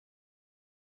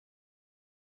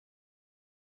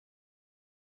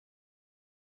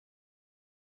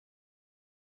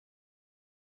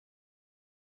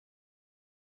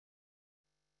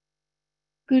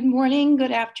Good morning,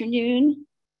 good afternoon.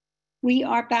 We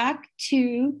are back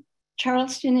to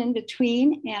Charleston in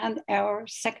between and our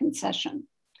second session.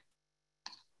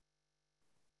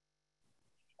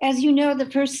 As you know, the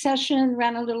first session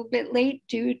ran a little bit late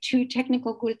due to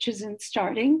technical glitches in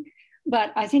starting,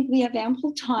 but I think we have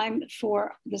ample time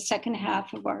for the second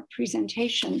half of our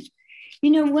presentation. You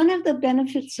know, one of the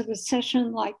benefits of a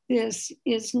session like this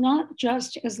is not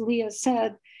just, as Leah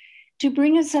said, to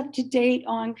bring us up to date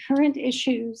on current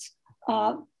issues,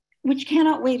 which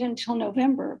cannot wait until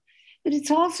November, but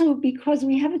it's also because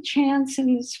we have a chance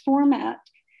in this format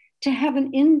to have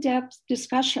an in-depth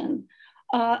discussion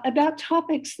about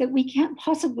topics that we can't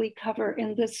possibly cover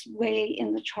in this way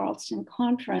in the Charleston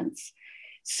conference.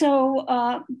 So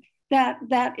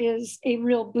that is a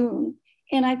real boon.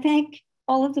 And I thank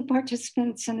all of the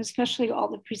participants and especially all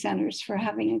the presenters for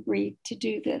having agreed to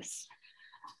do this.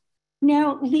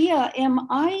 Now, Leah, am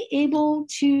I able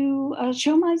to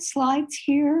show my slides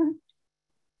here?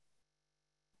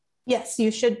 Yes, you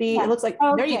should be. Yeah. It looks like,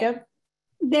 okay. There you go.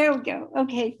 There we go.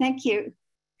 Okay, thank you.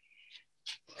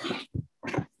 So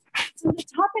the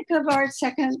topic of our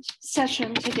second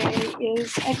session today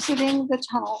is Exiting the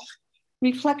Tunnel,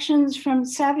 reflections from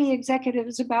savvy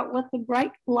executives about what the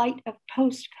bright light of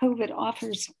post-COVID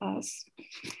offers us.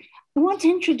 I want to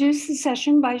introduce the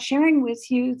session by sharing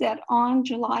with you that on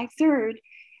July 3rd,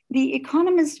 The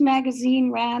Economist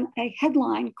magazine ran a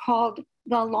headline called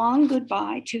 "The Long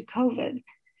Goodbye to COVID.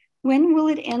 When will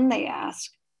it end?" they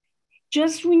ask.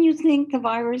 Just when you think the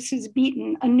virus is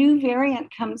beaten, a new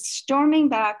variant comes storming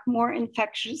back more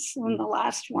infectious than the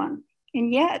last one.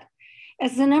 And yet,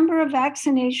 as the number of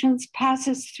vaccinations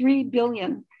passes 3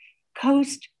 billion,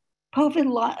 post-COVID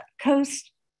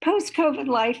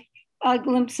life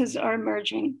glimpses are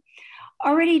emerging.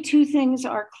 Already two things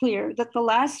are clear: that the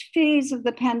last phase of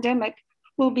the pandemic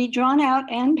will be drawn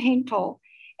out and painful,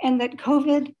 and that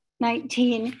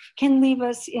COVID-19 can leave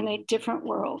us in a different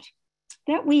world.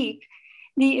 That week,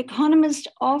 The Economist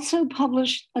also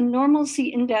published a normalcy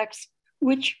index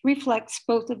which reflects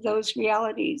both of those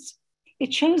realities.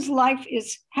 It shows life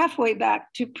is halfway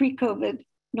back to pre-COVID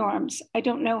norms. I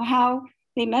don't know how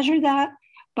they measure that,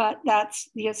 but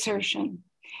that's the assertion.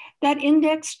 That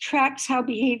index tracks how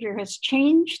behavior has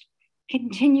changed,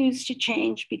 continues to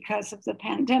change because of the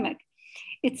pandemic.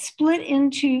 It's split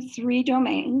into 3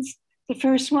 domains, the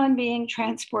first one being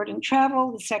transport and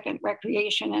travel, the second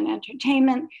recreation and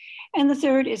entertainment, and the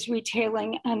third is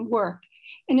retailing and work.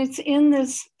 And it's in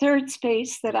this third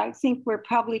space that I think we're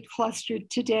probably clustered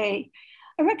today.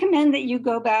 I recommend that you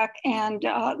go back and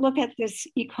look at this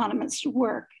Economist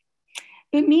work.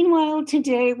 But meanwhile,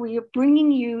 today we are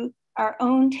bringing you our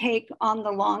own take on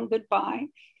the long goodbye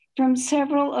from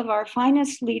several of our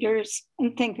finest leaders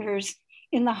and thinkers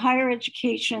in the higher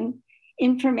education,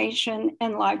 information,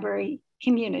 and library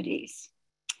communities.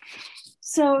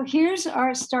 So here's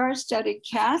our star-studded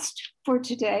cast for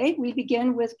today. We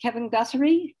begin with Kevin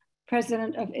Guthrie,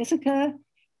 president of Ithaka,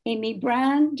 Amy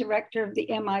Brand, director of the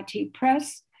MIT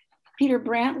Press, Peter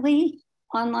Brantley,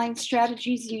 online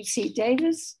strategies, UC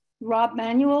Davis, Rob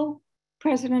Manuel,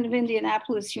 president of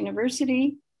Indianapolis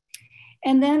University.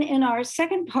 And then in our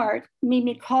second part,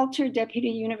 Mimi Calter, deputy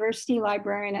university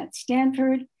librarian at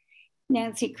Stanford,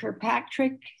 Nancy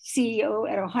Kirkpatrick, CEO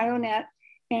at OhioNET,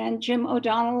 and Jim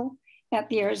O'Donnell at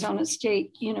the Arizona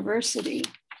State University.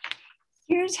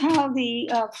 Here's how the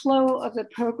flow of the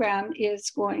program is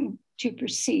going to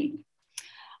proceed.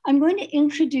 I'm going to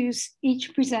introduce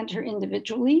each presenter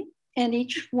individually, and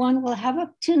each one will have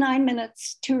up to 9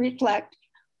 minutes to reflect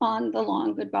on the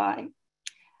long goodbye.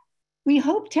 We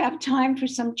hope to have time for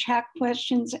some chat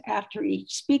questions after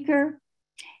each speaker,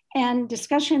 and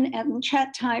discussion and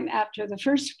chat time after the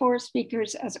first 4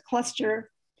 speakers as a cluster,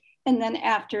 and then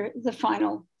after the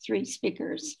final 3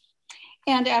 speakers.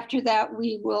 And after that,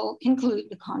 we will conclude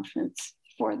the conference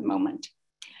for the moment.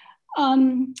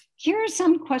 Here are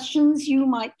some questions you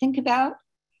might think about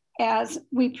as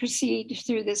we proceed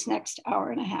through this next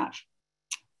hour and a half.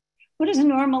 What does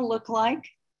normal look like?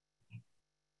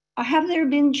 Have there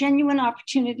been genuine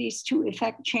opportunities to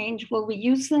effect change? Will we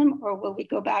use them, or will we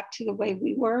go back to the way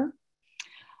we were?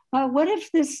 What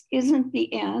if this isn't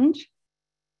the end?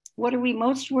 What are we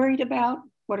most worried about?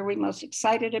 What are we most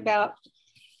excited about?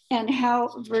 And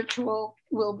how virtual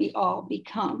will we all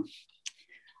become?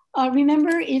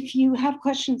 Remember, if you have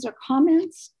questions or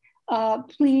comments,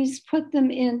 please put them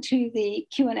into the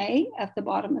Q&A at the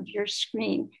bottom of your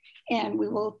screen, and we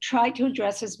will try to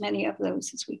address as many of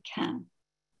those as we can.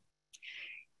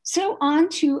 So on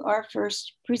to our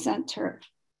first presenter.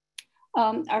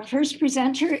 Our first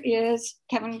presenter is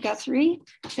Kevin Guthrie.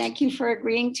 Thank you for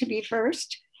agreeing to be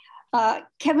first.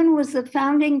 Kevin was the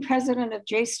founding president of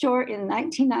JSTOR in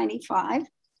 1995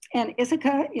 and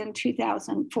Ithaka in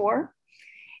 2004.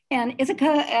 And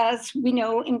Ithaka, as we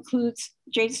know, includes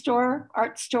JSTOR,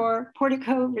 ArtStore,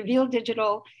 Portico, Reveal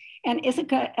Digital, and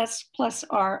Ithaka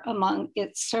S+R among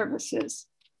its services.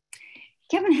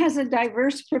 Kevin has a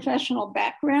diverse professional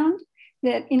background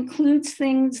that includes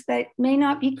things that may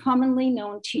not be commonly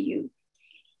known to you.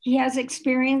 He has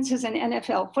experience as an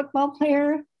NFL football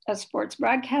player, a sports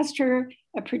broadcaster,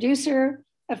 a producer,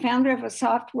 a founder of a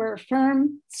software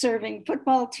firm serving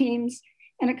football teams,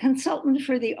 and a consultant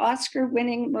for the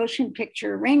Oscar-winning motion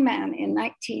picture Rain Man in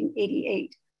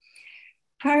 1988.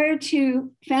 Prior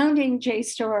to founding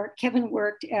JSTOR, Kevin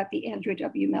worked at the Andrew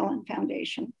W. Mellon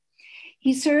Foundation.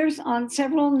 He serves on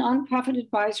several nonprofit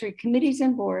advisory committees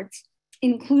and boards,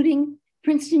 including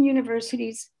Princeton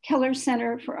University's Keller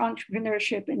Center for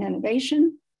Entrepreneurship and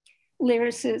Innovation,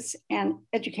 Lyrasis, and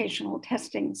Educational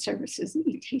Testing Services,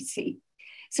 ETC.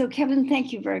 So Kevin,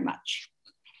 thank you very much.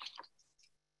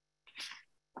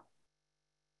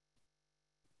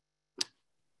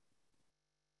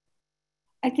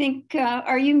 I think,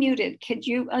 are you muted? Could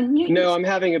you unmute? No, I'm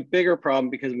having a bigger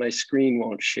problem because my screen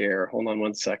won't share. Hold on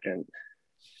one second.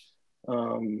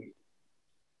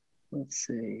 Let's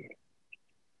see.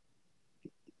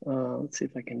 Let's see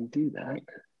if I can do that.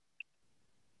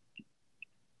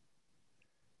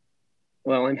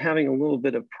 Well, I'm having a little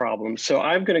bit of problems. So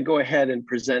I'm going to go ahead and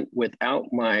present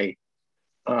without my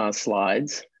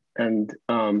slides, and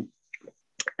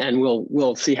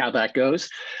we'll see how that goes.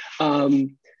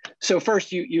 So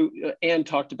first, Anne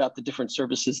talked about the different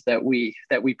services that we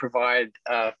provide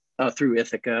through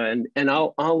Ithaka, and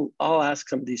I'll ask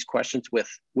some of these questions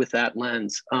with that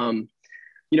lens.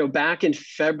 Back in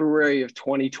February of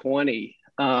 2020,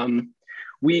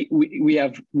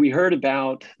 we heard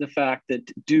about the fact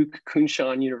that Duke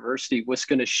Kunshan University was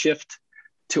going to shift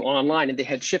to online, and they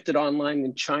had shifted online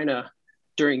in China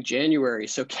during January.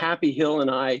 So Cappy Hill and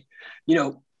I,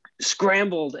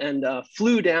 scrambled and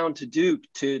flew down to Duke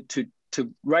to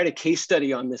write a case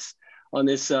study on this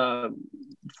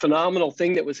phenomenal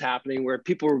thing that was happening, where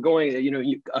people were going,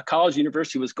 a college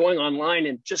university was going online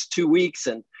in just 2 weeks,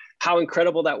 and how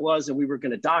incredible that was. And we were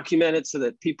going to document it so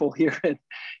that people here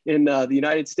in the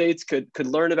United States could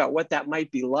learn about what that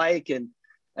might be like.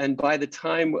 And by the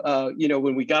time,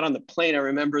 when we got on the plane, I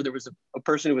remember there was a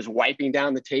person who was wiping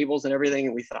down the tables and everything.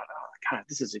 And we thought, oh God,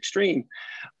 this is extreme.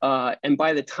 And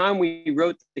by the time we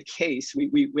wrote the case,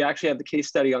 we actually have the case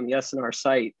study on the SNR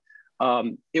site.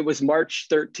 It was March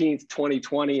 13th,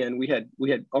 2020, and we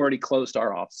had already closed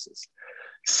our offices.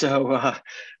 So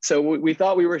we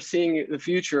thought we were seeing the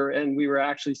future, and we were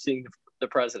actually seeing the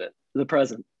present.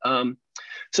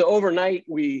 So overnight,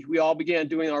 we all began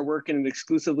doing our work in an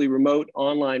exclusively remote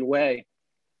online way.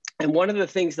 And one of the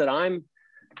things that I'm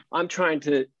trying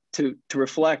to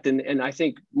reflect, and I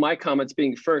think my comments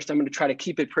being first, I'm going to try to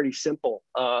keep it pretty simple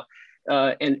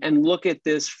and look at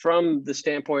this from the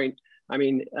standpoint. I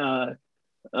mean,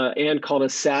 Anne called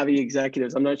us savvy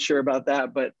executives. I'm not sure about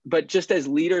that, but just as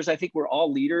leaders, I think we're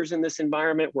all leaders in this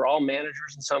environment. We're all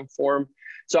managers in some form.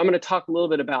 So I'm going to talk a little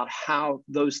bit about how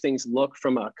those things look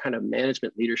from a kind of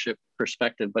management leadership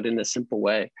perspective, but in a simple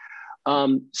way.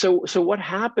 So what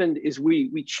happened is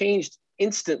we changed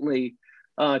instantly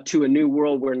to a new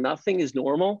world where nothing is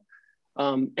normal,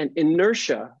 and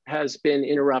inertia has been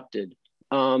interrupted.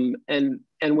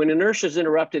 And when inertia is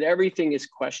interrupted, everything is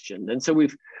questioned. And so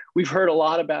we've heard a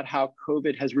lot about how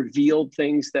COVID has revealed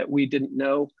things that we didn't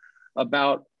know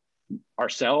about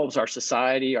ourselves, our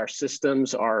society, our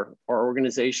systems, our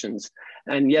organizations.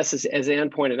 And yes, as Anne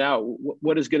pointed out,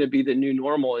 what is going to be the new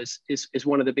normal is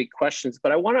one of the big questions.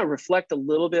 But I want to reflect a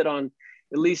little bit on,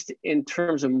 at least in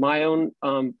terms of my own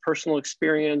personal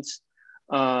experience,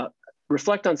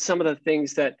 reflect on some of the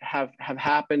things that have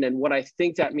happened and what I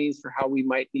think that means for how we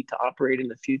might need to operate in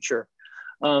the future.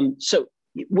 So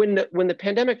when the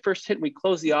pandemic first hit, we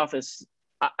closed the office.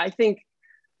 I think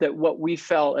that what we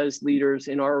felt as leaders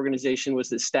in our organization was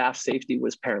that staff safety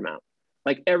was paramount.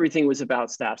 Like everything was about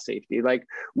staff safety. Like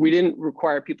we didn't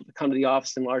require people to come to the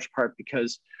office in large part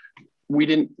because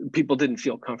people didn't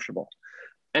feel comfortable.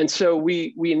 And so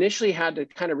we initially had to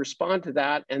kind of respond to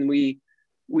that, and we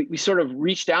sort of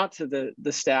reached out to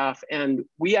the staff, and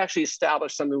we actually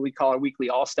established something we call our weekly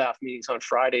all staff meetings on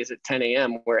Fridays at 10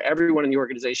 a.m. where everyone in the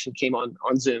organization came on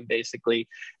Zoom basically,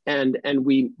 and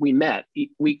we met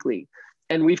weekly.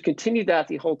 And we've continued that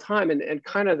the whole time. And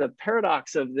kind of the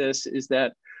paradox of this is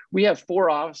that we have 4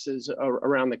 offices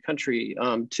around the country,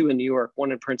 2 in New York,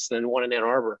 1 in Princeton, and 1 in Ann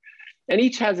Arbor. And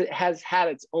each has had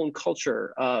its own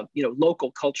culture,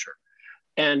 local culture.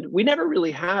 And we never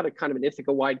really had a kind of an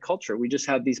Ithaka-wide culture. We just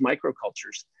had these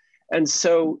microcultures. And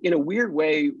so in a weird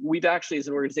way, we've actually as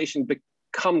an organization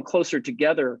become closer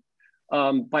together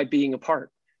by being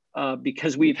apart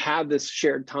because we've had this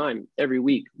shared time every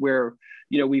week where,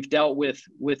 we've dealt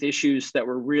with issues that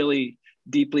were really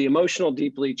deeply emotional,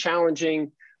 deeply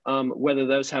challenging, whether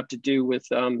those have to do with,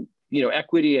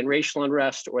 equity and racial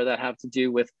unrest, or that have to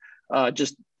do with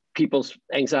just people's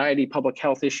anxiety, public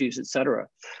health issues, et cetera.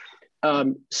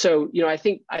 So, I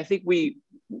think we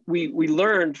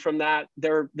learned from that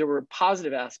there were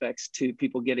positive aspects to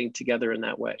people getting together in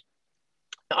that way.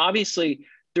 Obviously,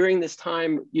 during this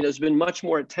time, there's been much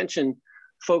more attention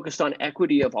focused on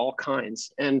equity of all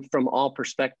kinds and from all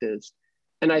perspectives.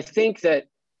 And I think that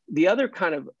the other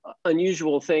kind of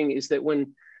unusual thing is that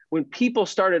when people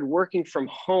started working from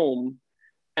home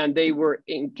and they were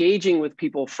engaging with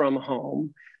people from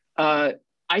home,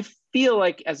 I feel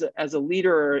like as a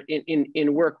leader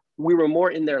in work, we were more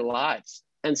in their lives.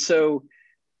 And so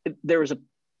there was a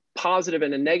positive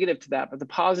and a negative to that. But the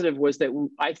positive was that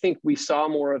I think we saw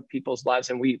more of people's lives,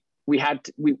 and we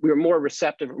were more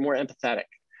receptive or more empathetic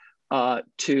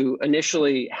to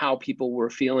initially how people were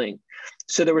feeling.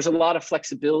 So there was a lot of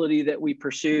flexibility that we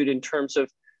pursued in terms of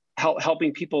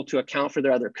helping people to account for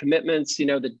their other commitments.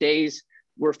 The days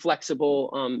were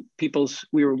flexible.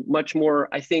 We were much more,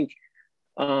 I think,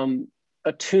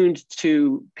 attuned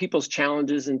to people's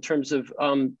challenges in terms of,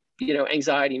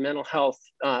 anxiety, mental health,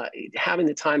 having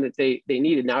the time that they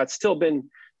needed. Now, it's still been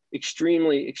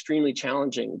extremely, extremely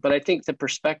challenging, but I think the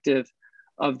perspective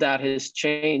of that has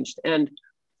changed. And,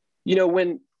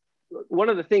 one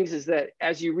of the things is that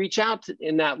as you reach out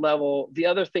in that level, the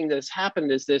other thing that's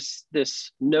happened is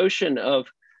this notion of,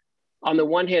 on the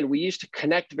one hand, we used to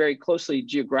connect very closely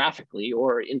geographically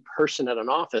or in person at an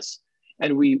office,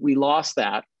 and we lost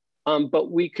that.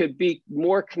 But we could be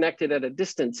more connected at a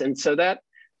distance. And so that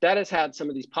has had some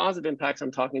of these positive impacts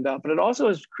I'm talking about, but it also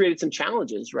has created some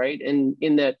challenges, right? And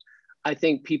in that I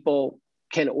think people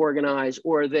can organize,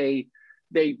 or they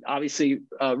obviously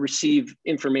receive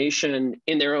information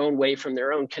in their own way from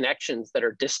their own connections that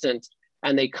are distant,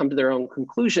 and they come to their own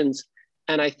conclusions.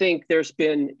 And I think there's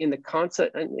been, in the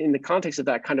context of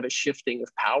that, kind of a shifting of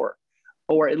power,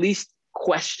 or at least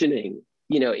questioning,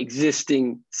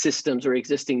 existing systems or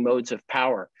existing modes of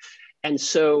power. And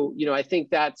so, I think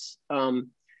that's,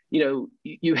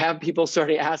 you have people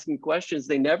starting asking questions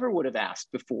they never would have asked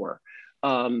before.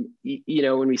 When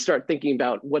we start thinking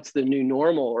about what's the new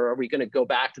normal, or are we going to go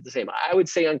back to the same? I would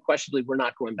say unquestionably, we're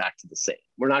not going back to the same.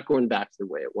 We're not going back to the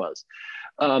way it was.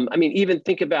 Even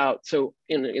think about, so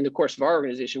in the course of our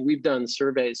organization, we've done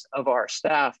surveys of our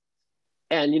staff,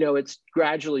 and, it's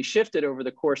gradually shifted over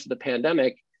the course of the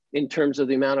pandemic in terms of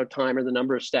the amount of time or the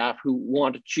number of staff who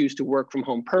want to choose to work from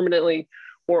home permanently,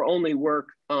 or only work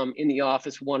in the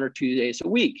office 1 or 2 days a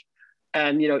week.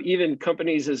 And, even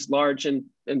companies as large and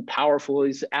powerful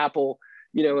as Apple,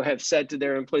 have said to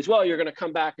their employees, well, you're going to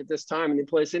come back at this time. And the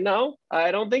employees say, no,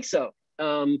 I don't think so.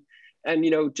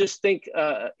 Just think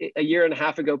a year and a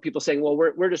half ago, people saying, well,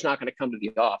 we're just not going to come to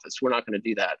the office. We're not going to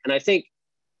do that. And I think,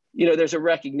 there's a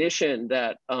recognition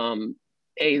that,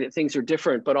 that things are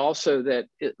different, but also that,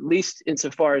 at least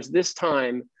insofar as this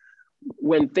time,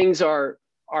 when things are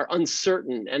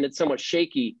uncertain and it's somewhat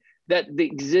shaky, that the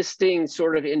existing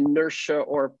sort of inertia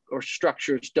or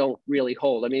structures don't really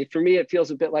hold. For me, it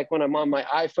feels a bit like when I'm on my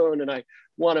iPhone and I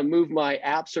want to move my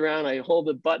apps around, I hold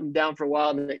the button down for a while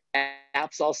and the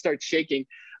apps all start shaking.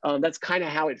 That's kind of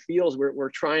how it feels. We're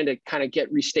trying to kind of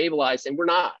get restabilized, and we're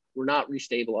not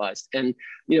restabilized. And,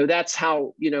 that's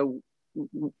how,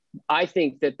 I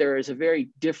think that there is a very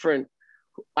different,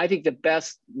 I think the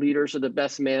best leaders or the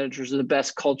best managers or the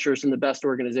best cultures and the best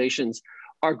organizations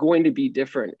are going to be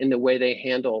different in the way they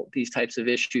handle these types of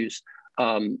issues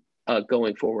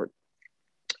going forward.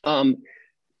 The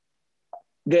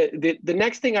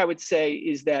next thing I would say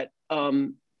is that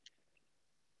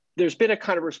there's been a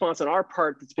kind of response on our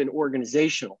part that's been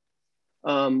organizational.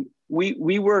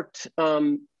 We worked,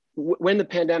 when the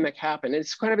pandemic happened,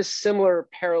 it's kind of a similar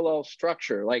parallel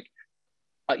structure. Like,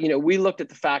 we looked at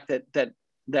the fact that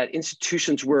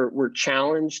institutions were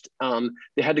challenged.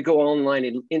 They had to go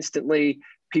online instantly.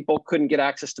 People couldn't get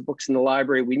access to books in the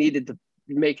library. We needed to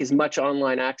make as much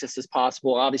online access as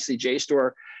possible. Obviously,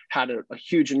 JSTOR had a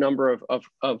huge number of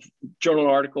journal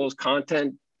articles,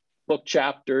 content, book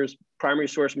chapters, primary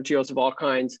source materials of all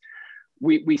kinds.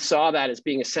 We saw that as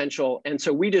being essential. And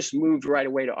so we just moved right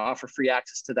away to offer free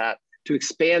access to that, to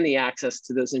expand the access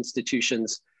to those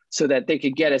institutions so that they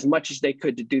could get as much as they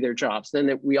could to do their jobs.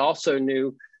 Then we also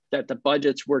knew that the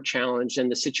budgets were challenged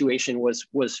and the situation was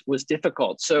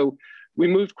difficult. So we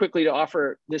moved quickly to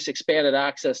offer this expanded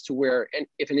access to where, and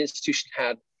if an institution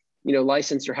had,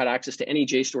 licensed or had access to any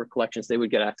JSTOR collections, they would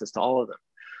get access to all of them.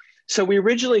 So we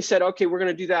originally said, okay, we're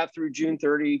going to do that through June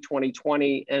 30,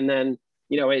 2020. And then,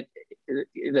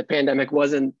 the pandemic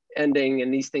wasn't ending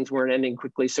and these things weren't ending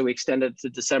quickly. So we extended to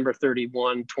December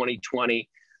 31, 2020.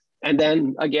 And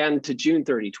then again to June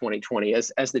 30, 2020,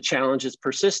 as the challenges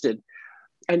persisted.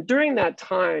 And during that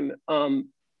time,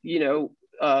 there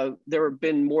have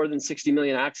been more than 60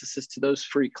 million accesses to those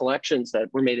free collections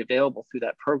that were made available through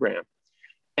that program.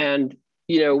 And,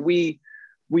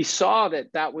 we saw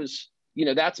that was,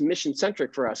 that's mission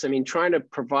centric for us. I mean, trying to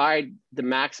provide the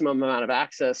maximum amount of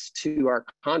access to our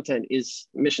content is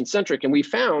mission centric. And we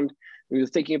found, we were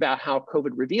thinking about how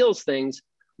COVID reveals things,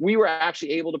 we were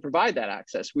actually able to provide that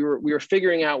access. We were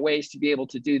figuring out ways to be able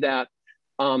to do that.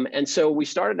 And so we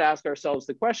started to ask ourselves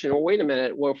the question, well, wait a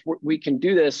minute, well, if we can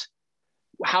do this,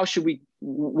 what should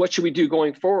we do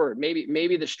going forward?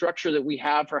 Maybe the structure that we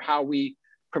have for how we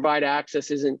provide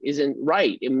access isn't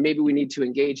right. And maybe we need to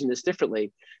engage in this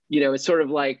differently. It's sort of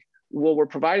like, well, we're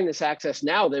providing this access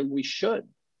now, then we should.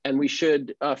 And we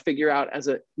should figure out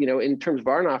in terms of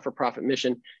our not-for-profit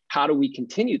mission, how do we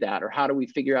continue that? Or how do we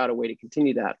figure out a way to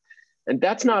continue that? And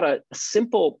that's not a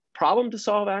simple problem to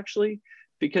solve, actually,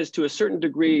 because to a certain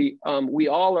degree, we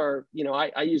all are,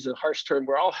 I use a harsh term,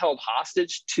 we're all held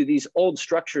hostage to these old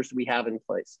structures we have in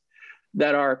place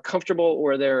that are comfortable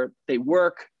or they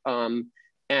work,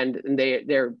 and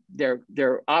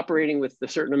they're operating with a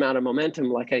certain amount of momentum,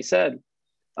 like I said.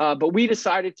 But we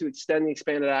decided to extend the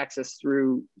expanded access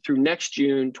through next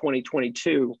June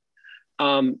 2022.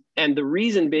 And the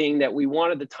reason being that we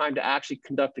wanted the time to actually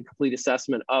conduct a complete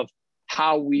assessment of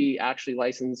how we actually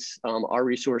license our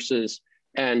resources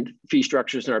and fee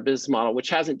structures in our business model, which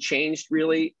hasn't changed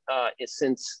really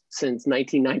since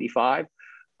 1995,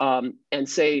 and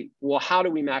say, well, how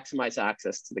do we maximize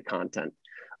access to the content?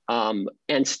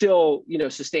 And still,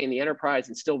 sustain the enterprise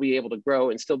and still be able to grow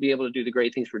and still be able to do the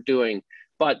great things we're doing,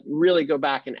 but really go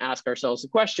back and ask ourselves the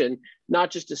question,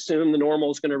 not just assume the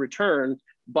normal is going to return,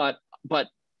 but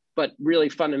really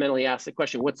fundamentally ask the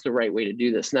question, what's the right way to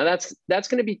do this? Now that's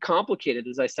going to be complicated,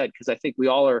 as I said, because I think we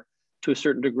all are to a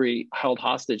certain degree held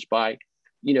hostage by,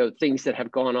 things that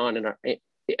have gone on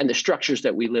and the structures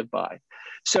that we live by.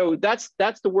 So that's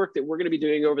the work that we're going to be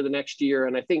doing over the next year.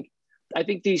 And I think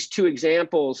these two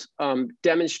examples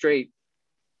demonstrate,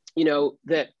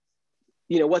 that,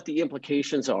 what the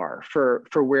implications are for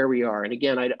where we are. And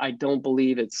again, I don't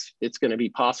believe it's going to be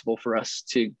possible for us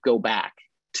to go back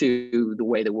to the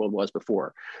way the world was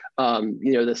before.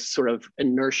 This sort of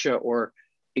inertia or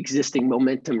existing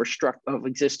momentum of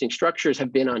existing structures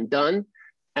have been undone.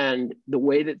 And the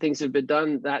way that things have been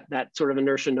done, that sort of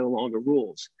inertia no longer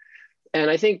rules. And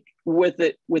I think with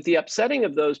the upsetting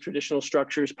of those traditional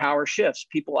structures, power shifts.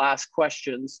 People ask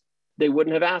questions they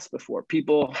wouldn't have asked before.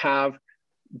 People have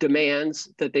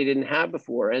demands that they didn't have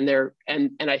before. And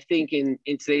I think in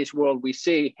today's world, we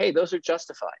see, hey, those are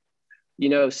justified.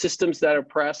 Systems that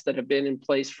oppress, that have been in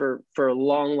place for a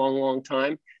long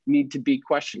time, need to be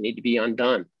questioned, need to be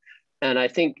undone. And I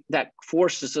think that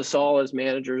forces us all as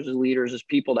managers, as leaders, as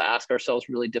people to ask ourselves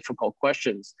really difficult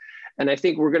questions. And I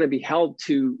think we're going to be held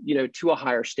to a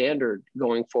higher standard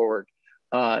going forward.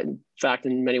 In fact,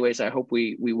 in many ways, I hope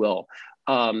we will.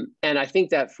 And I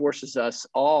think that forces us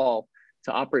all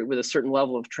to operate with a certain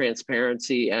level of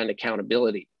transparency and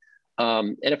accountability.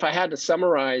 And if I had to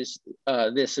summarize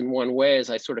this in one way, as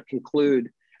I sort of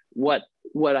conclude what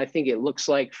I think it looks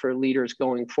like for leaders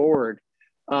going forward,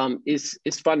 is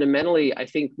fundamentally, I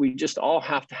think we just all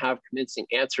have to have convincing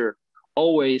answer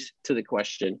always to the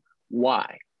question,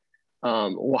 why?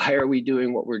 Why are we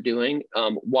doing what we're doing?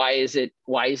 Why is it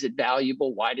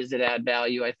valuable? Why does it add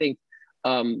value? I think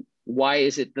why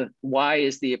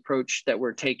is the approach that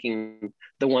we're taking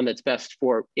the one that's best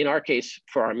for, in our case,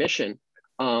 for our mission?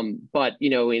 But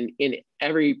in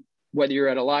every, whether you're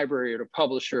at a library or a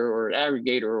publisher or an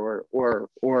aggregator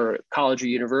or college or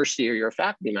university, or you're a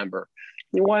faculty member,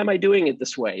 why am I doing it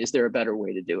this way? Is there a better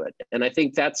way to do it? And I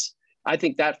think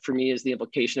that for me is the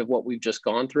implication of what we've just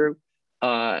gone through.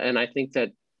 And I think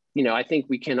that, I think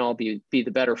we can all be the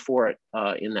better for it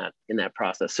in that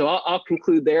process. So I'll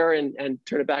conclude there and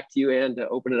turn it back to you, Anne, to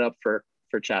open it up for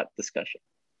chat discussion.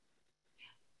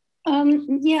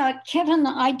 Yeah, Kevin,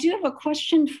 I do have a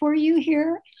question for you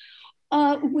here.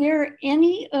 Were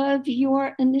any of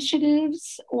your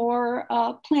initiatives or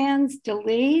plans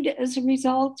delayed as a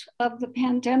result of the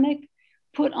pandemic,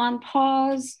 put on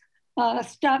pause,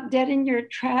 stopped dead in your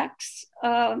tracks,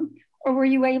 or were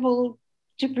you able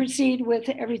to proceed with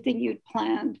everything you'd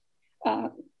planned?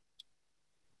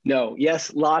 No,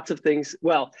 yes, lots of things.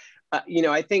 Well,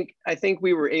 I think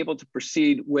we were able to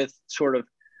proceed with sort of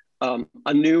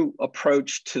a new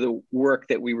approach to the work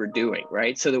that we were doing,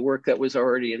 right? So the work that was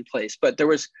already in place. But there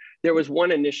was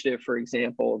one initiative, for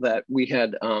example, that we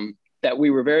had that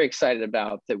we were very excited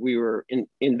about, that we were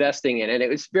investing in, and it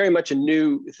was very much a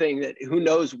new thing that who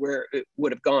knows where it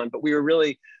would have gone. But we were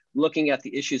really looking at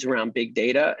the issues around big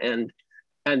data and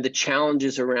the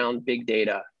challenges around big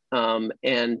data,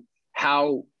 and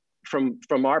how,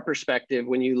 from our perspective,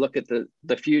 when you look at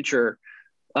the future,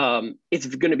 it's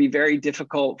going to be very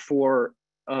difficult for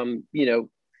the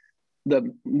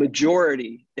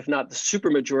majority, if not the super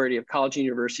majority, of college and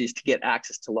universities to get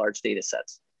access to large data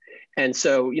sets. And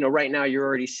so, right now you're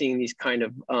already seeing these kind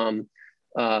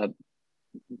of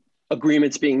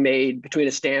agreements being made between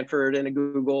a Stanford and a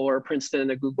Google, or a Princeton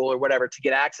and a Google, or whatever, to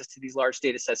get access to these large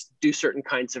data sets, to do certain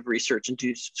kinds of research and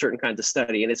do certain kinds of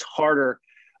study. And it's harder.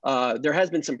 There has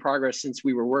been some progress since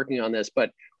we were working on this,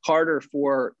 but harder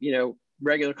for,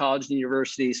 regular colleges and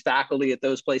universities, faculty at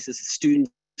those places,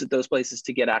 students at those places,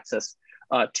 to get access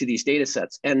to these data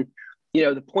sets. And,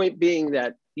 the point being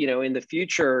that, in the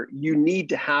future, you need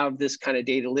to have this kind of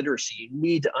data literacy. You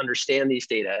need to understand these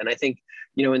data. And I think,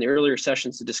 in the earlier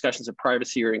sessions, the discussions of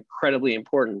privacy are incredibly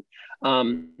important.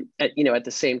 At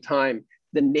the same time,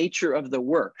 the nature of the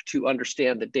work to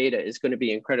understand the data is going to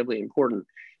be incredibly important.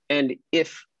 And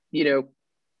if,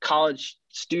 college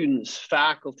students,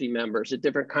 faculty members at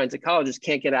different kinds of colleges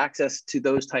can't get access to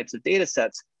those types of data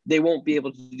sets, they won't be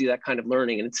able to do that kind of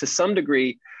learning. And to some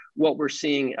degree, what we're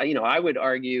seeing, I would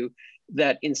argue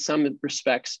that in some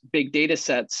respects, big data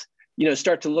sets,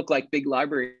 start to look like big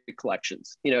library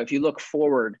collections. If you look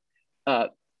forward,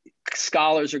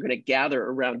 scholars are going to gather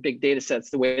around big data sets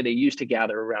the way they used to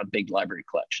gather around big library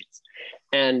collections.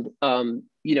 And,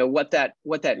 what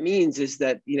that means is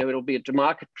that, it'll be a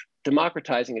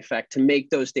democratizing effect to make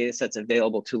those data sets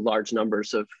available to large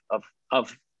numbers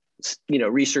of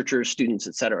researchers, students,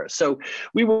 et cetera. So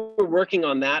we were working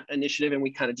on that initiative, and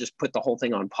we kind of just put the whole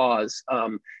thing on pause,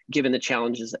 given the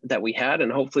challenges that we had,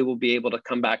 and hopefully we'll be able to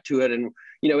come back to it. And,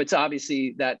 it's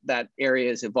obviously that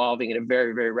area is evolving at a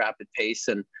very, very rapid pace,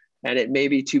 and it may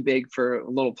be too big for a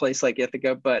little place like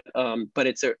Ithaka, but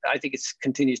I think it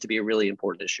continues to be a really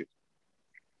important issue.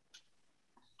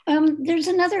 There's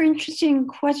another interesting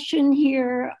question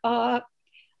here,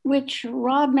 which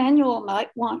Rob Manuel might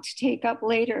want to take up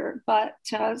later, but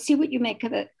see what you make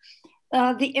of it.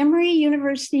 The Emory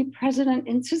University president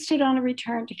insisted on a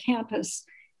return to campus,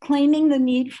 claiming the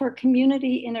need for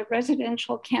community in a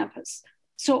residential campus.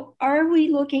 So are we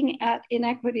looking at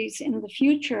inequities in the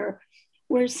future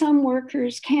where some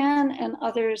workers can and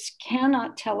others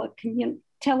cannot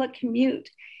telecommute?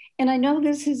 And I know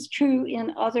this is true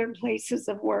in other places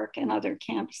of work and other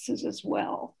campuses as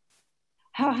well.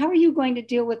 How are you going to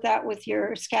deal with that with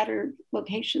your scattered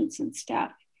locations and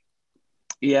staff?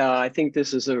 Yeah, I think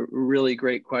this is a really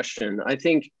great question. I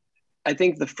think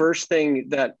the first thing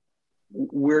that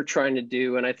we're trying to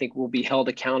do, and I think we'll be held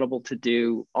accountable to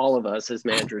do, all of us as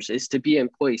managers, is to be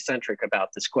employee-centric about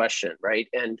this question, right?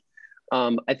 And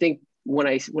I think when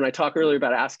I talk earlier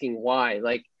about asking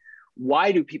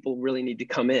why do people really need to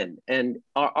come in? And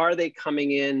are they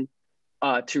coming in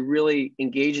to really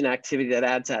engage in activity that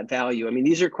adds that value? I mean,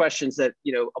 these are questions that,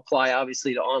 apply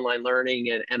obviously to online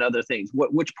learning and other things.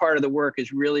 Which part of the work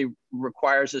really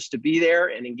requires us to be there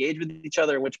and engage with each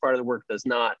other, and which part of the work does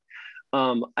not?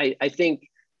 I think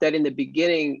that in the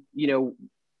beginning,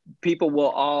 people will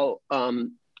all,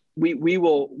 we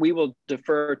will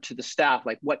defer to the staff,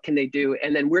 like what can they do?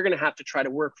 And then we're going to have to try to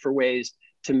work for ways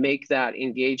to make that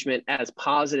engagement as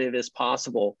positive as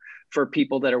possible for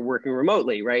people that are working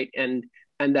remotely, right? And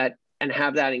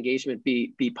have that engagement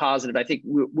be positive. I think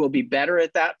we'll be better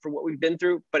at that for what we've been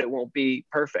through, but it won't be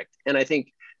perfect. And I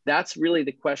think that's really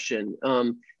the question,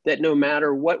 that no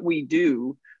matter what we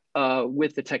do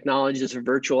with the technologies of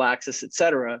virtual access, et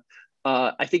cetera,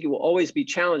 I think it will always be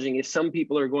challenging if some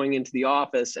people are going into the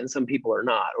office and some people are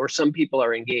not, or some people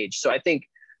are engaged. So I think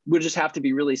we'll just have to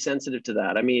be really sensitive to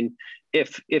that. I mean,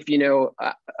 if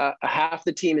half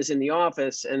the team is in the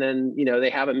office and then, they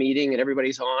have a meeting and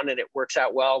everybody's on and it works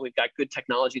out well, we've got good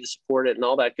technology to support it and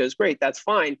all that goes great, that's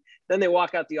fine. Then they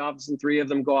walk out the office and three of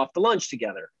them go off to lunch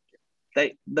together.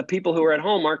 The people who are at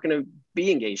home aren't going to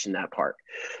be engaged in that part.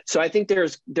 So I think there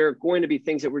are going to be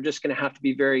things that we're just going to have to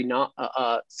be very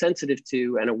sensitive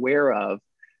to and aware of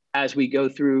as we go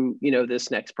through,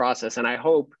 this next process. And I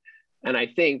hope, and I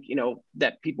think,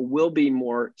 that people will be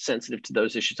more sensitive to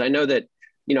those issues. I know that,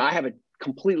 I have a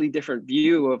completely different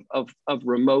view of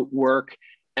remote work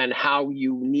and how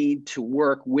you need to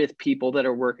work with people that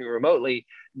are working remotely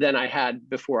than I had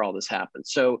before all this happened.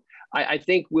 So I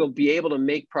think we'll be able to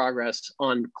make progress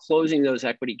on closing those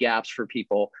equity gaps for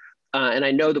people. And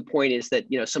I know the point is that,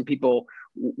 you know, some people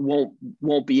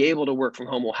won't be able to work from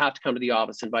home, will have to come to the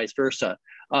office and vice versa.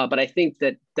 But I think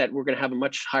that we're going to have a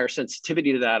much higher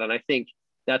sensitivity to that. And I think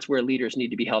that's where leaders need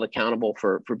to be held accountable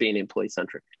for being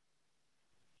employee-centric.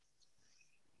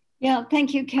 Yeah,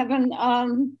 thank you, Kevin.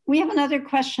 We have another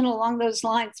question along those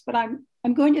lines, but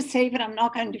I'm going to save it. I'm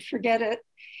not going to forget it.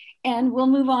 And we'll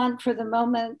move on for the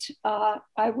moment.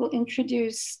 I will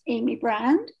introduce Amy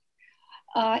Brand.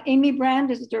 Amy Brand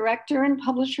is director and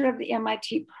publisher of the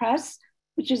MIT Press,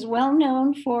 which is well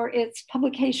known for its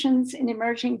publications in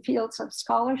emerging fields of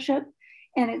scholarship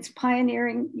and its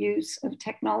pioneering use of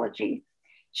technology.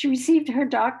 She received her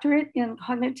doctorate in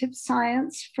cognitive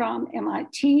science from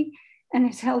MIT and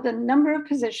has held a number of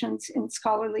positions in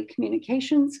scholarly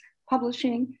communications,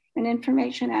 publishing, and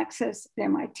information access at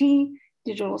MIT,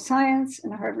 digital science,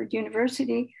 and Harvard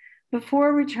University,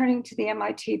 before returning to the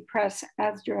MIT Press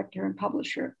as director and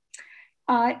publisher.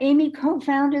 Amy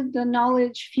co-founded the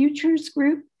Knowledge Futures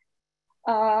Group,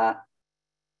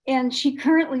 and she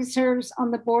currently serves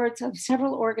on the boards of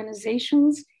several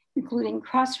organizations, including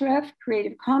Crossref,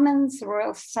 Creative Commons, the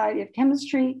Royal Society of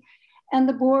Chemistry, and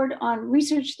the Board on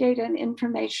Research Data and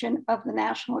Information of the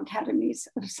National Academies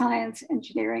of Science,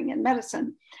 Engineering, and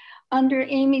Medicine. Under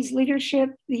Amy's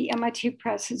leadership, the MIT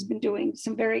Press has been doing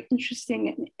some very interesting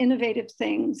and innovative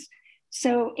things.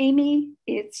 So Amy,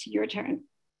 it's your turn.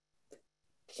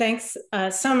 Thanks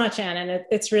so much, Ann, and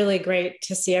it's really great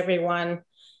to see everyone.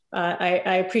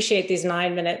 I appreciate these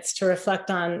 9 minutes to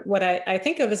reflect on what I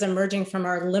think of as emerging from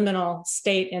our liminal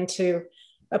state into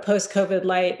a post-COVID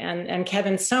light. And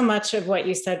Kevin, so much of what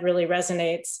you said really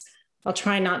resonates. I'll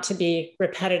try not to be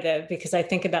repetitive because I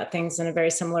think about things in a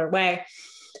very similar way.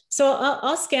 So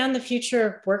I'll scan the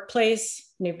future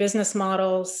workplace, new business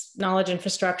models, knowledge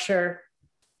infrastructure,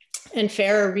 and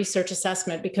fairer research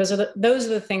assessment, because those are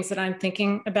the things that I'm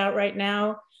thinking about right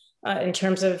now in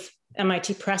terms of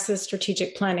MIT Press's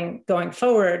strategic planning going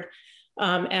forward,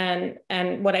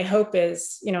 and what I hope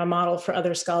is, you know, a model for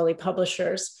other scholarly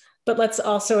publishers. But let's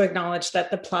also acknowledge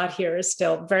that the plot here is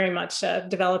still very much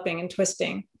developing and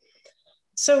twisting.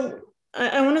 So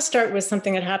I want to start with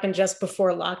something that happened just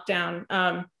before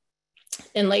lockdown.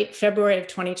 In late February of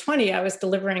 2020, I was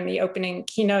delivering the opening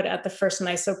keynote at the first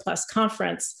NISO Plus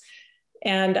conference.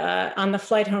 And on the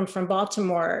flight home from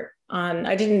Baltimore,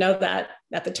 I didn't know that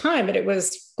at the time, but it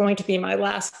was going to be my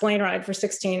last plane ride for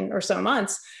 16 or so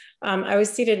months. I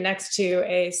was seated next to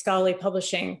a scholarly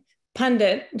publishing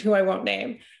pundit, who I won't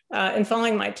name. And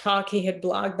following my talk, he had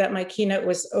blogged that my keynote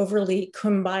was overly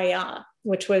kumbaya,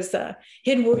 which was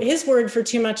his word for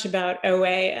too much about OA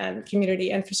and community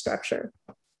infrastructure.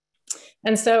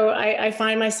 And so I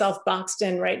find myself boxed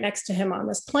in right next to him on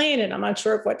this plane, and I'm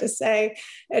unsure of what to say.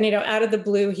 And, you know, out of the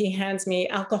blue, he hands me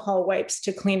alcohol wipes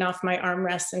to clean off my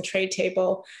armrests and tray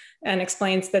table, and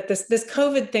explains that this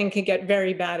COVID thing could get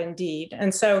very bad indeed.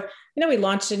 And so, you know, we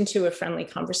launched into a friendly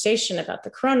conversation about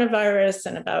the coronavirus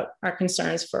and about our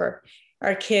concerns for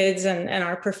our kids and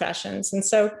our professions. And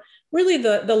so really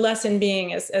the lesson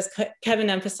being, as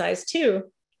Kevin emphasized too,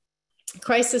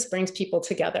 crisis brings people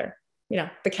together, you know,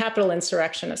 the Capitol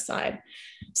insurrection aside.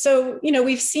 So, you know,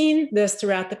 we've seen this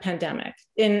throughout the pandemic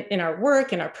in our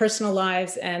work, in our personal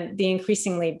lives, and the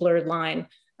increasingly blurred line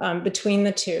between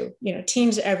the two. You know,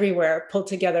 teams everywhere pulled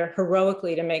together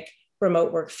heroically to make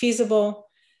remote work feasible.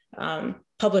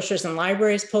 Publishers and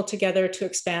libraries pulled together to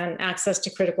expand access to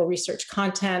critical research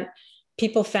content.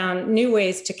 People found new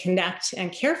ways to connect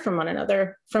and care for one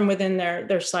another from within their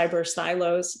cyber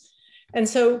silos. And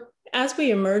so as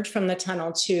we emerge from the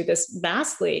tunnel to this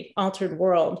vastly altered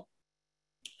world,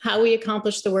 how we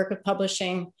accomplish the work of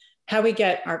publishing, how we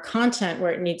get our content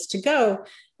where it needs to go,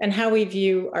 and how we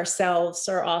view ourselves,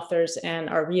 our authors, and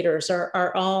our readers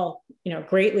are all, you know,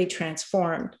 greatly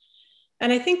transformed.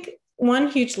 And I think one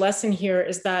huge lesson here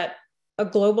is that a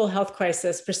global health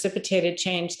crisis precipitated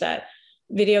change that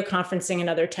video conferencing and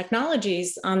other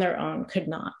technologies on their own could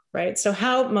not, right? So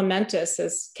how momentous,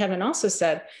 as Kevin also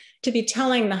said, to be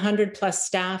telling the 100+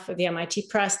 staff of the MIT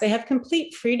Press they have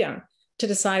complete freedom to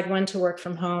decide when to work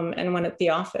from home and when at the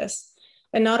office.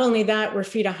 And not only that, we're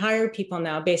free to hire people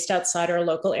now based outside our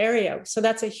local area. So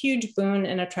that's a huge boon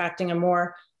in attracting a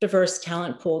more diverse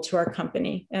talent pool to our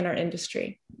company and our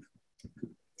industry.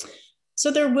 So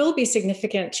there will be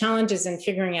significant challenges in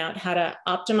figuring out how to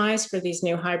optimize for these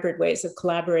new hybrid ways of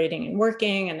collaborating and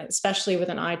working, and especially with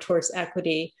an eye towards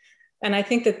equity. And I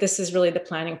think that this is really the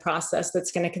planning process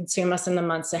that's going to consume us in the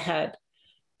months ahead.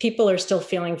 People are still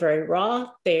feeling very raw.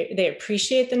 They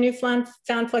appreciate the newfound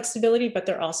flexibility, but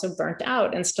they're also burnt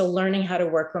out and still learning how to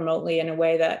work remotely in a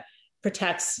way that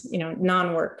protects,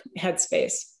 non-work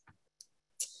headspace.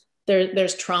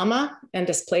 There's trauma and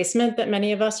displacement that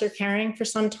many of us are carrying for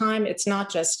some time. It's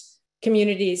not just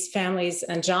communities, families,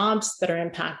 and jobs that are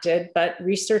impacted, but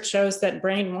research shows that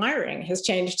brain wiring has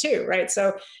changed too, right?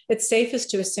 So it's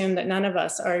safest to assume that none of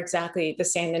us are exactly the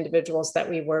same individuals that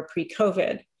we were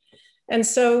pre-COVID. And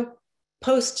so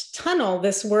post-tunnel,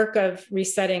 this work of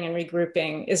resetting and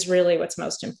regrouping is really what's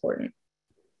most important.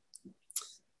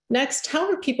 Next, how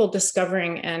are people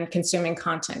discovering and consuming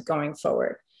content going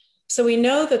forward? So we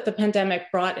know that the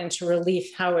pandemic brought into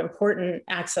relief how important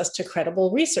access to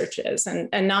credible research is,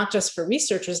 and not just for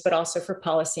researchers, but also for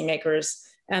policymakers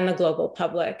and the global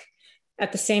public.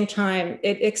 At the same time,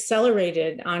 it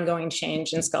accelerated ongoing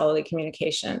change in scholarly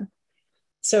communication.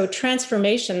 So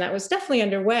transformation that was definitely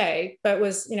underway, but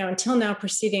was, until now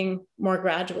proceeding more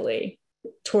gradually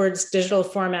towards digital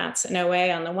formats and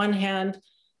OA on the one hand,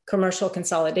 commercial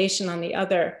consolidation on the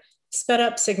other, sped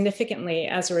up significantly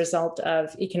as a result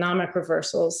of economic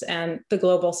reversals and the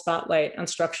global spotlight on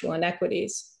structural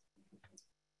inequities.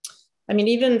 I mean,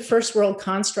 even first world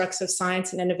constructs of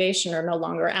science and innovation are no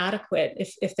longer adequate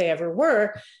if they ever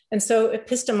were. And so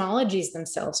epistemologies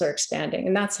themselves are expanding,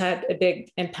 and that's had a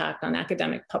big impact on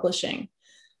academic publishing.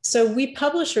 So we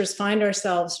publishers find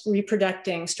ourselves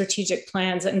reproducing strategic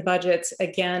plans and budgets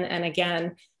again and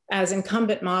again as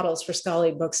incumbent models for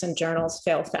scholarly books and journals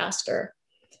fail faster.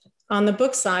 On the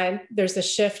book side, there's a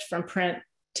shift from print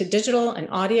to digital and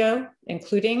audio,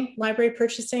 including library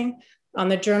purchasing. On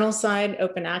the journal side,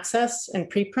 open access and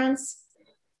preprints.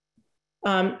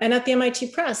 And at the MIT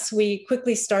Press, we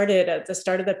quickly started at the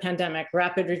start of the pandemic,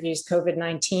 Rapid Reviews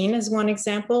COVID-19 is one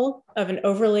example of an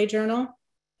overlay journal.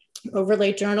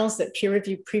 Overlay journals that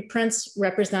peer-reviewed preprints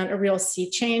represent a real sea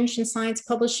change in science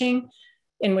publishing,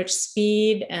 in which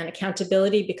speed and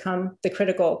accountability become the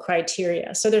critical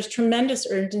criteria. So there's tremendous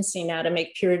urgency now to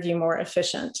make peer review more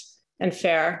efficient and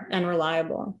fair and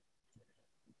reliable.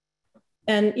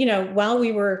 And while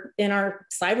we were in our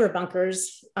cyber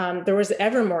bunkers, there was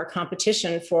ever more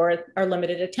competition for our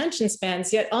limited attention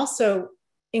spans, yet also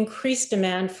increased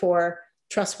demand for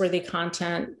trustworthy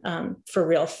content, for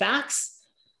real facts.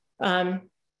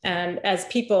 And as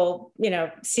people,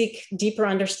 seek deeper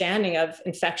understanding of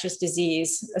infectious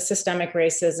disease, systemic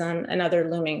racism, and other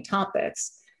looming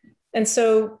topics. And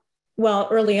so while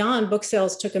early on book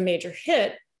sales took a major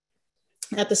hit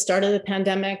at the start of the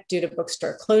pandemic due to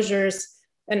bookstore closures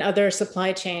and other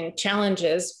supply chain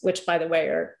challenges, which by the way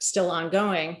are still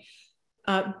ongoing,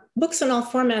 books in all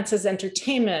formats as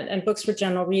entertainment and books for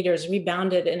general readers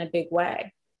rebounded in a big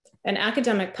way. And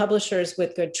academic publishers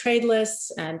with good trade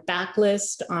lists and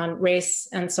backlist on race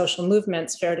and social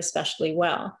movements fared especially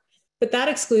well. But that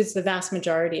excludes the vast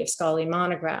majority of scholarly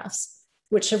monographs,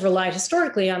 which have relied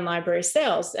historically on library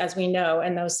sales, as we know,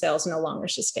 and those sales no longer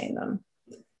sustain them.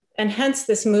 And hence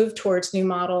this move towards new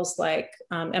models like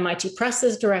MIT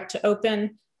Press's direct to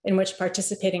open, in which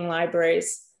participating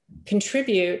libraries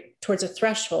contribute towards a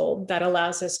threshold that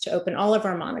allows us to open all of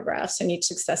our monographs in each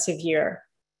successive year,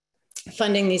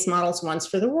 funding these models once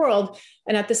for the world,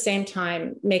 and at the same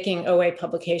time, making OA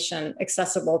publication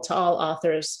accessible to all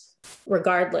authors,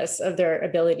 regardless of their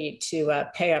ability to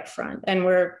pay upfront. And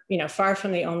we're far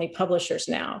from the only publishers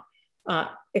now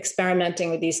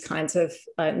experimenting with these kinds of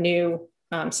new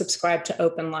subscribe to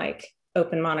open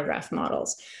monograph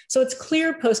models. So it's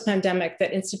clear post-pandemic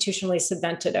that institutionally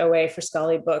cemented OA for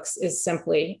scholarly books is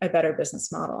simply a better business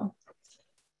model.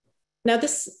 Now,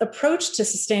 this approach to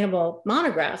sustainable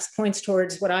monographs points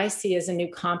towards what I see as a new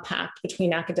compact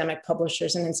between academic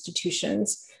publishers and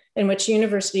institutions in which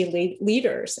university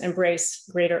leaders embrace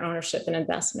greater ownership and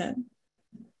investment.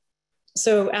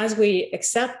 So as we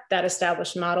accept that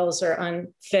established models are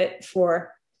unfit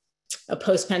for a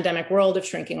post-pandemic world of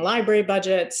shrinking library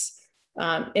budgets,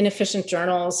 inefficient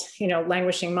journals,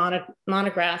 languishing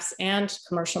monographs and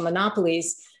commercial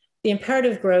monopolies, the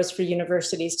imperative grows for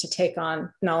universities to take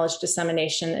on knowledge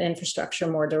dissemination and infrastructure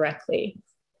more directly.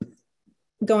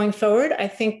 Going forward, I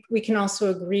think we can also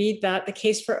agree that the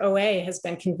case for OA has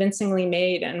been convincingly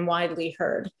made and widely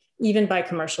heard, even by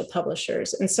commercial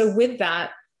publishers. And so with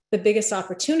that, the biggest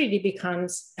opportunity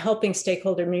becomes helping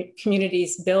stakeholder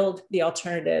communities build the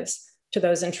alternatives to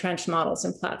those entrenched models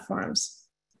and platforms.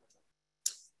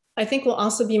 I think we'll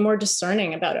also be more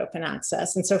discerning about open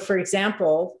access. And so, for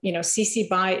example, CC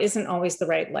BY isn't always the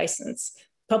right license.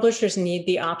 Publishers need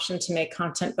the option to make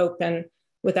content open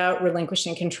without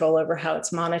relinquishing control over how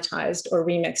it's monetized or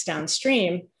remixed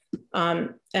downstream.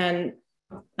 And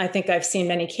I think I've seen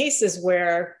many cases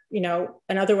where,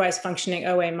 an otherwise functioning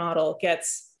OA model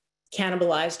gets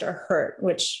cannibalized or hurt,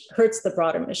 which hurts the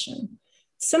broader mission.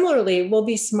 Similarly, we'll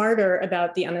be smarter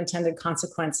about the unintended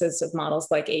consequences of models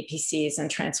like APCs and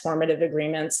transformative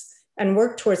agreements and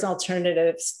work towards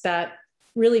alternatives that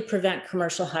really prevent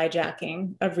commercial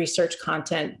hijacking of research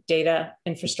content, data,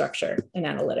 infrastructure, and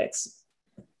analytics.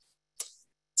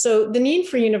 So the need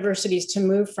for universities to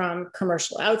move from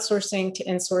commercial outsourcing to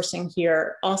insourcing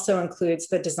here also includes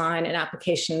the design and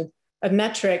application of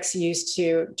metrics used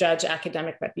to judge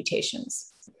academic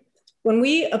reputations. When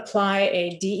we apply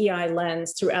a DEI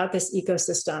lens throughout this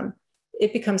ecosystem,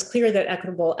 it becomes clear that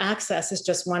equitable access is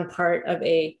just one part of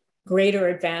a greater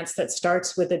advance that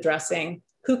starts with addressing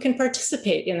who can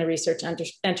participate in the research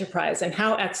enterprise and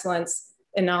how excellence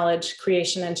in knowledge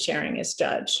creation and sharing is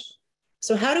judged.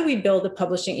 So how do we build a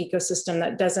publishing ecosystem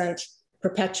that doesn't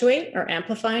perpetuate or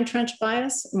amplify entrenched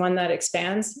bias, one that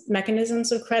expands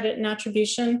mechanisms of credit and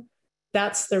attribution?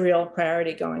 That's the real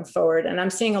priority going forward. And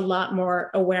I'm seeing a lot more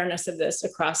awareness of this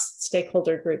across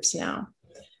stakeholder groups now.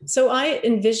 So I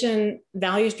envision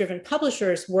values-driven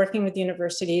publishers working with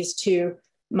universities to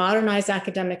modernize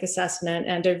academic assessment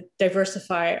and to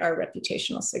diversify our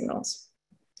reputational signals.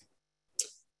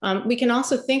 We can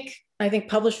also I think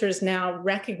publishers now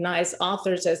recognize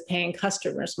authors as paying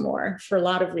customers more for a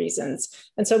lot of reasons.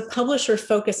 And so publisher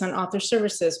focus on author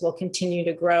services will continue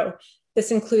to grow. This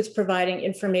includes providing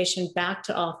information back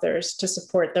to authors to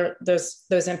support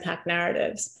those impact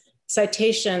narratives.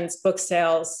 Citations, book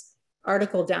sales,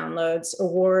 article downloads,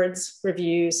 awards,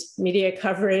 reviews, media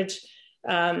coverage,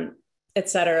 et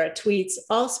cetera, tweets,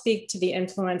 all speak to the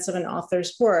influence of an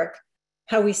author's work.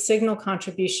 How we signal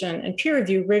contribution and peer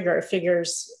review rigor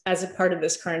figures as a part of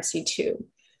this currency too.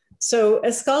 So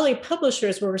as scholarly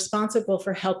publishers, we're responsible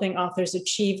for helping authors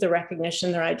achieve the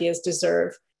recognition their ideas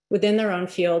deserve within their own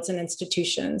fields and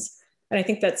institutions. And I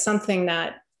think that's something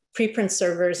that preprint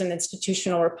servers and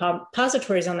institutional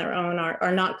repositories on their own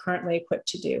are not currently equipped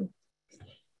to do.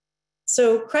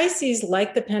 So crises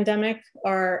like the pandemic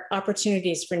are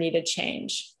opportunities for needed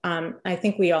change. I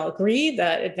think we all agree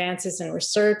that advances in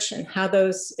research and how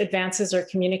those advances are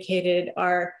communicated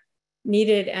are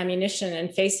needed ammunition in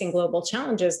facing global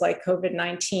challenges like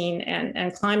COVID-19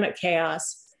 and climate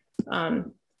chaos.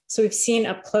 So we've seen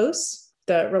up close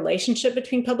the relationship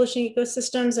between publishing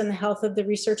ecosystems and the health of the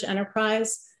research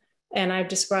enterprise. And I've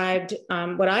described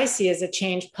what I see as a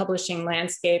changed publishing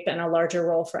landscape and a larger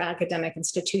role for academic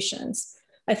institutions.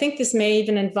 I think this may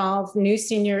even involve new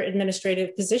senior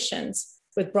administrative positions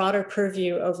with broader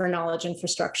purview over knowledge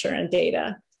infrastructure and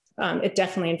data. It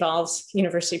definitely involves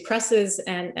university presses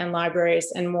and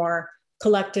libraries and more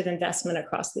collective investment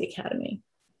across the academy.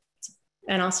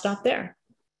 And I'll stop there.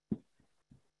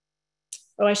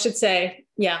 Oh, I should say,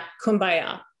 yeah,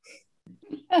 kumbaya.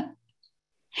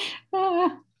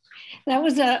 That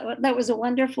was a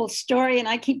wonderful story, and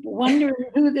I keep wondering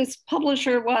who this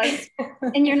publisher was,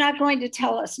 and you're not going to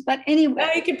tell us. But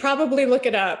anyway, you could probably look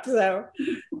it up. So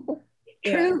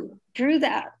true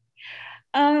that.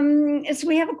 So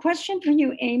we have a question for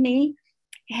you, Amy.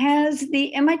 Has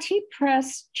the MIT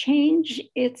Press changed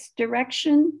its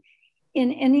direction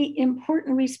in any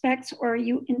important respects, or are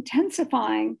you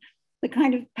intensifying the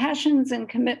kind of passions and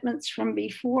commitments from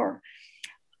before?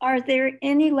 Are there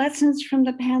any lessons from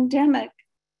the pandemic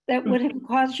that would have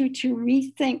caused you to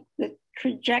rethink the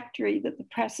trajectory that the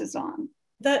press is on?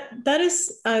 That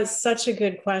is such a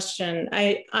good question.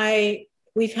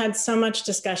 We've had so much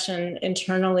discussion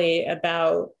internally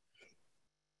about,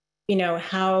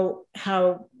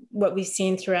 how what we've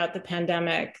seen throughout the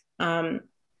pandemic and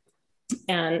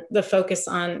the focus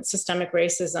on systemic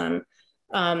racism,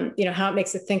 how it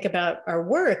makes us think about our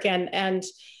work and.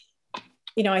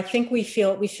 I think we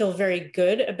feel very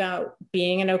good about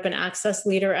being an open access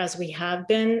leader as we have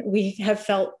been. We have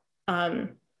felt, I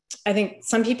think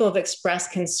some people have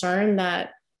expressed concern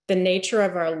that the nature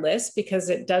of our list, because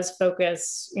it does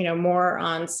focus, more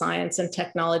on science and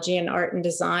technology and art and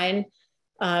design,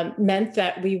 meant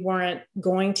that we weren't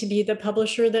going to be the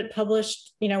publisher that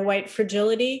published, white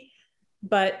fragility.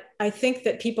 But I think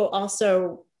that people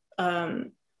also,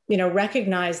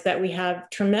 recognize that we have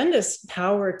tremendous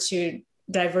power to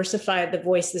diversify the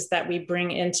voices that we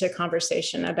bring into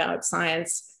conversation about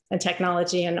science and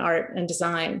technology and art and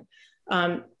design.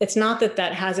 It's not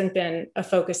that hasn't been a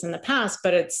focus in the past,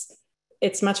 but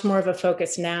it's much more of a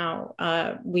focus now.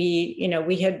 We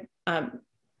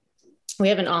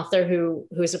have an author who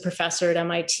is a professor at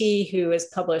MIT who has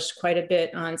published quite a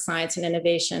bit on science and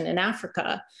innovation in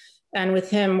Africa. And with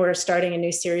him, we're starting a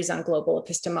new series on global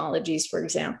epistemologies, for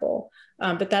example.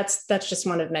 But that's just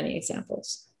one of many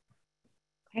examples.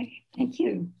 Okay, thank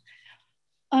you.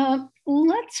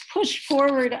 Let's push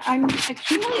forward. I'm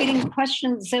accumulating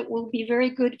questions that will be very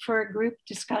good for a group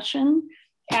discussion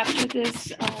after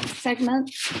this segment.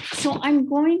 So I'm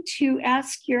going to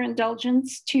ask your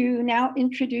indulgence to now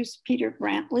introduce Peter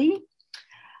Brantley,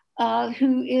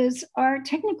 who is our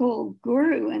technical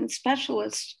guru and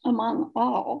specialist among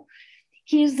all.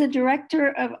 He is the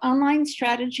director of online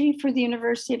strategy for the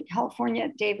University of California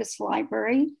at Davis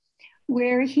Library,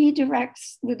 where he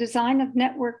directs the design of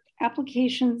network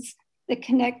applications that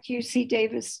connect UC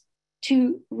Davis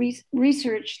to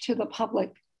research to the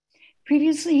public.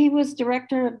 Previously, he was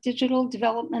director of digital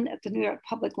development at the New York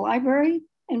Public Library,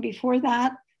 and before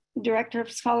that, the director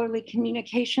of scholarly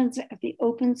communications at the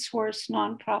open source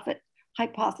nonprofit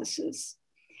Hypothesis.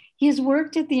 He has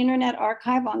worked at the Internet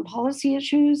Archive on policy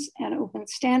issues and open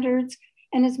standards,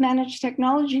 and has managed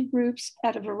technology groups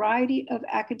at a variety of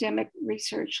academic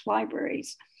research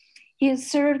libraries. He has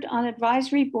served on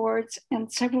advisory boards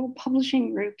and several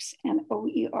publishing groups and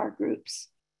OER groups.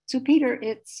 So Peter,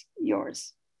 it's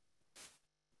yours.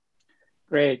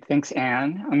 Great, thanks,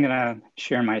 Anne. I'm gonna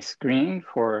share my screen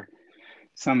for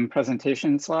some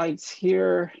presentation slides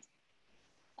here.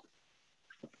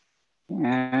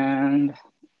 And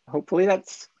hopefully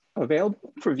that's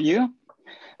available for view.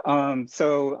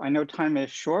 So I know time is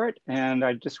short, and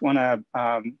I just wanna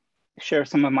share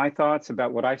some of my thoughts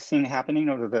about what I've seen happening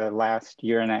over the last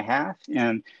year and a half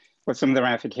and what some of the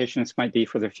ramifications might be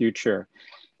for the future.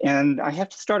 And I have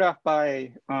to start off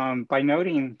by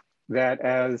noting that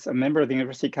as a member of the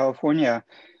University of California,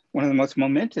 one of the most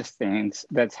momentous things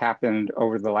that's happened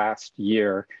over the last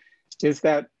year is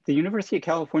that the University of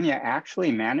California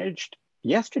actually managed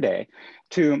yesterday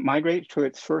to migrate to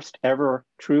its first ever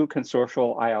true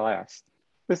consortial ILS.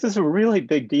 This is a really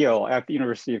big deal at the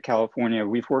University of California.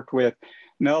 We've worked with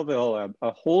Melville,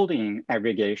 a holdings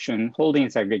aggregation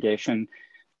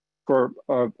for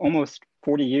almost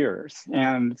 40 years.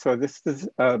 And so this is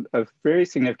a very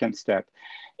significant step.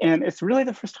 And it's really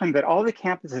the first time that all the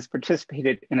campuses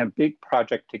participated in a big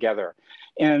project together.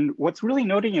 And what's really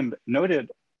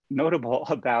notable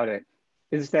about it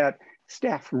is that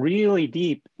staff really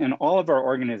deep in all of our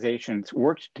organizations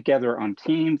worked together on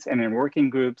teams and in working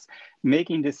groups,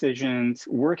 making decisions,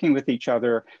 working with each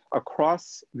other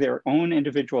across their own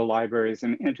individual libraries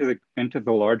and into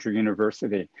the larger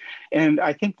university. And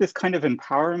I think this kind of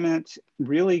empowerment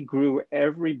really grew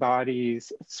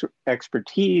everybody's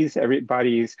expertise,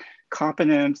 everybody's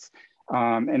competence,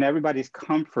 and everybody's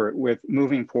comfort with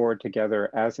moving forward together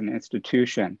as an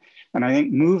institution. And I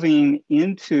think moving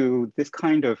into this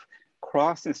kind of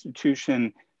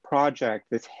cross-institution project,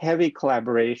 this heavy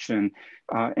collaboration,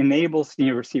 enables the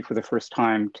university for the first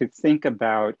time to think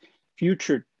about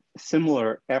future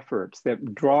similar efforts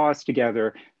that draw us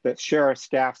together, that share our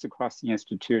staffs across the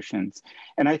institutions.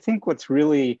 And I think what's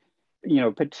really,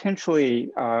 potentially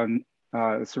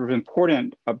sort of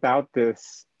important about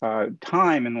this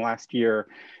time in the last year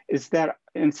is that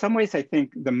in some ways, I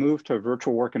think the move to a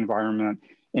virtual work environment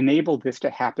enabled this to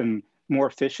happen more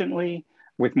efficiently,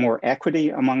 with more equity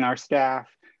among our staff,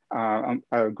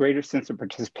 a greater sense of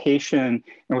participation,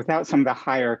 and without some of the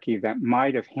hierarchy that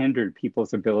might have hindered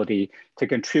people's ability to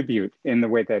contribute in the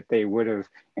way that they would have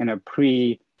in a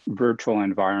pre-virtual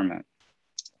environment.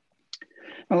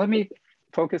 Now let me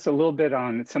focus a little bit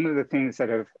on some of the things that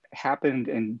have happened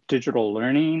in digital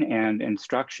learning and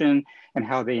instruction and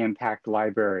how they impact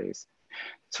libraries.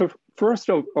 So first,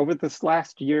 over this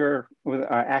last year,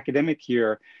 academic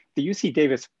year, the UC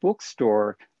Davis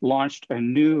bookstore launched a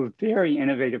new, very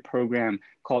innovative program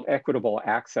called Equitable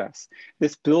Access.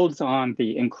 This builds on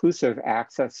the inclusive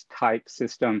access type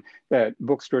system that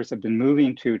bookstores have been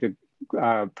moving to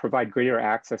provide greater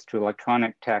access to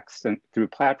electronic text and through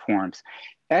platforms.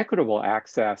 Equitable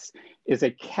Access is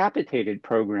a capitated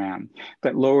program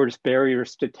that lowers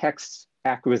barriers to text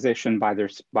acquisition by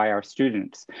our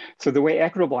students. So the way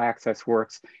Equitable Access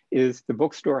works is the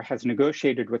bookstore has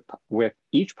negotiated with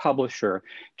each publisher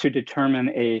to determine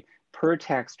a per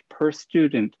text, per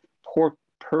student,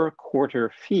 per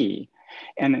quarter fee.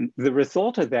 And the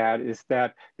result of that is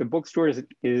that the bookstore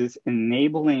is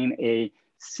enabling a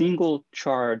single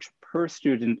charge per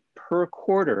student per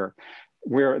quarter,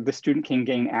 where the student can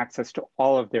gain access to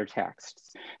all of their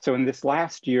texts. So in this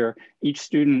last year, each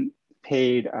student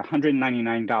paid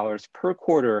 $199 per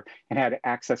quarter and had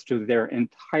access to their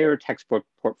entire textbook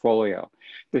portfolio.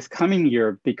 This coming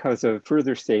year, because of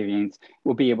further savings,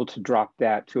 we'll be able to drop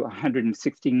that to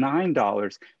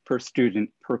 $169 per student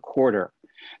per quarter.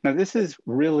 Now, this is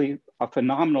really a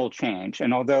phenomenal change.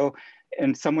 And although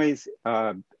in some ways,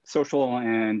 social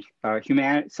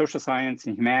science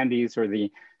and humanities are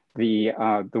the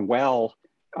well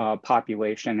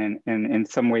population and in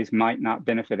some ways might not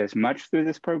benefit as much through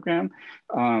this program,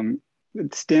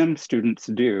 STEM students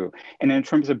do. And in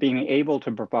terms of being able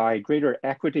to provide greater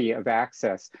equity of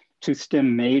access to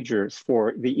STEM majors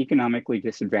for the economically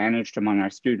disadvantaged among our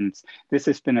students, this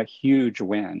has been a huge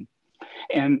win.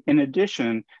 And in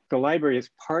addition, the library has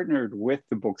partnered with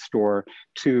the bookstore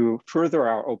to further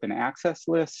our open access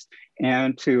lists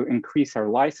and to increase our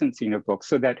licensing of books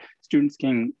so that students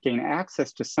can gain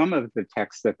access to some of the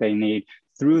texts that they need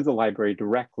through the library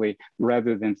directly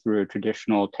rather than through a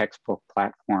traditional textbook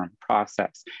platform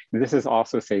process. And this has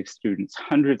also saved students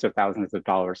hundreds of thousands of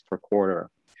dollars per quarter.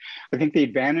 I think the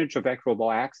advantage of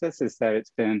equitable access is that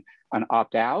it's been an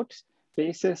opt-out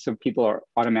basis, so people are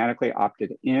automatically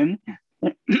opted in.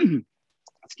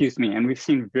 Excuse me, and we've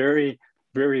seen very,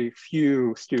 very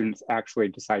few students actually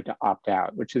decide to opt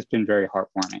out, which has been very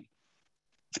heartwarming.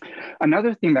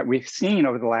 Another thing that we've seen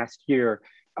over the last year,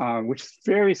 which is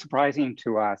very surprising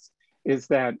to us, is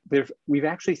that we've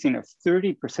actually seen a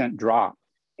 30% drop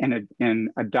in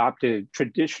adopted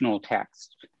traditional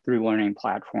text through learning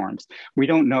platforms. We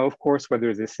don't know, of course,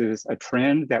 whether this is a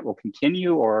trend that will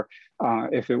continue or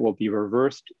if it will be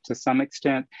reversed to some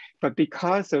extent, but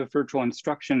because of virtual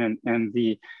instruction and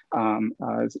the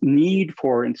need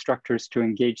for instructors to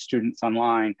engage students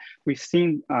online, we've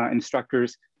seen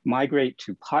instructors migrate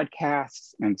to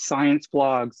podcasts and science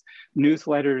blogs,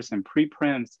 newsletters and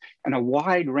preprints, and a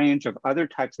wide range of other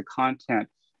types of content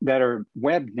that are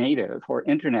web native or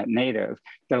internet native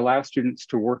that allow students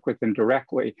to work with them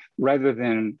directly rather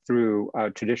than through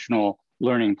traditional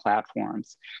learning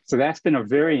platforms. So that's been a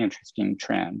very interesting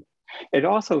trend. It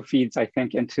also feeds, I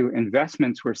think, into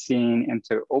investments we're seeing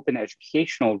into open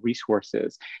educational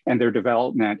resources and their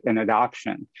development and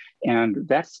adoption. And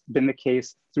that's been the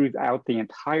case throughout the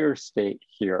entire state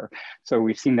here. So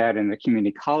we've seen that in the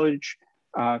community college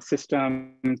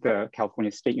system, the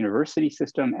California State University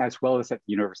system, as well as at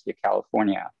the University of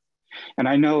California. And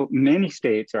I know many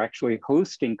states are actually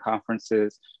hosting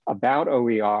conferences about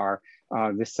OER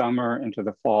this summer into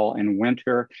the fall and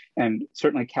winter. And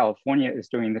certainly California is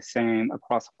doing the same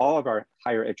across all of our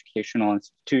higher educational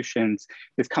institutions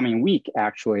this coming week,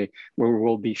 actually, where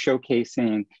we'll be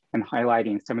showcasing and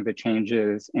highlighting some of the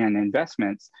changes and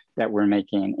investments that we're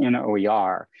making in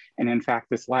OER. And in fact,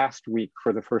 this last week,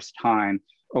 for the first time,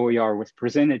 OER was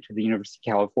presented to the University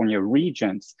of California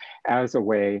Regents as a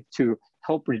way to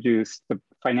help reduce the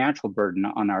financial burden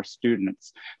on our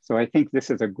students. So I think this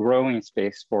is a growing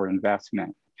space for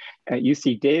investment. At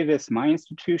UC Davis, my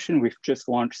institution, we've just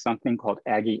launched something called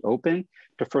Aggie Open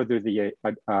to further the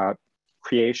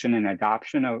creation and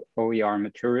adoption of OER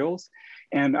materials.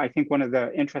 And I think one of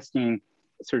the interesting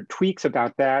sort of tweaks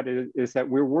about that is that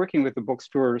we're working with the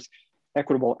bookstore's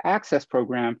Equitable Access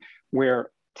Program, where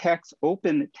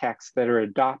open texts that are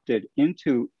adopted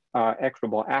into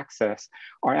equitable access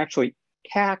are actually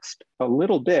taxed a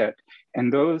little bit,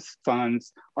 and those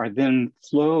funds are then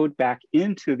flowed back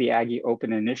into the Aggie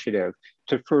Open Initiative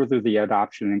to further the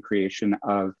adoption and creation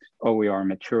of OER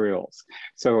materials.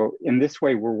 So in this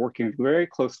way, we're working very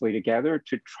closely together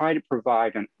to try to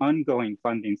provide an ongoing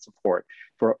funding support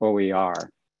for OER.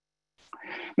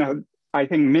 Now, I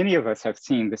think many of us have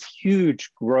seen this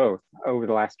huge growth over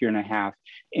the last year and a half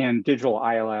in digital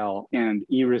ILL and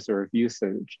e-reserve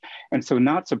usage. And so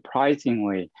not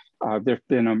surprisingly, there's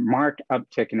been a marked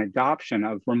uptick in adoption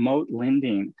of remote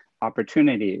lending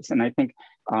opportunities. And I think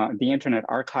the Internet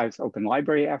Archive's open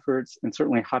library efforts and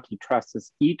certainly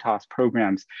HathiTrust's ETOS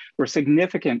programs were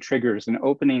significant triggers in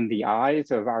opening the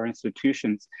eyes of our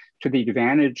institutions to the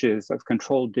advantages of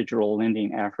controlled digital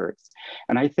lending efforts.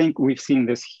 And I think we've seen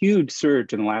this huge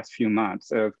surge in the last few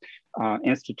months of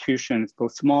institutions,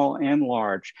 both small and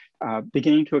large,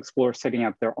 beginning to explore setting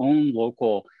up their own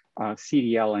local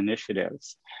CDL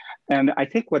initiatives. And I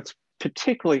think what's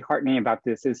particularly heartening about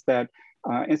this is that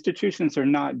institutions are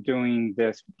not doing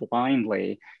this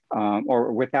blindly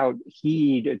or without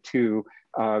heed to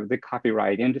the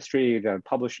copyright industry, the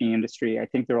publishing industry. I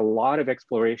think there are a lot of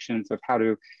explorations of how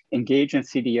to engage in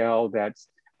CDL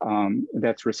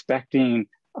that's respecting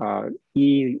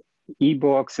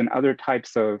e-books and other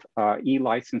types of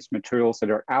e-licensed materials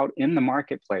that are out in the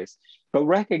marketplace, but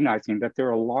recognizing that there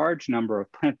are a large number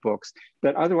of print books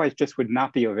that otherwise just would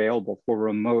not be available for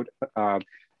remote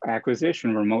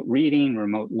acquisition, remote reading,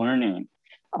 remote learning.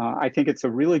 I think it's a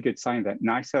really good sign that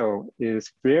NISO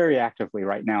is very actively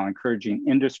right now encouraging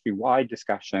industry-wide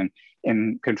discussion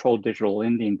in controlled digital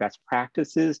lending best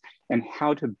practices and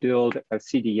how to build a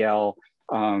CDL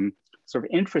sort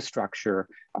of infrastructure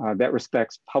that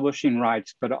respects publishing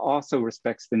rights, but also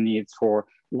respects the needs for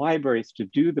libraries to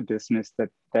do the business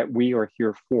that we are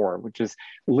here for, which is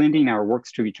lending our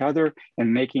works to each other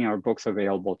and making our books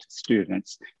available to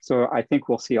students. So I think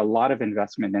we'll see a lot of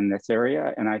investment in this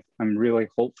area, and I'm really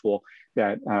hopeful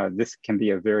that this can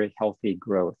be a very healthy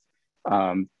growth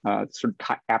sort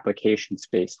of application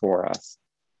space for us.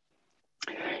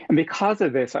 And because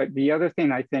of this, the other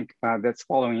thing I think that's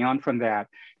following on from that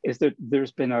is that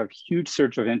there's been a huge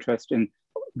surge of interest in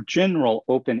general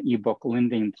open ebook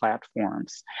lending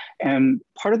platforms. And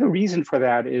part of the reason for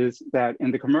that is that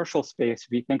in the commercial space,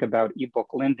 if you think about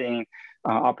ebook lending,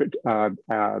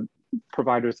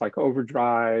 providers like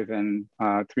Overdrive and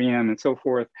 3M and so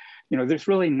forth, there's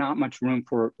really not much room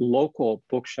for local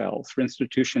bookshelves, for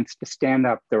institutions to stand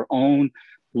up their own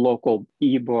local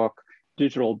ebook,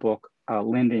 digital book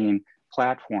lending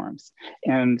platforms.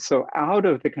 And so out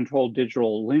of the controlled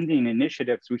digital lending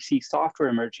initiatives, we see software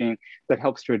emerging that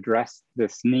helps to address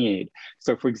this need.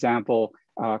 So for example,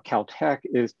 Caltech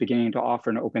is beginning to offer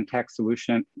an open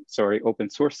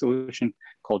source solution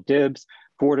called DIBS.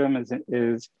 Fordham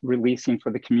is releasing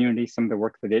for the community some of the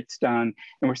work that it's done.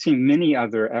 And we're seeing many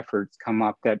other efforts come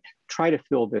up that try to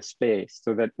fill this space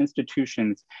so that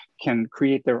institutions can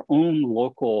create their own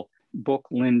local book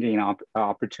lending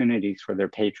opportunities for their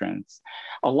patrons.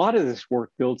 A lot of this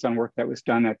work builds on work that was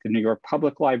done at the New York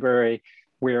Public Library,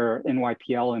 where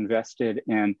NYPL invested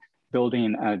in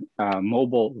building a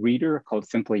mobile reader called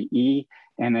Simply E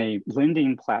and a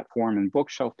lending platform and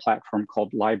bookshelf platform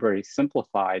called Library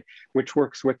Simplified, which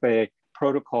works with a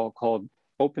protocol called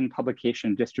Open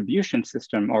Publication Distribution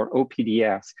System, or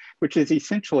OPDS, which is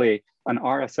essentially an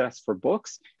RSS for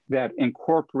books that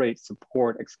incorporates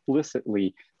support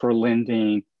explicitly for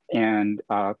lending and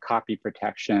copy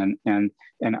protection and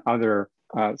other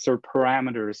sort of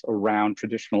parameters around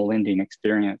traditional lending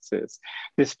experiences.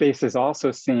 This space has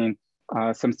also seen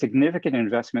some significant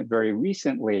investment very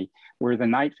recently, where the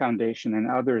Knight Foundation and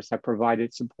others have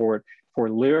provided support for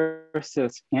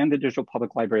lyricists and the Digital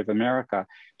Public Library of America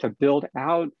to build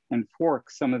out and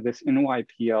fork some of this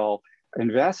NYPL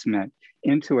investment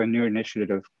into a new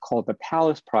initiative called the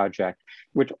Palace Project,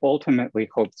 which ultimately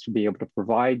hopes to be able to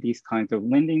provide these kinds of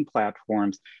lending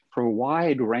platforms for a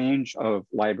wide range of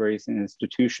libraries and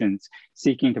institutions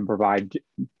seeking to provide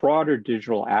broader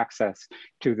digital access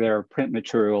to their print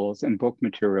materials and book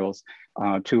materials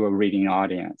to a reading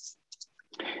audience.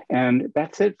 And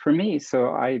that's it for me. So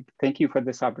I thank you for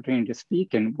this opportunity to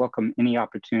speak and welcome any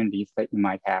opportunities that you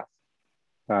might have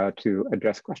to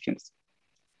address questions.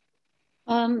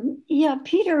 Yeah,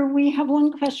 Peter, we have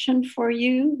one question for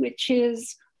you, which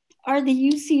is, are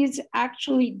the UCs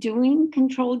actually doing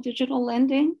controlled digital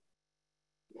lending?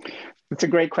 That's a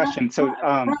great question. So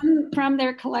from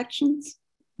their collections?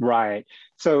 Right.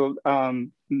 So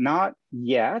not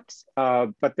yet,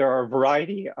 but there are a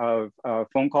variety of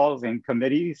phone calls and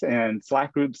committees and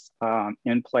Slack groups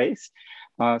in place.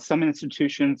 Some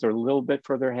institutions are a little bit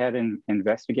further ahead in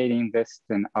investigating this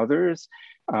than others.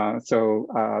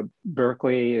 So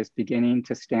Berkeley is beginning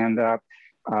to stand up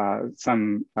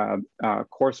some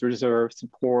course reserve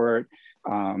support,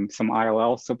 some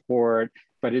ILL support,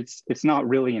 but it's not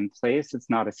really in place.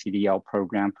 It's not a CDL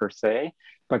program per se,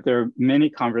 but there are many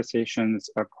conversations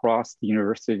across the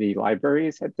university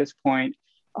libraries at this point,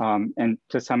 and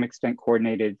to some extent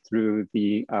coordinated through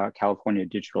the California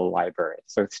Digital Library.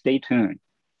 So stay tuned.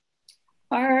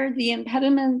 Are the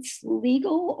impediments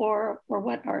legal or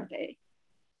what are they?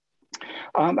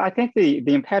 I think the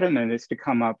impediment is to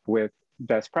come up with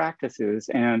best practices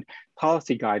and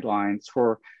policy guidelines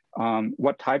for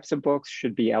what types of books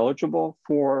should be eligible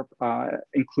for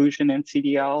inclusion in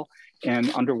CDL and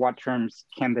under what terms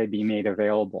can they be made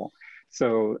available.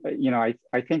 So, I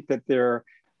think that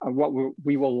what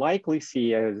we will likely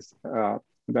see as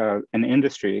an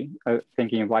industry,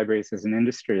 thinking of libraries as an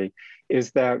industry,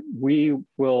 is that we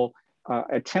will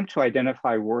attempt to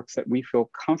identify works that we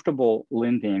feel comfortable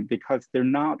lending because they're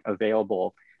not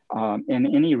available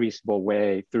in any reasonable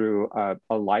way through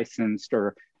a licensed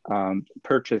or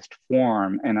purchased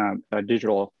form in a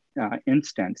digital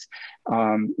instance.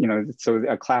 So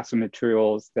a class of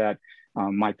materials that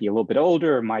might be a little bit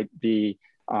older, might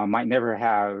never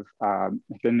have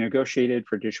been negotiated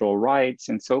for digital rights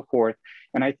and so forth.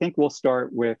 And I think we'll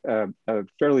start with a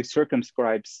fairly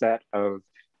circumscribed set of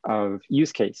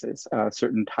use cases,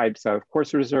 certain types of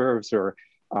course reserves or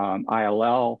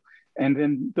ILL, and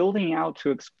then building out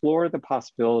to explore the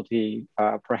possibility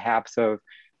perhaps of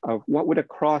what would a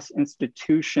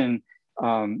cross-institution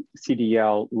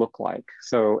CDL look like.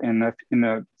 So in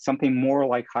something more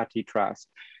like HathiTrust,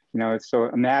 so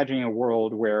imagining a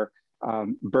world where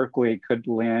Berkeley could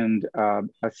lend a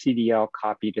CDL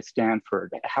copy to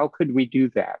Stanford. How could we do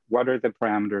that? What are the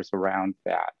parameters around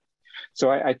that?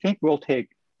 So I think we'll take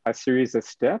a series of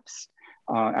steps.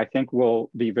 I think we'll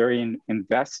be very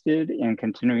invested in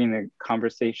continuing the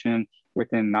conversation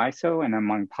within NISO and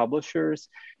among publishers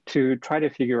to try to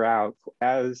figure out,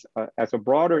 as a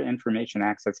broader information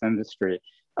access industry,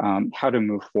 how to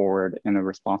move forward in a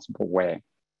responsible way.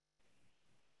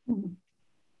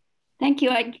 Thank you.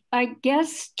 I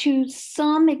guess to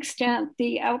some extent,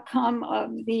 the outcome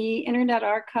of the Internet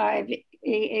Archive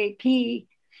AAP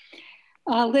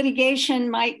litigation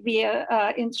might be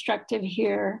instructive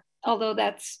here, although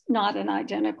that's not an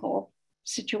identical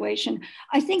situation.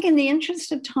 I think in the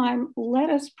interest of time, let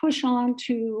us push on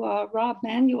to Rob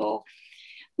Manuel.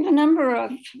 We have a number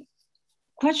of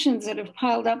questions that have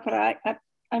piled up, but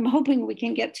I'm hoping we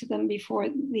can get to them before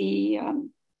the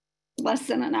less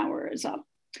than an hour is up.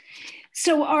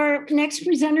 So our next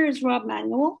presenter is Rob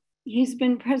Manuel. He's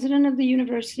been president of the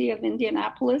University of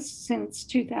Indianapolis since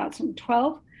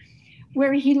 2012,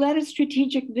 where he led a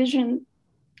strategic vision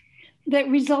that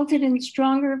resulted in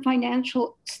stronger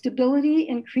financial stability,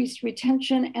 increased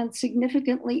retention, and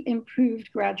significantly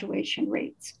improved graduation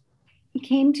rates. He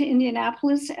came to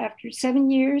Indianapolis after 7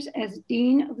 years as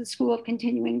Dean of the School of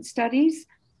Continuing Studies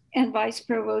and Vice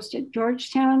Provost at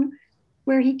Georgetown,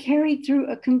 where he carried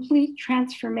through a complete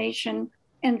transformation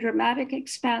and dramatic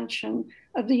expansion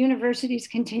of the university's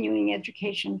continuing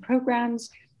education programs,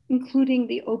 including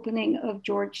the opening of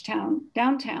Georgetown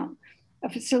Downtown, a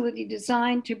facility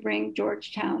designed to bring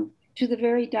Georgetown to the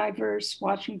very diverse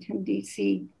Washington,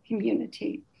 D.C.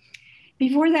 community.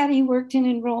 Before that, he worked in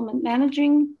enrollment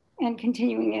managing and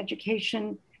continuing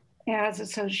education as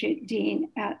Associate Dean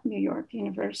at New York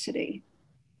University.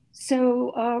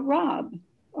 So, Rob,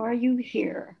 are you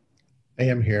here? I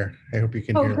am here. I hope you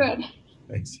can hear me. Oh, good.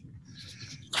 Thanks.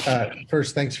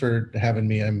 First, thanks for having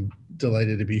me. I'm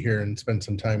delighted to be here and spend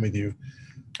some time with you.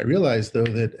 I realized, though,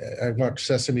 that I watched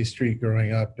Sesame Street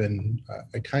growing up, and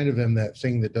I kind of am that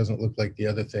thing that doesn't look like the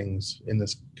other things in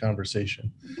this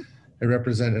conversation. I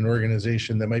represent an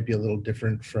organization that might be a little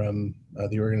different from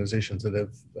the organizations that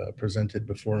have presented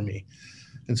before me.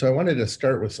 And so I wanted to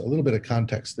start with a little bit of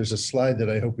context. There's a slide that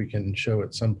I hope we can show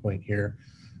at some point here,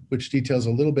 which details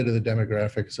a little bit of the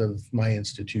demographics of my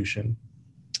institution.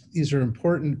 These are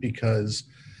important because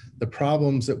the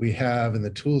problems that we have and the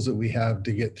tools that we have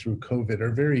to get through COVID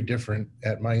are very different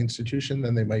at my institution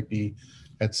than they might be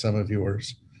at some of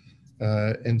yours.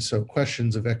 And so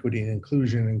questions of equity and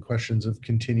inclusion and questions of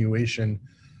continuation,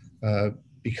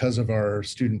 because of our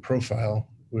student profile,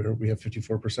 where we have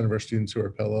 54% of our students who are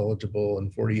Pell eligible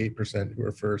and 48% who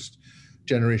are first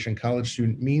generation college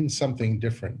student, means something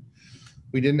different.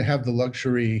 We didn't have the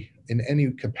luxury in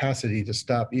any capacity to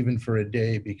stop even for a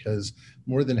day, because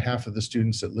more than half of the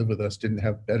students that live with us didn't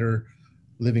have better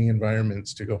living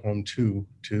environments to go home to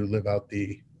live out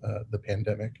the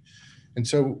pandemic. And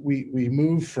so we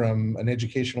moved from an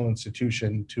educational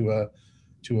institution to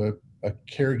a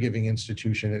caregiving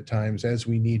institution at times, as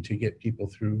we need to get people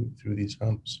through these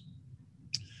humps.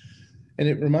 And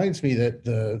it reminds me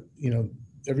that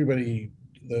everybody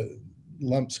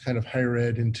lumps kind of higher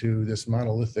ed into this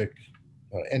monolithic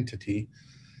entity,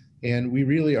 and we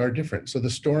really are different. So the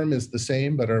storm is the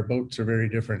same, but our boats are very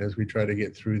different as we try to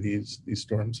get through these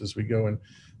storms as we go. And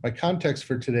my context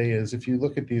for today is, if you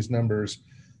look at these numbers,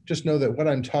 just know that what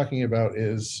I'm talking about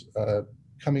is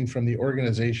coming from the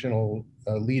organizational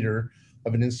leader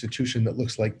of an institution that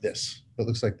looks like this, that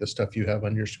looks like the stuff you have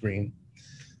on your screen.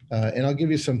 And I'll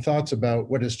give you some thoughts about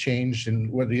what has changed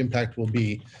and what the impact will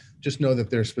be. Just know that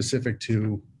they're specific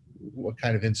to what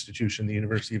kind of institution the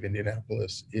University of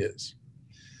Indianapolis is.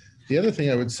 The other thing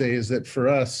I would say is that for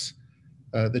us,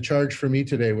 the charge for me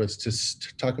today was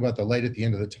to talk about the light at the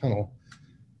end of the tunnel.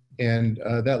 And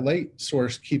that light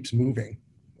source keeps moving.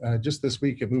 Just this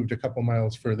week, it moved a couple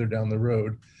miles further down the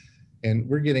road. And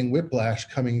we're getting whiplash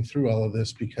coming through all of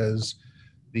this because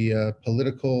the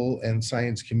political and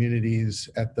science communities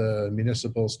at the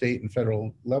municipal, state, and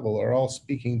federal level are all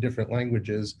speaking different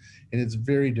languages, and it's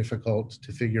very difficult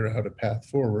to figure out a path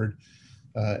forward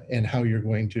and how you're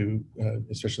going to,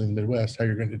 especially in the Midwest, how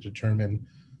you're going to determine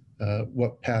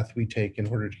what path we take in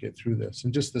order to get through this.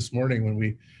 And just this morning, when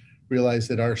we realized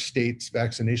that our state's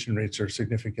vaccination rates are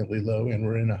significantly low and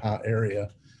we're in a hot area,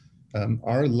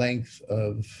 our length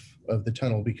of the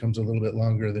tunnel becomes a little bit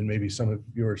longer than maybe some of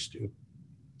yours do.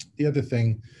 The other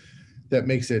thing that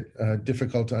makes it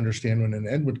difficult to understand when an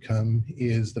end would come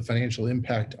is the financial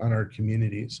impact on our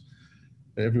communities.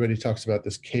 Everybody talks about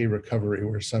this K recovery,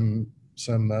 where some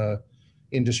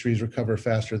industries recover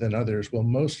faster than others. Well,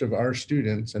 most of our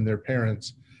students and their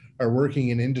parents are working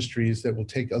in industries that will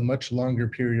take a much longer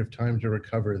period of time to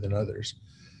recover than others.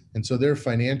 And so their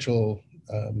financial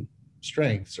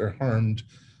strengths are harmed,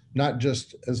 not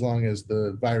just as long as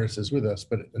the virus is with us,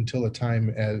 but until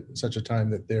such a time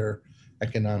that their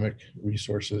economic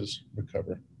resources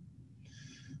recover.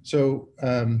 So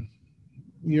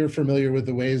you're familiar with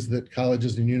the ways that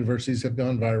colleges and universities have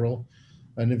gone viral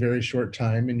in a very short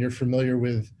time, and you're familiar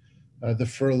with the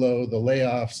furlough, the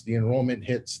layoffs, the enrollment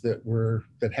hits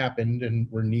that happened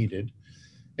and were needed.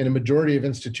 And a majority of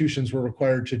institutions were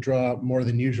required to draw more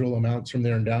than usual amounts from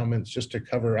their endowments just to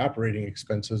cover operating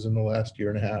expenses in the last year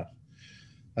and a half.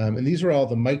 And these are all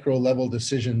the micro level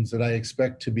decisions that I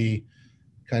expect to be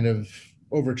kind of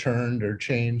overturned or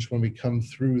changed when we come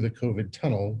through the COVID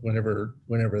tunnel, whenever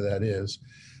that is.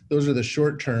 Those are the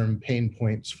short-term pain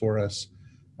points for us,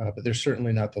 but they're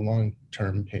certainly not the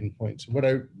long-term pain points. What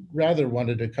I rather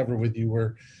wanted to cover with you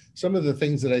were some of the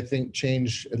things that I think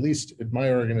change, at least at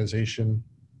my organization,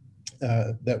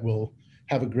 that will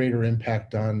have a greater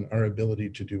impact on our ability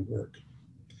to do work.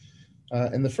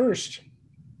 And the first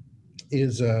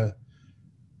is a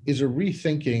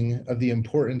rethinking of the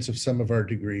importance of some of our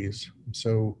degrees.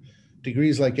 So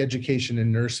degrees like education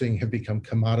and nursing have become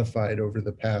commodified over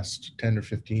the past 10 or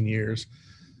 15 years.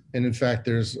 And in fact,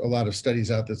 there's a lot of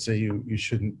studies out that say you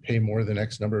shouldn't pay more than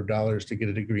X number of dollars to get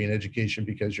a degree in education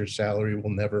because your salary will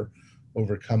never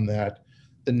overcome that.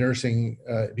 The nursing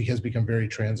has become very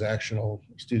transactional.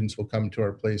 Students will come to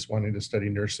our place wanting to study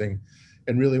nursing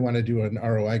and really want to do an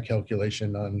ROI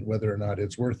calculation on whether or not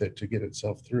it's worth it to get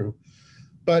itself through.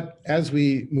 But as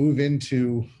we move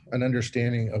into an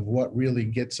understanding of what really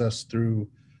gets us through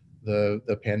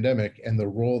the pandemic and the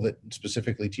role that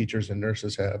specifically teachers and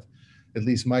nurses have, at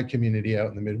least my community out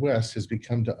in the Midwest has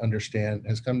come to understand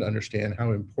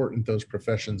how important those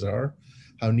professions are,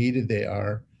 how needed they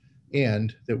are,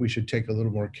 and that we should take a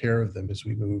little more care of them as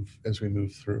we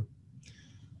move through.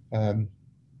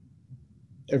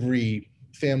 Every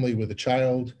family with a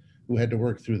child who had to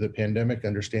work through the pandemic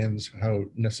understands how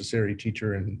necessary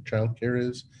teacher and childcare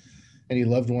is. Any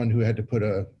loved one who had to put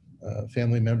a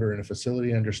family member in a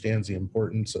facility understands the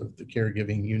importance of the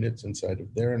caregiving units inside of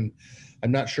there. And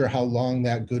I'm not sure how long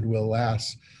that goodwill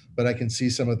lasts, but I can see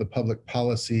some of the public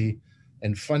policy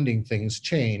and funding things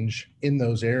change in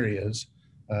those areas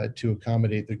to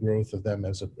accommodate the growth of them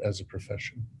as a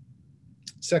profession.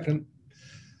 Second,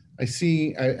 I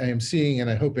am seeing, and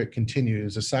I hope it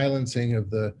continues, a silencing of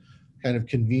the kind of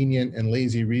convenient and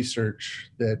lazy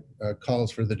research that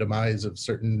calls for the demise of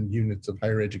certain units of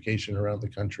higher education around the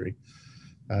country.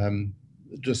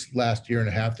 Just last year and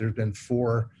a half, there's been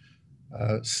 4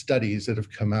 studies that have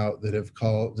come out that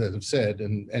have said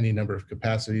in any number of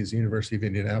capacities, the University of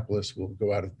Indianapolis will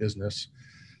go out of business.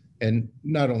 And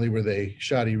not only were they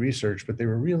shoddy research, but they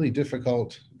were really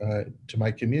difficult to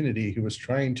my community who was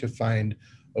trying to find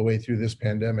a way through this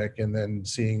pandemic, and then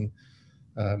seeing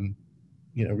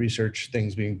research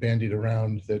things being bandied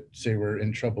around that say we're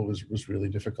in trouble was really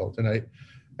difficult. And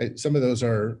some of those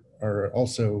are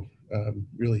also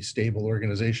really stable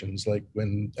organizations, like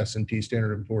when S&P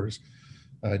Standard & Poor's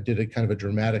did a kind of a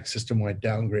dramatic system-wide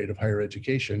downgrade of higher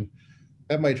education.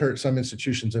 That might hurt some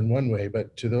institutions in one way,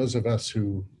 but to those of us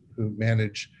who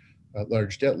manage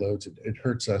large debt loads, it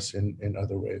hurts us in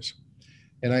other ways.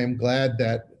 And I am glad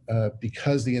that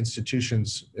because the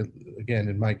institutions, again,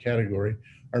 in my category,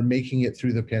 are making it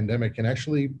through the pandemic and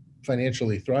actually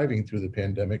financially thriving through the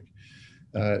pandemic,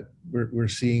 we're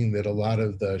seeing that a lot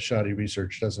of the shoddy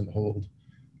research doesn't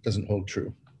hold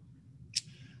true.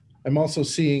 I'm also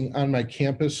seeing on my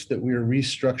campus that we are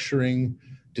restructuring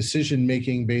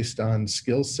decision-making based on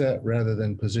skill set rather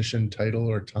than position, title,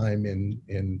 or time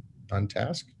on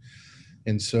task.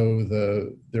 And so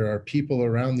there are people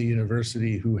around the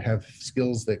university who have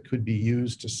skills that could be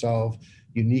used to solve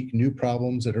unique new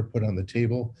problems that are put on the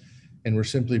table. And we're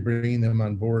simply bringing them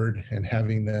on board and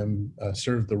having them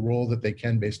serve the role that they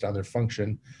can based on their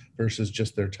function versus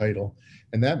just their title.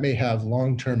 And that may have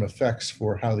long-term effects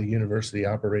for how the university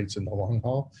operates in the long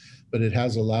haul, but it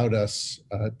has allowed us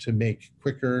to make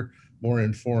quicker, more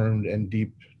informed and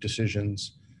deep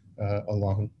decisions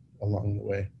along the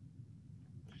way.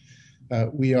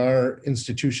 We are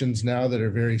institutions now that are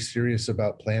very serious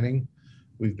about planning.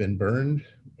 We've been burned.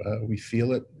 We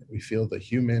feel it. We feel the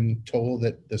human toll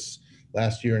that this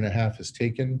last year and a half has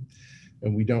taken,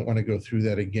 and we don't want to go through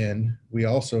that again. We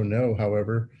also know,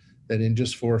 however, that in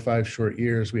just 4 or 5 short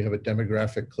years, we have a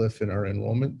demographic cliff in our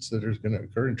enrollments that is going to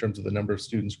occur in terms of the number of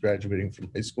students graduating from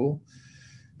high school.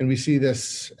 And we see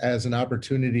this as an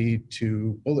opportunity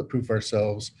to bulletproof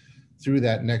ourselves through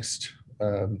that next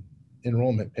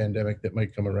enrollment pandemic that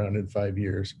might come around in 5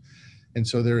 years. And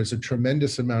so there is a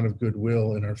tremendous amount of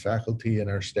goodwill in our faculty and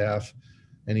our staff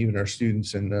and even our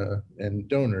students and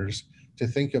donors to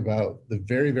think about the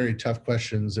very, very tough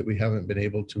questions that we haven't been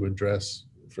able to address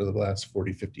for the last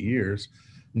 40, 50 years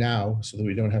now, so that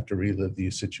we don't have to relive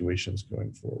these situations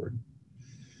going forward.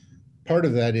 Part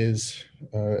of that is,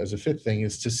 as a fifth thing,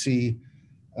 is to see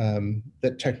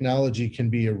that technology can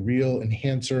be a real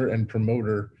enhancer and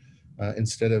promoter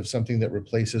instead of something that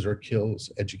replaces or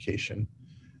kills education.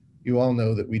 You all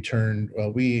know that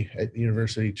we at the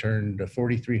university turned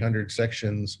 4,300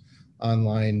 sections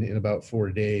online in about 4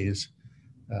 days.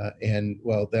 And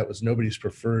while that was nobody's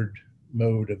preferred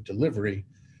mode of delivery,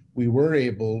 we were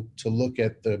able to look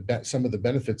at some of the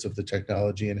benefits of the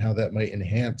technology and how that might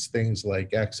enhance things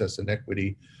like access and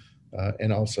equity,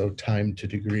 and also time to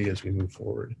degree as we move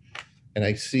forward. And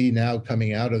I see now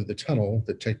coming out of the tunnel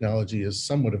that technology is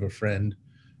somewhat of a friend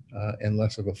and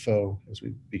less of a foe as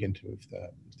we begin to move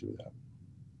through that.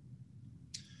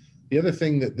 The other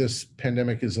thing that this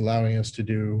pandemic is allowing us to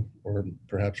do, or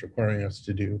perhaps requiring us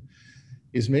to do,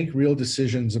 is make real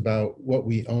decisions about what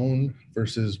we own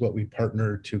versus what we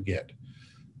partner to get.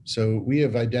 So we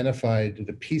have identified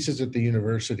the pieces at the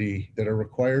university that are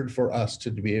required for us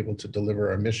to be able to deliver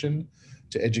our mission,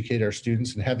 to educate our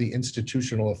students and have the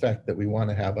institutional effect that we want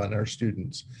to have on our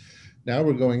students. Now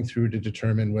we're going through to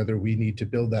determine whether we need to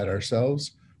build that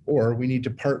ourselves or we need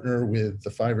to partner with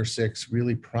the 5 or 6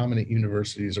 really prominent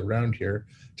universities around here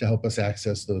to help us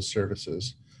access those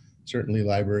services. Certainly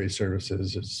library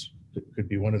services could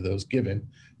be one of those given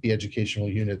the educational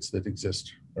units that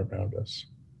exist around us.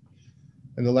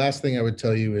 And the last thing I would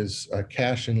tell you is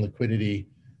cash and liquidity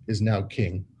is now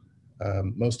king.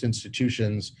 Most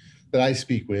institutions that I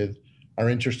speak with are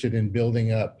interested in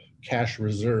building up cash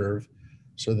reserve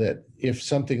so that if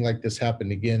something like this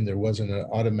happened again, there wasn't an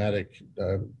automatic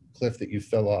cliff that you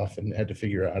fell off and had to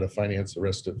figure out how to finance the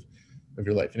rest of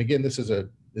your life. And again, this is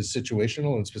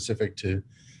situational and specific to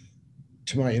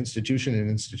my institution and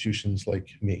institutions like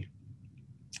me.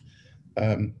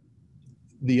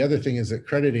 The other thing is that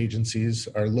credit agencies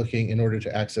are looking, in order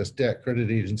to access debt, credit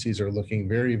agencies are looking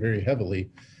very, very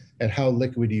heavily at how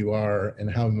liquid you are and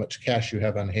how much cash you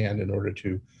have on hand in order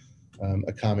to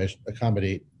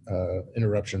accommodate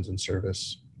interruptions in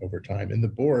service over time. And the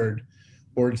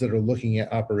boards that are looking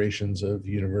at operations of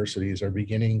universities are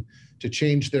beginning to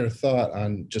change their thought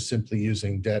on just simply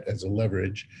using debt as a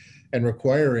leverage and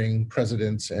requiring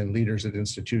presidents and leaders at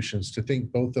institutions to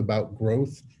think both about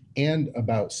growth and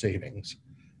about savings.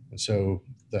 And so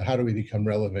how do we become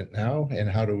relevant now and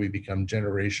how do we become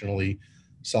generationally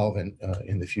solvent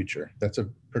in the future? That's a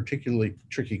particularly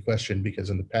tricky question because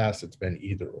in the past it's been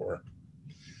either or.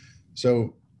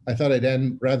 So I thought I'd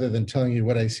end, rather than telling you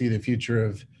what I see the future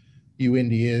of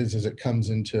UIndy is as it comes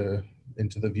into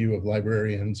the view of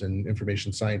librarians and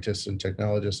information scientists and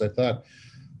technologists, I thought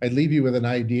I'd leave you with an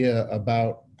idea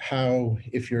about how,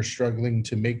 if you're struggling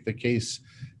to make the case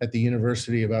at the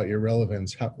university about your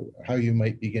relevance, how you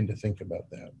might begin to think about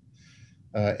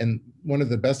that. And one of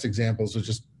the best examples was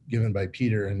just given by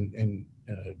Peter and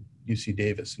UC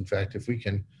Davis. In fact, if we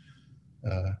can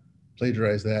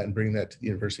plagiarize that and bring that to the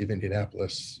University of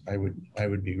Indianapolis, I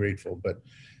would be grateful. But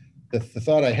the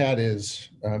thought I had is,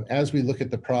 as we look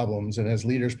at the problems and as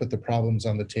leaders put the problems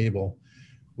on the table,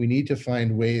 we need to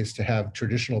find ways to have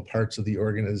traditional parts of the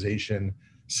organization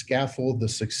scaffold the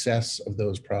success of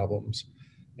those problems.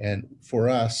 And for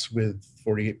us, with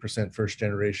 48% first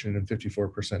generation and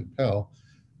 54% Pell,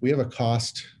 we have a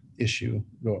cost issue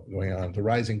going on. The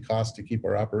rising cost to keep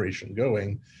our operation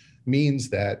going means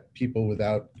that people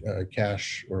without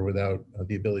cash or without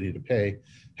the ability to pay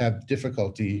have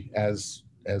difficulty as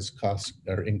costs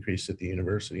are increased at the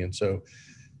university. And so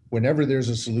whenever there's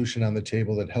a solution on the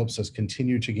table that helps us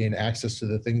continue to gain access to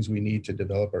the things we need to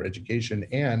develop our education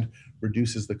and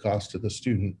reduces the cost to the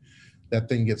student, that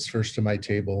thing gets first to my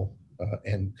table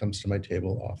and comes to my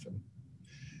table often.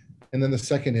 And then the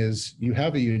second is, you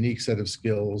have a unique set of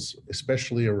skills,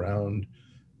 especially around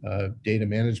data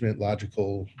management,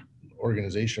 logical,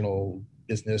 organizational,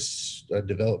 business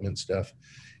development stuff.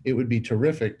 It would be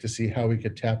terrific to see how we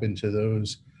could tap into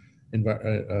those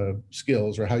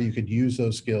skills, or how you could use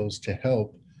those skills to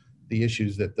help the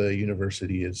issues that the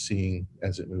university is seeing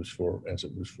as it moves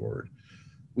forward.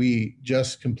 We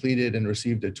just completed and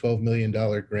received a $12 million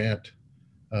grant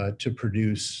to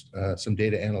produce some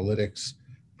data analytics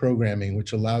programming,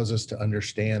 which allows us to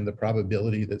understand the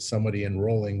probability that somebody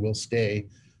enrolling will stay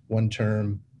 1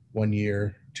 term, 1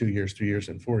 year, 2 years, 3 years,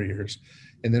 and 4 years.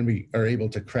 And then we are able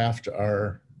to craft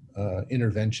our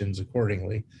interventions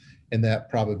accordingly. and that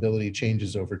probability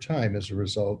changes over time as a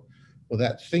result. Well,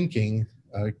 that thinking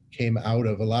came out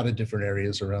of a lot of different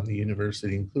areas around the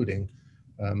university, including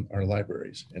our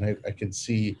libraries. And I can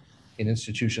see in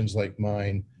institutions like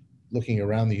mine, looking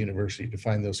around the university to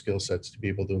find those skill sets to be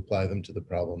able to apply them to the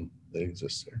problem that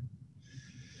exists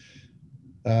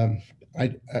there.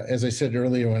 As I said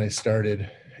earlier when I started,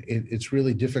 it's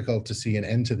really difficult to see an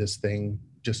end to this thing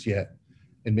just yet.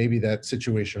 And maybe that's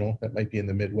situational. That might be in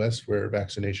the Midwest where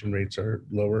vaccination rates are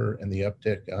lower and the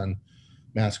uptick on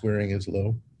mask wearing is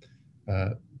low.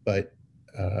 But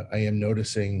I am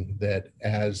noticing that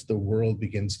as the world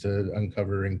begins to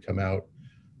uncover and come out,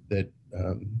 that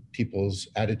people's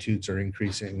attitudes are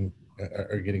increasing,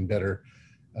 are getting better.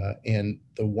 And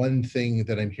the one thing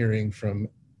that I'm hearing from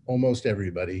almost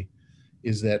everybody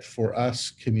is that for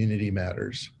us, community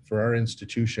matters. For our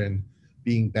institution,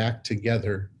 being back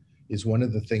together is one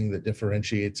of the things that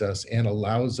differentiates us and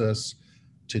allows us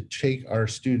to take our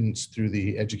students through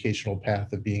the educational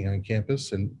path of being on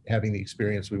campus and having the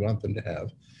experience we want them to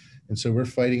have. And so we're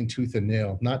fighting tooth and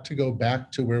nail, not to go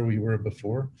back to where we were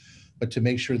before, but to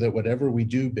make sure that whatever we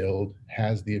do build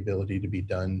has the ability to be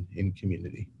done in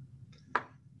community.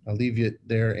 I'll leave you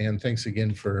there, and thanks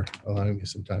again for allowing me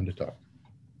some time to talk.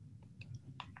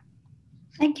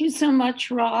 Thank you so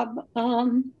much, Rob.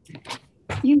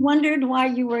 You wondered why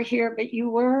you were here, but you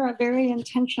were a very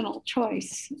intentional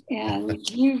choice, and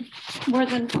you've more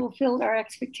than fulfilled our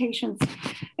expectations.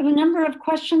 I have a number of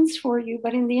questions for you,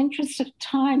 but in the interest of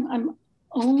time, I'm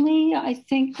only, I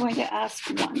think, going to ask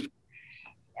one.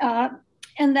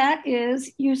 And that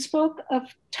is, you spoke of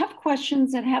tough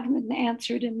questions that haven't been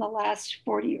answered in the last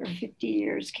 40 or 50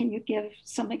 years. Can you give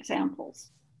some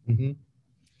examples? Mm-hmm.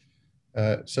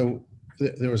 So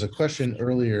there was a question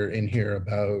earlier in here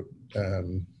about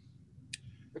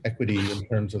equity in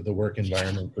terms of the work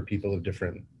environment for people of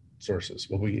different sources.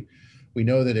 Well, we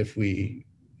know that if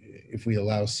we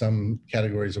allow some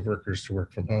categories of workers to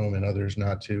work from home and others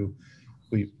not to,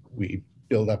 we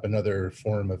build up another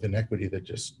form of inequity that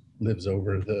just lives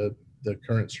over the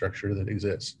current structure that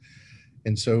exists.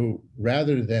 And so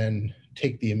rather than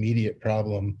take the immediate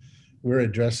problem, we're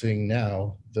addressing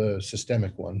now the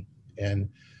systemic one. And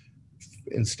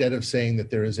instead of saying that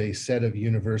there is a set of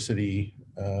university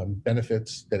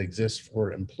benefits that exist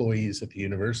for employees at the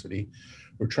university,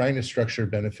 we're trying to structure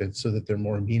benefits so that they're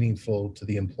more meaningful to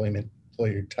the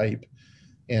employer type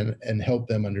and help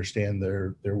them understand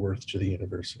their worth to the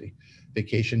university.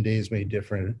 Vacation days may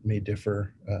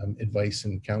differ. Advice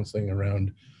and counseling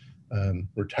around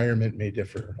retirement may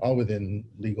differ, all within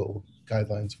legal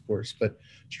guidelines, of course, but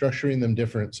structuring them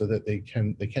different so that they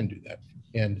can do that.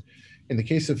 And in the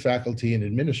case of faculty and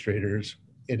administrators,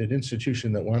 in an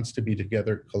institution that wants to be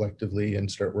together collectively and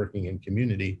start working in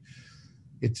community,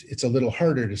 it's a little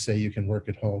harder to say you can work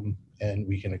at home and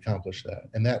we can accomplish that.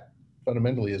 And that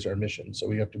fundamentally is our mission. So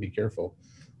we have to be careful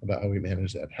about how we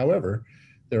manage that. However,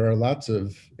 there are lots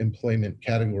of employment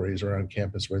categories around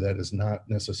campus where that is not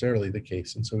necessarily the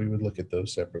case. And so we would look at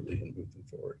those separately and move them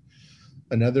forward.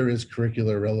 Another is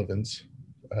curricular relevance.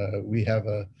 We have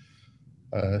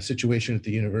a situation at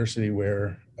the university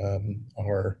where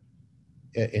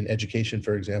in education,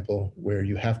 for example, where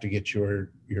you have to get your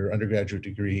undergraduate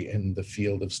degree in the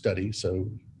field of study, so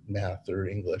math or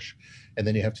English, and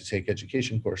then you have to take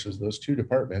education courses. Those two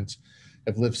departments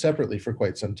have lived separately for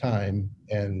quite some time.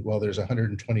 And while there's a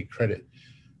 120 credit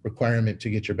requirement to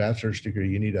get your bachelor's degree,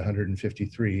 you need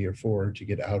 153 or 4 to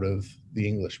get out of the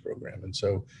English program. And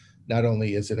so not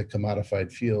only is it a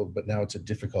commodified field, but now it's a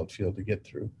difficult field to get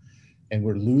through. And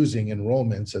we're losing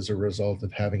enrollments as a result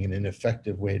of having an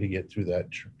ineffective way to get through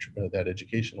that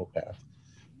educational path.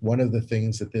 One of the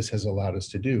things that this has allowed us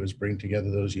to do is bring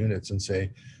together those units and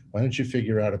say, why don't you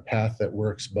figure out a path that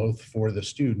works both for the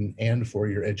student and for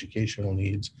your educational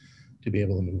needs to be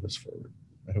able to move us forward.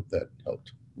 I hope that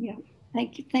helped. Yeah,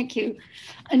 thank you. Thank you.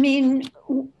 I mean,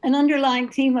 an underlying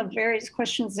theme of various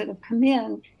questions that have come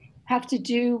in have to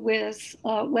do with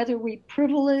whether we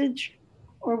privilege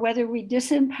or whether we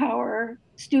disempower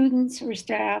students or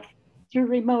staff through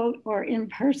remote or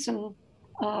in-person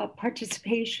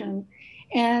participation.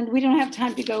 And we don't have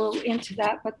time to go into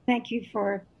that, but thank you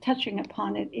for touching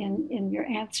upon it in your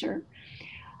answer.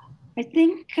 I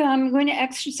think I'm going to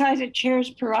exercise a chair's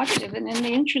prerogative, and in the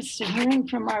interest of hearing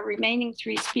from our remaining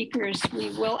 3 speakers, we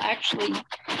will actually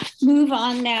move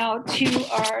on now to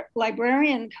our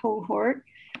librarian cohort,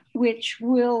 which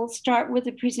will start with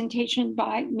a presentation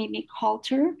by Mimi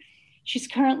Calter. She's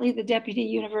currently the Deputy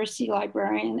University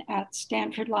Librarian at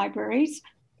Stanford Libraries.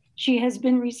 She has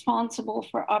been responsible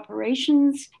for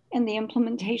operations and the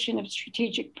implementation of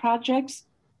strategic projects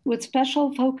with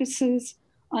special focuses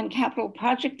on capital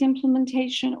project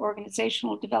implementation,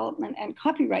 organizational development, and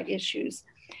copyright issues.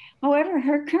 However,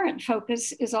 her current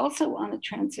focus is also on a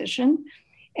transition,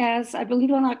 as I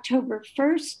believe on October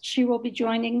 1st, she will be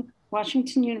joining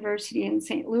Washington University in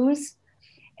St. Louis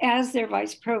as their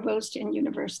vice provost and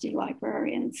university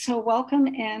librarian. So welcome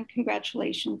and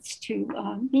congratulations to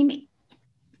Mimi.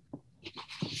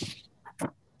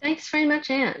 Thanks very much,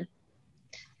 Anne.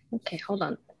 Okay, hold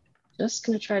on. Just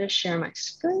gonna try to share my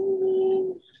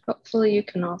screen. Hopefully you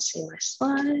can all see my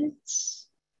slides.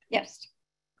 Yes.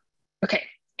 Okay,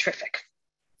 terrific.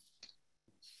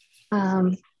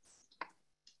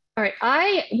 All right,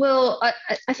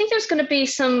 I think there's going to be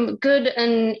some good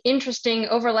and interesting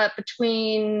overlap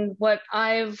between what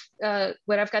I've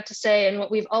got to say and what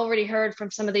we've already heard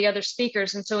from some of the other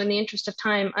speakers. And so in the interest of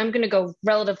time, I'm going to go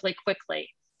relatively quickly.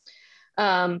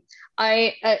 I'm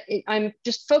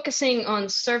just focusing on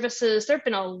services. There have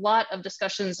been a lot of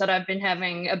discussions that I've been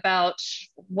having about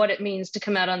what it means to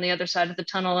come out on the other side of the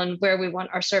tunnel and where we want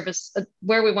our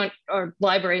where we want our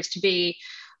libraries to be.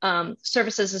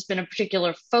 Services has been a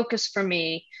particular focus for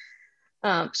me.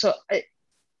 So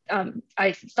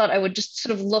I thought I would just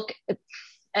sort of look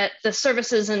at the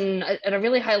services and at a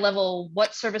really high level,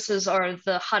 what services are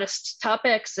the hottest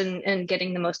topics and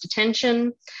getting the most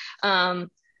attention.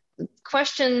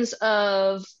 Questions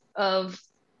of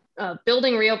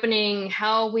building reopening,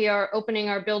 how we are opening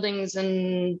our buildings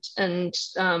and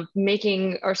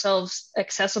making ourselves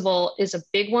accessible is a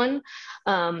big one.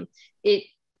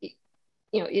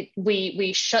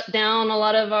 We shut down a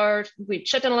lot of our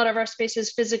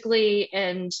spaces physically,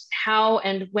 and how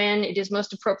and when it is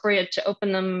most appropriate to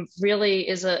open them really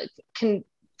can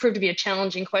prove to be a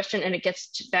challenging question, and it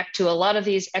gets back to a lot of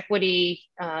these equity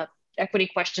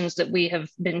questions that we have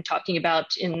been talking about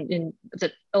in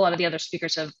that a lot of the other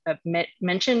speakers have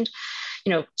mentioned.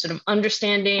 Sort of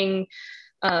understanding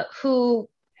who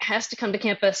has to come to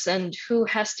campus and who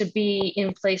has to be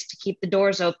in place to keep the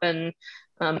doors open.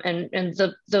 And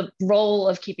the role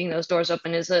of keeping those doors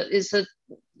open has a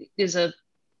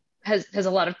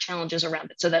lot of challenges around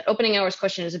it. So that opening hours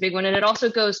question is a big one, and it also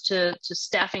goes to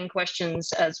staffing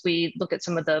questions as we look at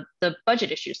some of the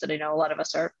budget issues that I know a lot of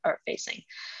us are facing.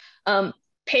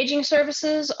 Paging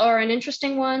services are an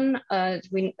interesting one.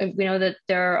 We know that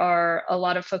there are a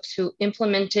lot of folks who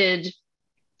implemented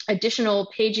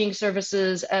additional paging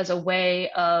services as a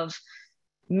way of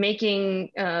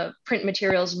making print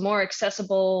materials more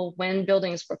accessible when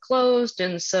buildings were closed.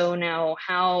 And so now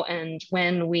how and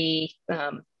when we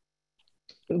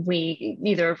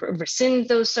either rescind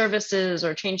those services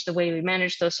or change the way we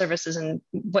manage those services and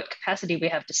what capacity we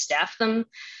have to staff them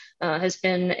has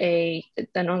been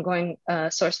an ongoing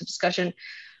source of discussion.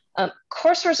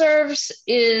 Course reserves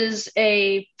is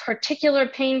a particular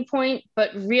pain point, but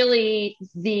really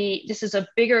this is a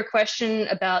bigger question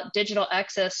about digital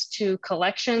access to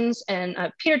collections. And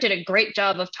Peter did a great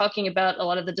job of talking about a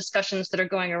lot of the discussions that are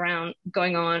going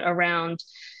on around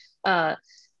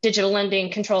digital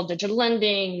lending, controlled digital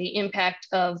lending, the impact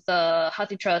of the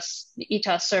HathiTrust, the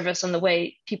ETAS service on the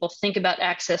way people think about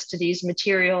access to these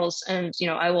materials. And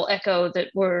I will echo that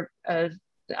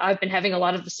I've been having a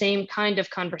lot of the same kind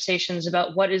of conversations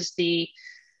about what is the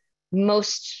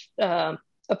most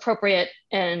appropriate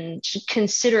and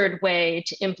considered way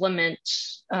to implement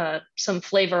some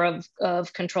flavor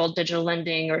of controlled digital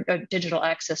lending or digital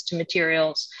access to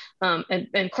materials.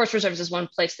 And course reserves is one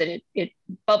place that it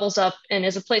bubbles up and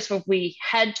is a place where we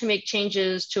had to make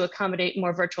changes to accommodate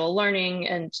more virtual learning,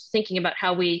 and thinking about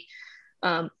how we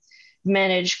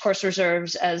manage course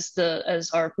reserves as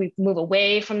we move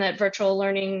away from that virtual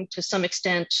learning to some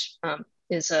extent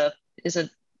is a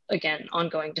again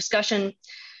ongoing discussion.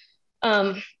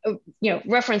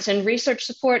 Reference and research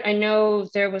support. I know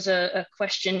there was a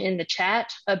question in the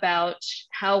chat about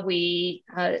how we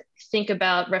think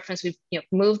about reference. We've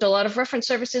moved a lot of reference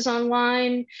services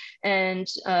online and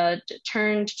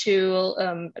turned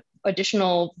to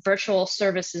additional virtual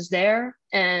services there,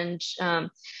 and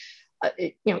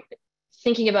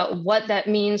thinking about what that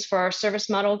means for our service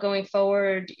model going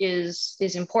forward is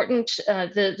important.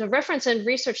 The reference and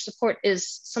research support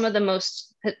has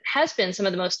been some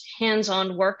of the most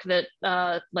hands-on work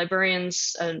that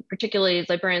librarians, particularly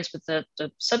librarians with the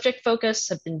subject focus,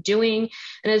 have been doing,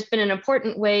 and has been an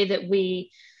important way that we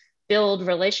build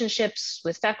relationships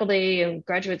with faculty and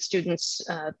graduate students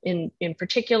in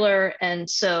particular. And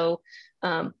so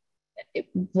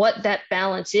what that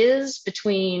balance is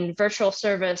between virtual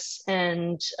service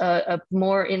and a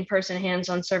more in-person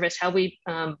hands-on service, how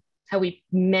we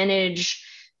manage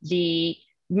the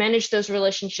manage those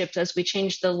relationships as we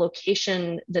change the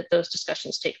location that those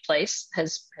discussions take place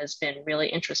has been really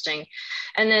interesting.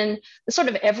 And then the sort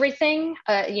of everything,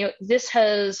 this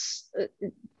is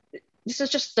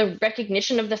just the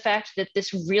recognition of the fact that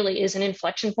this really is an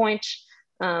inflection point.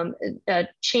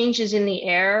 Change is in the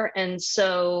air, and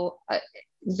so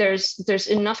there's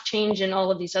enough change in all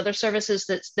of these other services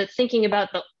that thinking about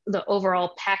the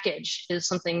overall package is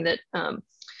something that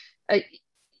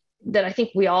that I think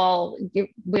we all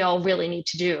really need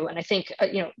to do. And I think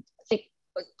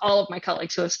all of my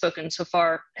colleagues who have spoken so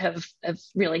far have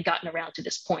really gotten around to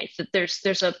this point, that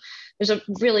there's a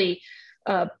really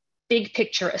big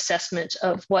picture assessment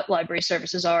of what library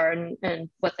services are and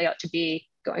what they ought to be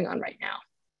going on right now.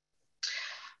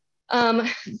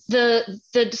 The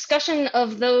discussion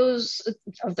of those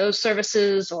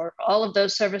services, or all of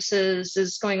those services,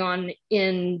 is going on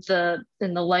in the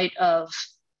light of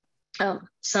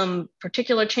some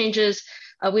particular changes.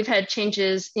 We've had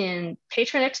changes in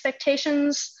patron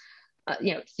expectations.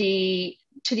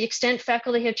 To the extent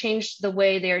faculty have changed the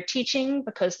way they're teaching,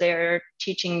 because they're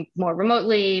teaching more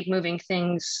remotely, moving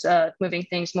things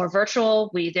more virtual,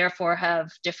 we therefore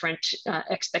have different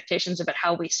expectations about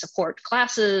how we support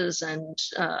classes. And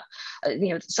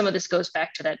some of this goes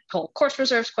back to that whole course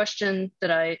reserves question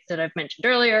that I've mentioned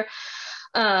earlier.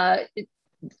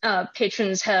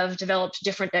 Patrons have developed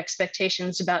different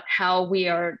expectations about how we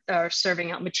are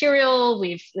serving out material.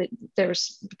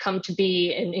 There's come to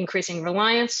be an increasing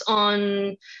reliance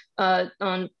on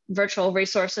virtual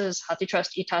resources.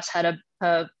 HathiTrust ITAS had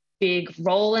a big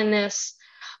role in this.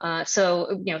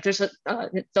 So there's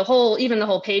the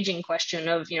whole paging question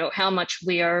of how much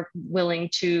we are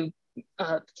willing to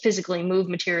physically move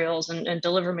materials and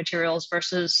deliver materials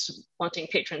versus wanting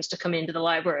patrons to come into the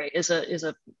library is a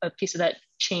piece of that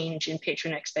change in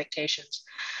patron expectations.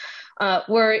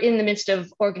 We're in the midst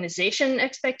of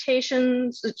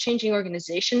changing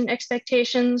organization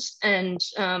expectations, and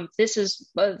this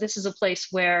is a place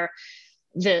where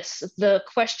the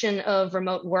question of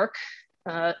remote work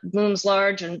looms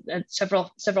large, and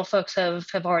several folks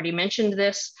have already mentioned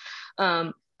this.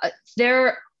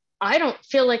 I don't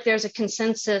feel like there's a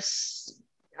consensus.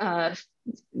 I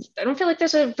don't feel like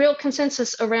there's a real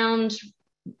consensus around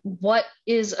what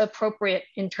is appropriate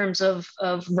in terms of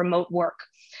remote work.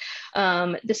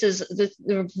 This is the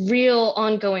real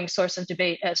ongoing source of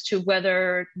debate as to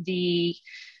whether the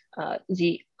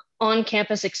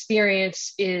on-campus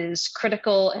experience is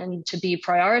critical and to be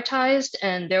prioritized,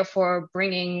 and therefore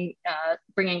bringing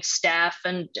staff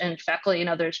and faculty and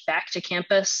others back to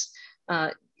campus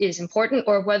is important,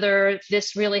 or whether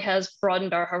this really has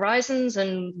broadened our horizons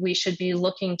and we should be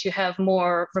looking to have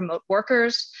more remote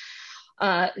workers.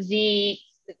 There's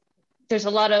a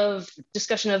lot of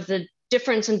discussion of the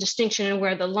difference and distinction in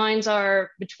where the lines are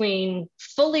between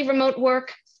fully remote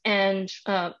work and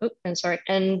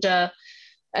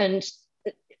an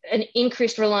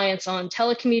increased reliance on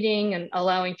telecommuting and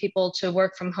allowing people to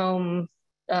work from home,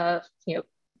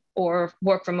 or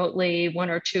work remotely 1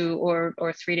 or 2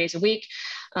 or 3 days a week,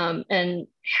 and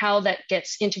how that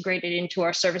gets integrated into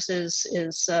our services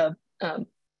is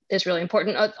really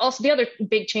important. Also, the other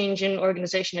big change in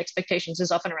organization expectations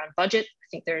is often around budget. I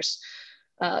think there's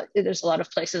a lot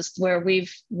of places where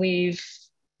we've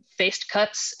faced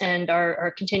cuts and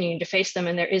are continuing to face them,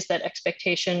 and there is that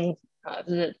expectation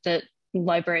that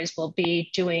libraries will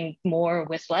be doing more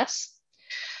with less.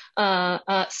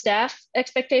 Staff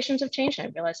expectations have changed. I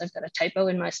realize I've got a typo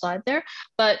in my slide there,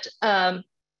 but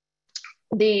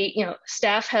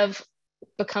staff have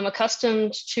become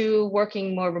accustomed to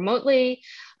working more remotely.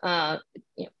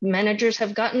 Managers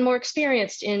have gotten more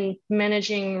experienced in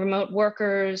managing remote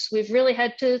workers. We've really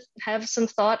had to have some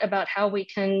thought about how we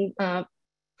can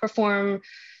perform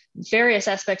various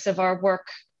aspects of our work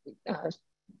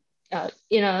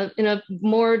in a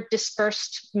more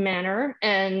dispersed manner.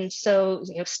 And so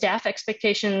staff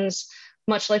expectations,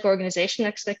 much like organization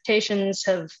expectations,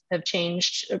 have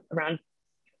changed around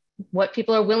what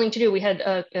people are willing to do. We had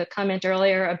a comment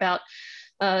earlier about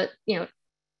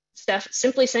staff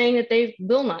simply saying that they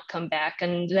will not come back,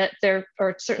 and that there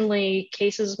are certainly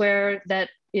cases where that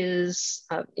is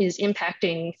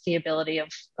impacting the ability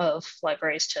of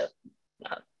libraries to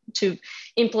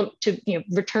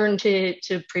return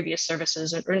to previous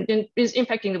services, and is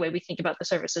impacting the way we think about the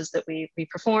services that we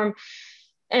perform.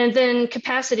 And then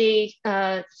capacity,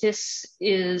 this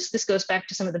goes back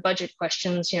to some of the budget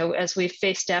questions. As we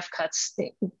face staff cuts,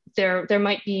 we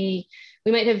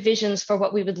might have visions for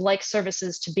what we would like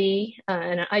services to be,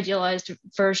 an idealized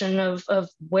version of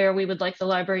where we would like the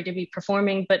library to be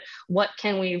performing, but what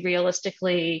can we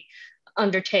realistically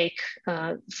undertake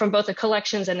from both a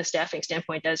collections and a staffing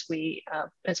standpoint as we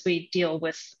deal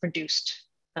with reduced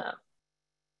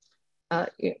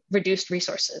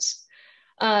resources.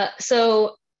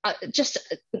 Just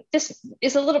this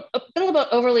is a little bit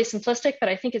overly simplistic, but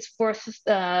I think it's worth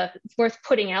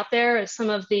putting out there as some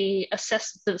of the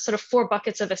sort of 4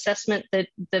 buckets of assessment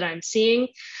that I'm seeing.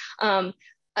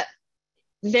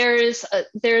 There's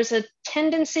a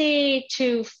tendency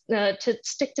to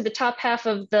stick to the top half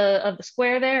of the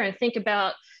square there and think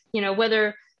about, you know,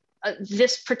 whether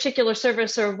this particular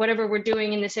service or whatever we're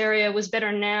doing in this area was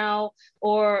better now,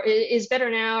 or is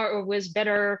better now, or was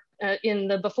better in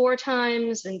the before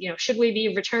times, and, you know, should we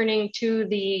be returning to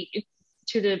the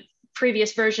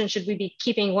previous version? Should we be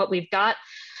keeping what we've got?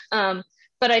 But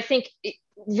I think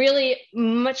really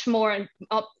much more,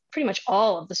 pretty much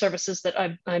all of the services that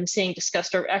I'm seeing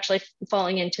discussed are actually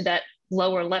falling into that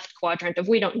lower left quadrant of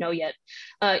we don't know yet.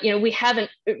 You know, we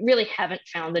really haven't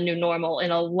found the new normal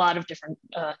in a lot of different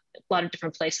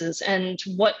places, and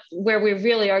where we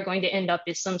really are going to end up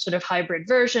is some sort of hybrid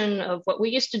version of what we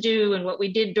used to do and what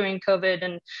we did during COVID,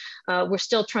 and we're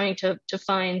still trying to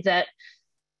find that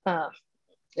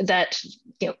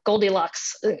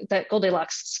Goldilocks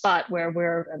spot where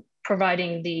we're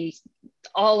providing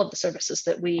all of the services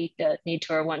that we need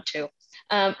to or want to.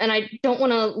 And I don't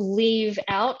want to leave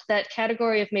out that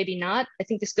category of maybe not. I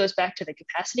think this goes back to the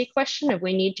capacity question of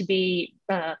we need to be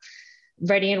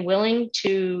ready and willing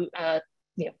to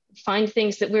find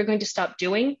things that we're going to stop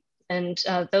doing. And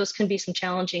those can be some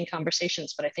challenging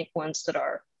conversations, but I think ones that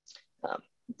are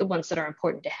the ones that are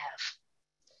important to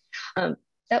have.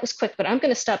 That was quick, but I'm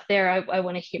going to stop there. I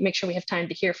want to make sure we have time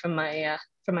to hear from my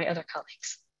other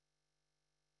colleagues.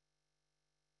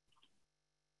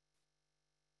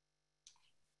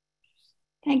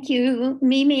 Thank you,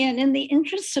 Mimi. And in the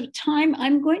interest of time,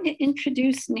 I'm going to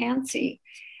introduce Nancy.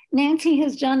 Nancy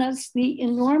has done us the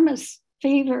enormous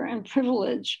favor and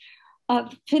privilege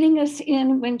of fitting us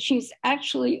in when she's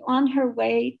actually on her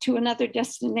way to another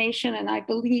destination, and I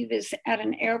believe is at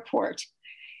an airport.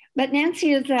 But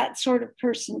Nancy is that sort of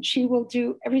person. She will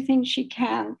do everything she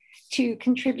can to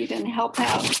contribute and help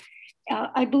out.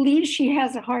 I believe she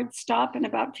has a hard stop in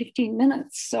about 15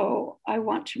 minutes, so I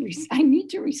need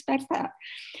to respect that.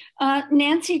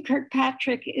 Nancy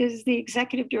Kirkpatrick is the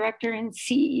Executive Director and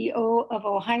CEO of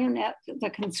OhioNET, the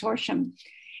consortium.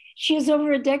 She has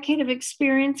over a decade of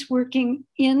experience working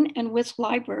in and with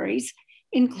libraries,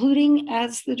 including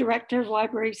as the Director of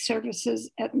Library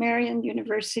Services at Marian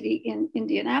University in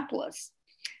Indianapolis.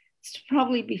 It's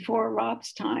probably before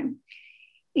Rob's time.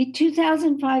 A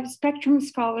 2005 Spectrum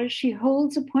Scholar, she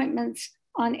holds appointments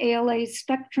on ALA's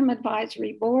Spectrum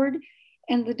Advisory Board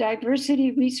and the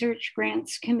Diversity Research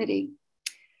Grants Committee.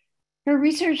 Her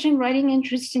research and writing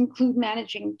interests include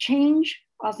managing change,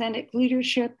 authentic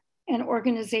leadership, and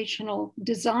organizational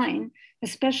design,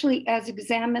 especially as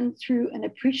examined through an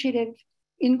appreciative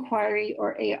inquiry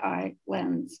or AI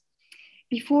lens.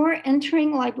 Before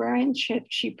entering librarianship,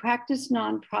 she practiced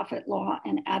nonprofit law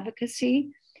and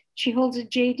advocacy. She holds a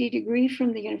JD degree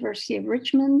from the University of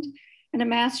Richmond and a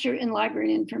Master in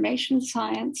Library and Information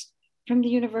Science from the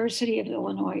University of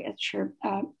Illinois at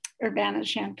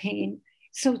Urbana-Champaign.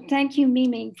 So thank you,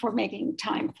 Mimi, for making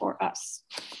time for us.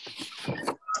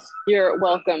 You're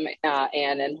welcome,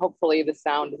 Anne, and hopefully the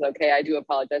sound is okay. I do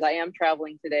apologize. I am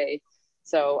traveling today,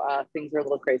 so things are a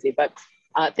little crazy, but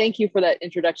thank you for that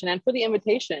introduction and for the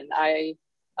invitation. I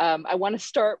want to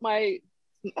start my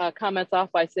comments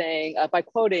off by saying, by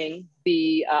quoting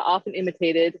the often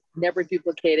imitated, never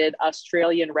duplicated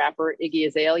Australian rapper Iggy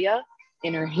Azalea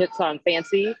in her hit song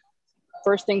Fancy.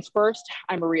 First things first,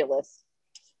 I'm a realist.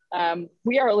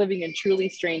 We are living in truly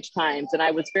strange times, and I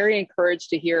was very encouraged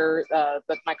to hear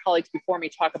my colleagues before me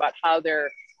talk about how they're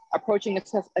approaching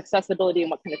accessibility and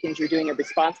what kind of things you're doing in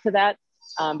response to that,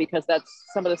 because that's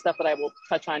some of the stuff that I will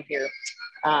touch on here.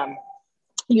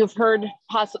 You've heard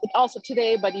also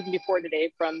today, but even before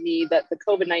today from me, that the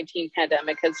COVID-19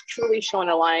 pandemic has truly shown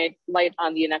a light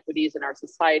on the inequities in our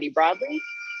society broadly,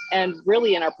 and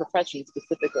really in our profession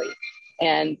specifically.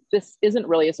 And this isn't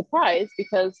really a surprise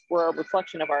because we're a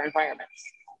reflection of our environments.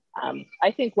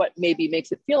 I think what maybe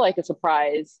makes it feel like a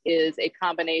surprise is a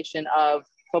combination of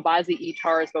Fobazi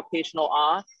Itar's vocational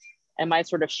awe, and my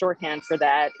sort of shorthand for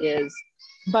that is,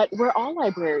 but we're all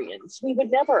librarians. We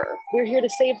would never. We're here to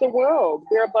save the world.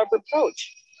 We're above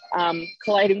reproach.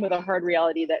 Colliding with a hard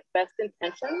reality that best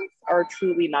intentions are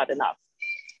truly not enough.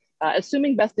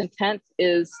 Assuming best intent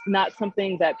is not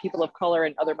something that people of color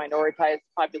and other minoritized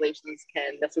populations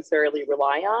can necessarily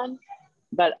rely on.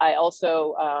 But I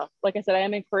also, like I said, I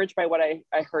am encouraged by what I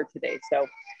heard today. So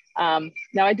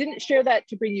Now, I didn't share that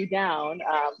to bring you down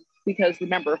because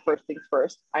remember, first things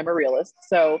first, I'm a realist.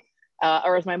 So,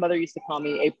 or as my mother used to call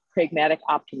me, a pragmatic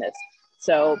optimist.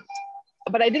 So,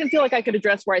 but I didn't feel like I could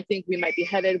address where I think we might be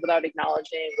headed without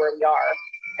acknowledging where we are.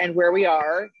 And where we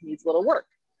are needs a little work.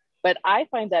 But I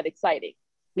find that exciting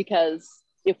because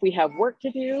if we have work to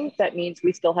do, that means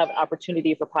we still have an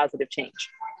opportunity for positive change.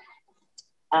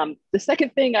 The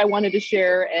second thing I wanted to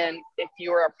share, and if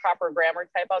you're a proper grammar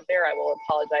type out there, I will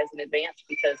apologize in advance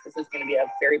because this is going to be a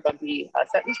very bumpy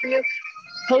sentence for you.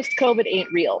 Post-COVID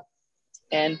ain't real.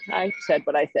 And I said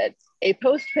what I said. A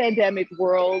post-pandemic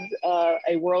world,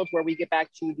 a world where we get back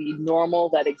to the normal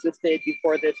that existed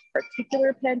before this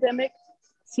particular pandemic,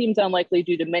 seems unlikely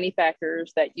due to many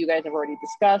factors that you guys have already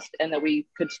discussed and that we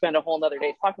could spend a whole nother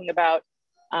day talking about.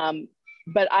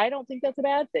 But I don't think that's a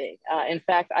bad thing. In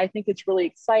fact, I think it's really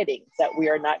exciting that we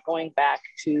are not going back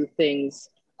to things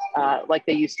like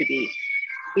they used to be,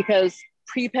 because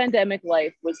pre-pandemic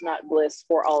life was not bliss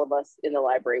for all of us in the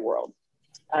library world.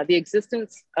 The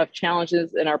existence of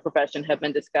challenges in our profession have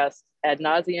been discussed ad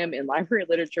nauseum in library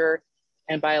literature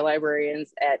and by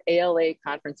librarians at ALA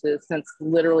conferences since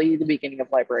literally the beginning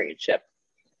of librarianship.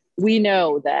 We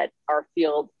know that our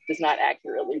field does not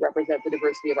accurately represent the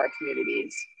diversity of our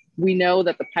communities. We know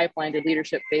that the pipeline to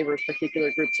leadership favors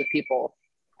particular groups of people,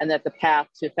 and that the path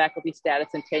to faculty status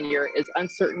and tenure is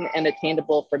uncertain and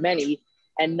attainable for many,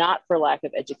 and not for lack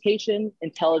of education,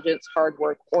 intelligence, hard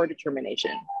work, or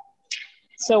determination.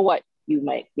 So what, you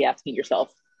might be asking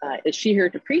yourself, is she here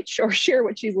to preach or share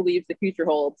what she believes the future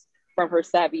holds from her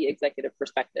savvy executive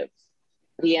perspective?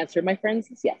 The answer, my friends,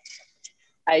 is yes.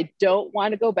 I don't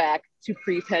want to go back to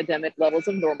pre-pandemic levels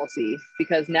of normalcy,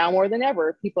 because now more than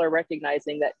ever, people are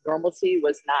recognizing that normalcy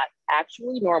was not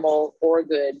actually normal or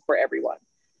good for everyone.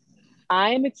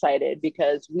 I'm excited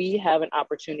because we have an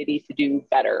opportunity to do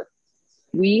better.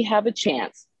 We have a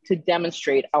chance to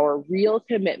demonstrate our real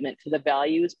commitment to the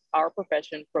values our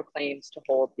profession proclaims to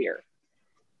hold dear.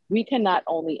 We can not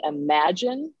only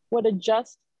imagine what a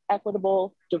just,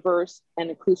 equitable, diverse, and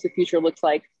inclusive future looks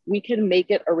like, we can make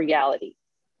it a reality.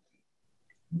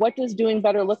 What does doing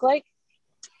better look like?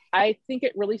 I think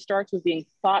it really starts with being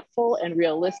thoughtful and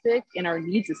realistic in our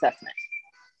needs assessment.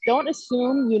 Don't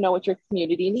assume you know what your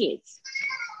community needs.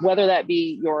 Whether that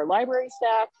be your library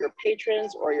staff, your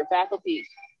patrons, or your faculty,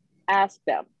 ask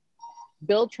them.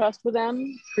 Build trust with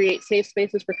them, create safe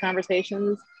spaces for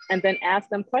conversations, and then ask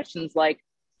them questions like,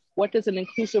 what does an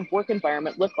inclusive work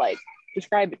environment look like?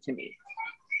 Describe it to me.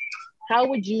 How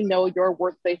would you know your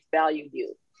workplace valued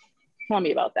you? Tell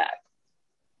me about that.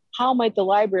 How might the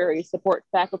library support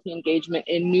faculty engagement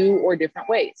in new or different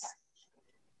ways?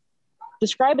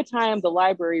 Describe a time the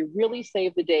library really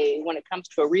saved the day when it comes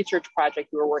to a research project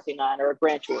you were working on or a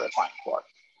grant you were applying for.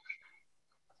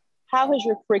 How has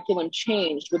your curriculum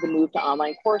changed with the move to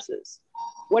online courses?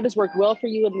 What has worked well for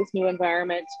you in this new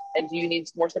environment, and do you need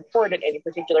more support in any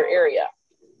particular area?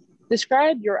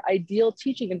 Describe your ideal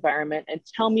teaching environment and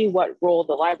tell me what role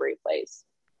the library plays.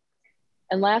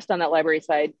 And last on that library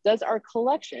side, does our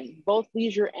collection, both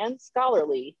leisure and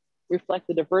scholarly, reflect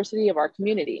the diversity of our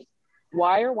community?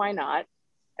 Why or why not?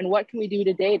 And what can we do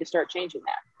today to start changing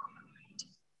that?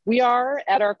 We are,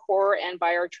 at our core and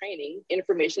by our training,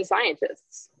 information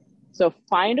scientists. So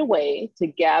find a way to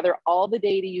gather all the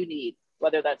data you need,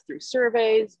 whether that's through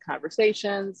surveys,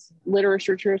 conversations,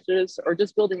 literature searches, or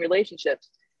just building relationships,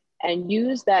 and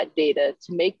use that data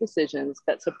to make decisions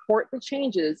that support the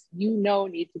changes you know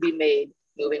need to be made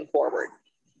moving forward.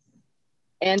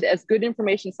 And as good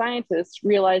information scientists,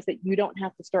 realize that you don't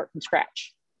have to start from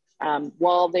scratch.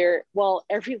 While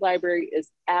every library is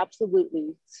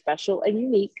absolutely special and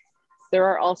unique, there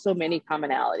are also many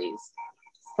commonalities.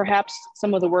 Perhaps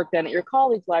some of the work done at your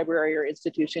colleague's library or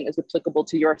institution is applicable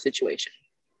to your situation.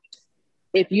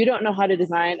 If you don't know how to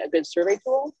design a good survey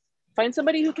tool, find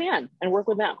somebody who can and work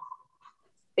with them.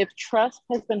 If trust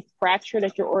has been fractured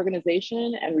at your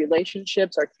organization and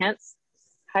relationships are tense,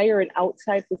 hire an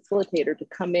outside facilitator to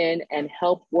come in and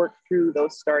help work through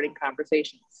those starting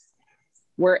conversations.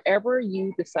 Wherever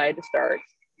you decide to start,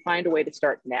 find a way to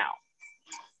start now.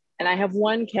 And I have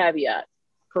one caveat: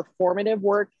 performative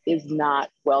work is not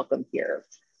welcome here.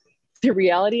 The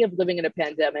reality of living in a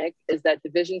pandemic is that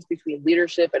divisions between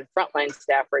leadership and frontline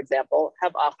staff, for example,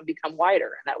 have often become wider.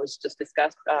 And that was just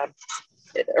discussed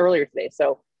earlier today.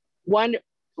 So one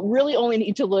really only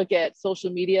need to look at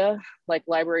social media like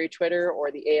library Twitter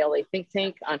or the ALA think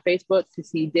tank on Facebook to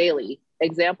see daily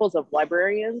examples of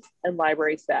librarians and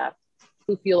library staff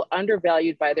who feel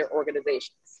undervalued by their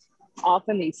organizations.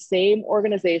 Often these same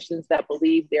organizations that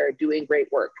believe they're doing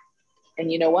great work.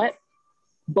 And you know what?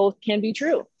 Both can be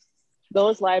true.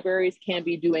 those libraries can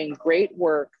be doing great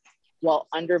work while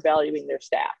undervaluing their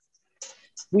staff.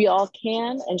 We all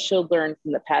can and should learn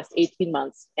from the past 18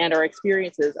 months and our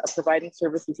experiences of providing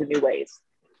services in new ways.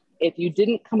 If you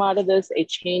didn't come out of this a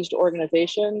changed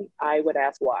organization, I would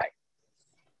ask why.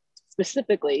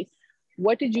 Specifically,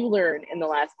 what did you learn in the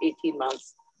last 18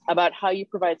 months about how you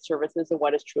provide services and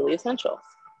what is truly essential?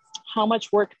 How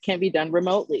much work can be done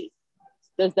remotely?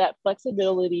 Does that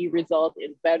flexibility result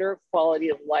in better quality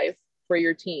of life for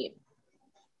your team?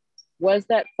 Was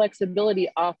that flexibility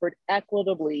offered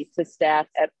equitably to staff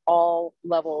at all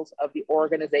levels of the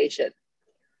organization?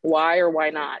 Why or why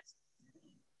not?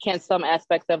 Can some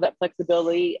aspects of that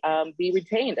flexibility be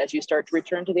retained as you start to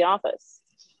return to the office?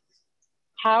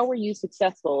 How were you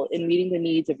successful in meeting the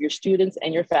needs of your students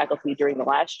and your faculty during the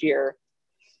last year?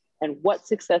 And what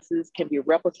successes can be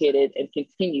replicated and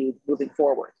continued moving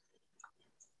forward?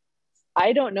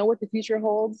 I don't know what the future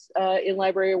holds in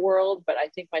library world, but I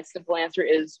think my simple answer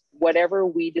is whatever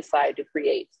we decide to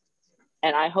create.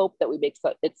 And I hope that we make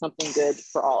it something good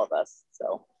for all of us.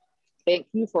 So thank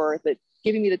you for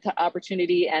giving me the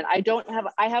opportunity. And I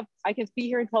can be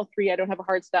here until 3. I don't have a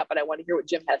hard stop, but I want to hear what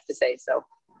Jim has to say. So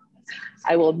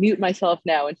I will mute myself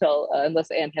now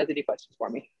unless Anne has any questions for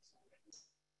me.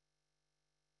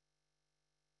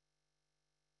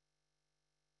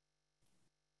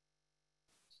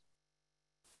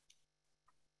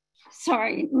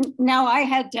 Sorry, now I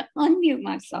had to unmute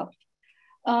myself.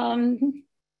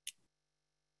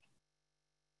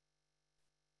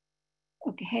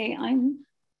 Okay, I'm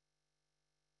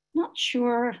not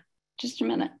sure, just a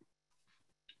minute.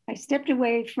 I stepped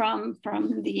away from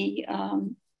the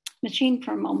machine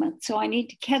for a moment, so I need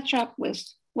to catch up with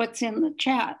what's in the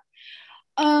chat.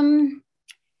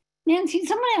 Nancy,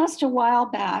 someone asked a while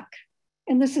back,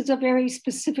 and this is a very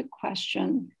specific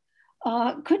question,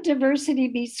 could diversity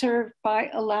be served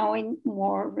by allowing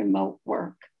more remote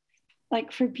work?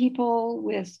 Like for people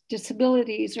with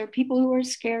disabilities or people who are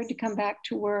scared to come back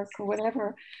to work or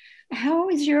whatever. How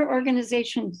is your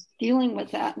organization dealing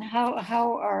with that? And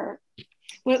how are,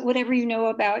 whatever you know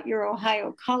about your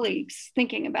Ohio colleagues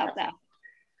thinking about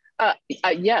that?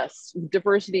 Yes,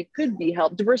 diversity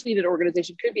in an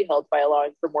organization could be held by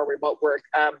allowing for more remote work.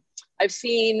 I've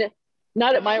seen,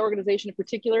 not at my organization in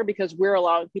particular, because we're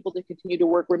allowing people to continue to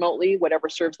work remotely, whatever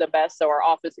serves them best. So our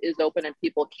office is open and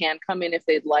people can come in if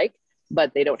they'd like,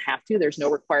 but they don't have to. There's no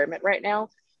requirement right now.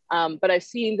 But I've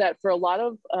seen that for a lot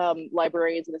of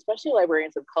librarians, and especially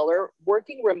librarians of color,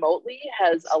 working remotely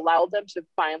has allowed them to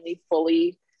finally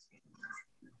fully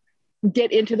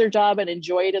get into their job and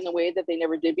enjoy it in the way that they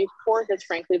never did before, because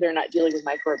frankly, they're not dealing with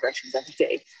microaggressions every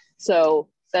day. So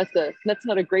that's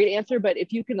not a great answer, but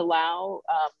if you can allow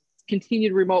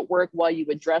continued remote work while you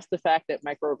address the fact that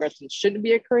microaggressions shouldn't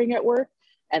be occurring at work,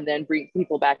 and then bring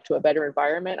people back to a better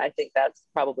environment, I think that's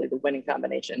probably the winning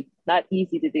combination. Not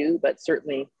easy to do, but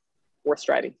certainly worth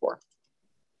striving for.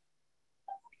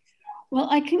 Well,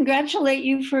 I congratulate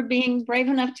you for being brave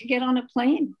enough to get on a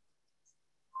plane.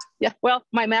 Yeah, well,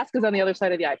 my mask is on the other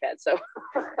side of the iPad, so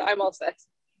I'm all set.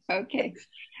 Okay.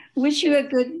 Wish you a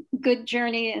good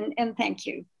journey, and thank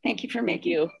you. Thank you for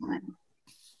making it fun.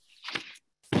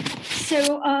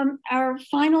 So our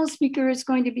final speaker is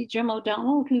going to be Jim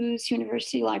O'Donnell, who's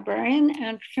university librarian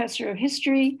and professor of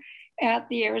history at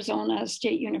the Arizona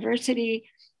State University,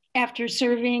 after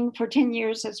serving for 10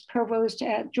 years as provost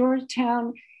at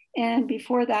Georgetown, and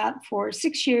before that for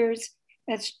 6 years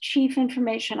as chief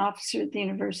information officer at the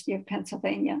University of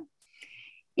Pennsylvania.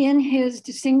 In his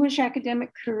distinguished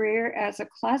academic career as a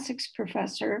classics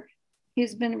professor, he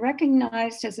has been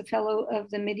recognized as a fellow of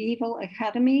the Medieval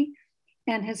Academy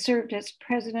and has served as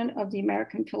president of the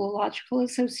American Philological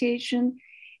Association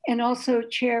and also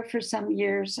chair for some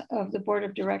years of the board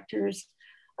of directors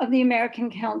of the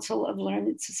American Council of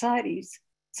Learned Societies.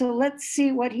 So let's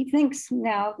see what he thinks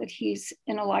now that he's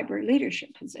in a library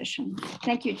leadership position.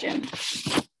 Thank you, Jim.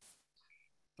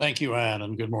 Thank you, Anne,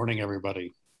 and good morning,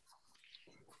 everybody.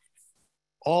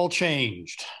 All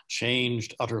changed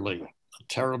utterly. A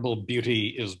terrible beauty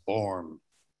is born.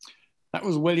 That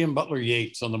was William Butler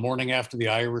Yeats on the morning after the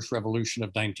Irish Revolution of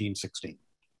 1916.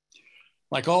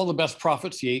 Like all the best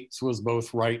prophets, Yeats was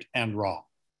both right and wrong.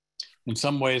 In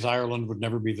some ways, Ireland would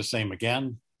never be the same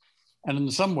again. And in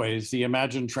some ways, the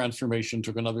imagined transformation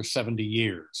took another 70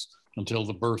 years until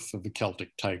the birth of the Celtic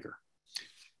tiger.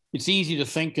 It's easy to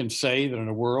think and say that in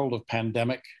a world of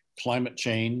pandemic, climate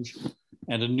change,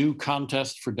 and a new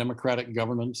contest for democratic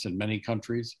governance in many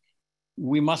countries,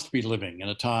 we must be living in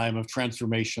a time of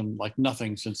transformation like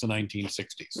nothing since the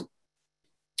 1960s.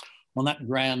 On that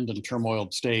grand and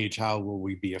turmoiled stage, how will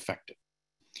we be affected?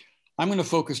 I'm going to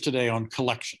focus today on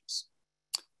collections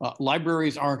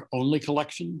Libraries aren't only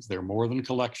collections, they're more than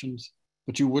collections,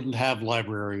 but you wouldn't have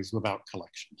libraries without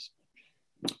collections.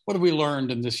 What have we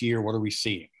learned in this year? What are we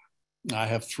seeing? I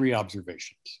have 3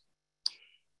 observations.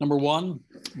 Number 1,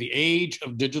 the age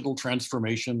of digital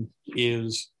transformation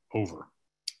is over.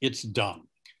 It's done.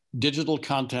 Digital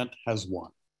content has won.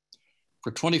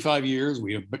 For 25 years,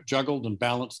 we have juggled and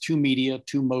balanced 2 media,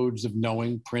 2 modes of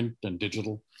knowing, print and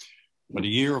digital. But a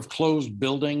year of closed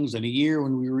buildings and a year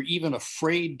when we were even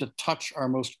afraid to touch our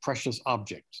most precious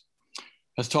objects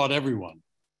has taught everyone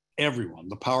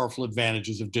the powerful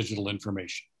advantages of digital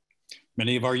information.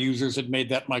 Many of our users had made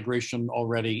that migration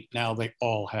already. Now they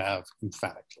all have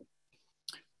emphatically.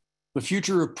 The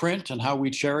future of print and how we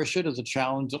cherish it is a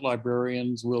challenge that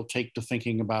librarians will take to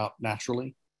thinking about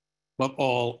naturally, but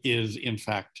all is in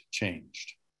fact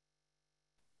changed.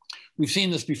 We've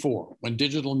seen this before when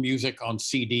digital music on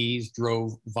CDs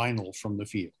drove vinyl from the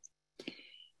field.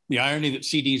 The irony that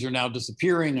CDs are now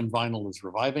disappearing and vinyl is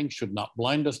reviving should not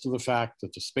blind us to the fact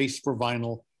that the space for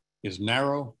vinyl is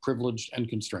narrow, privileged, and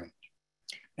constrained.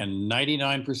 And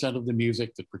 99% of the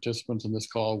music that participants in this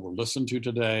call will listen to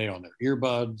today on their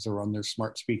earbuds or on their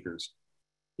smart speakers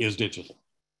is digital.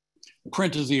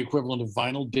 Print is the equivalent of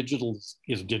vinyl, digital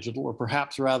is digital, or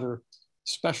perhaps rather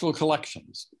special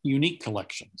collections, unique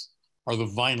collections are the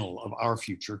vinyl of our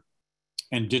future,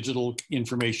 and digital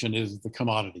information is the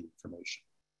commodity information.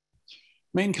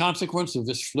 Main consequence of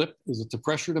this flip is that the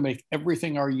pressure to make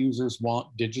everything our users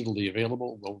want digitally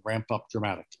available will ramp up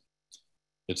dramatically.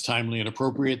 It's timely and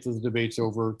appropriate that the debates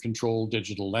over controlled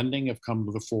digital lending have come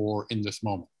to the fore in this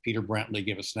moment. Peter Brantley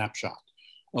gave a snapshot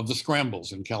of the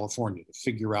scrambles in California to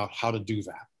figure out how to do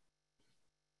that.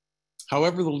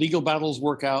 However the legal battles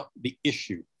work out, the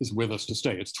issue is with us to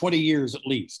stay. It's 20 years at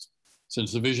least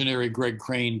since the visionary Greg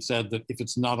Crane said that if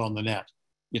it's not on the net,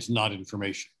 it's not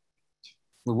information.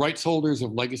 The rights holders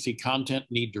of legacy content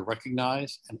need to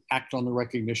recognize and act on the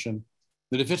recognition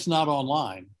that if it's not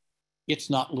online, it's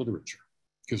not literature,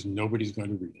 because nobody's going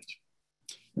to read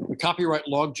it. The copyright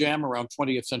logjam around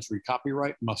 20th century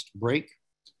copyright must break,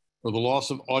 or the loss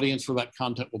of audience for that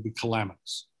content will be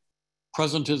calamitous.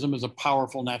 Presentism is a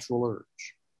powerful natural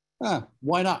urge.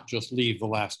 Why not just leave the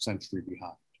last century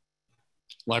behind?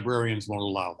 Librarians won't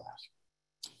allow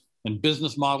that. And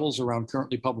business models around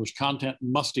currently published content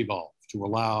must evolve to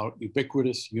allow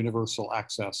ubiquitous universal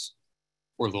access,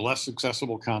 or the less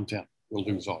accessible content will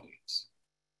lose audience.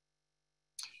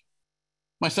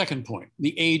 My second point,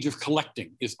 the age of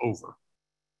collecting is over.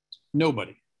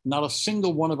 Nobody, not a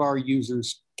single one of our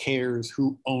users cares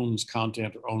who owns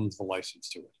content or owns the license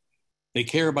to it. They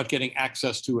care about getting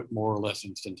access to it more or less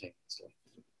instantaneously.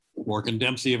 Morgan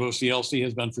Dempsey of OCLC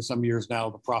has been for some years now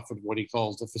the prophet of what he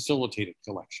calls the facilitated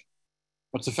collection.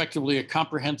 What's effectively a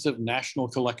comprehensive national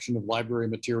collection of library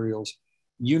materials,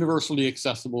 universally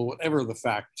accessible, whatever the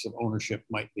facts of ownership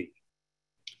might be.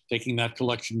 Taking that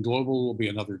collection global will be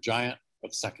another giant,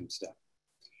 but second step.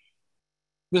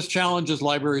 This challenges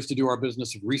libraries to do our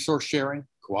business of resource sharing,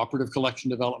 cooperative collection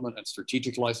development, and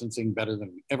strategic licensing better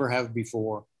than we ever have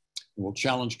before. And will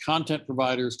challenge content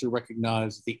providers to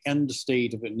recognize the end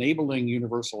state of enabling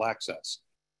universal access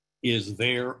is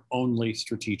their only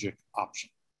strategic option.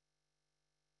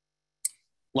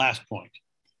 Last point,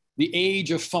 the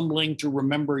age of fumbling to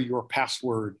remember your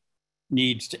password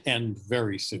needs to end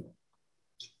very soon.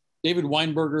 David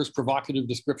Weinberger's provocative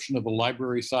description of a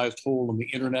library-sized hole in the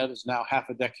internet is now half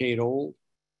a decade old,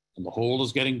 and the hole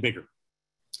is getting bigger.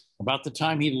 About the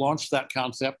time he launched that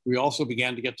concept, we also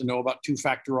began to get to know about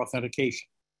two-factor authentication,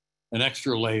 an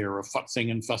extra layer of futzing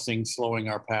and fussing slowing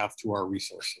our path to our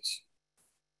resources.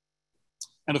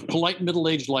 And if polite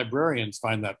middle-aged librarians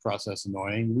find that process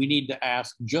annoying, we need to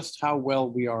ask just how well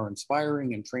we are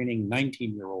inspiring and training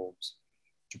 19-year-olds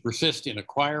to persist in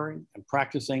acquiring and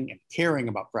practicing and caring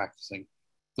about practicing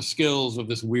the skills of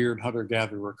this weird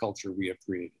hunter-gatherer culture we have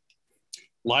created.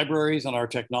 Libraries and our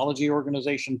technology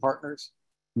organization partners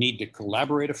need to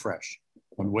collaborate afresh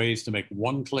on ways to make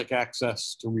one-click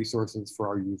access to resources for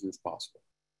our users possible.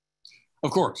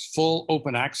 Of course, full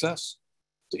open access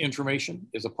to information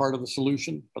is a part of the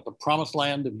solution, but the promised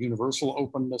land of universal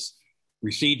openness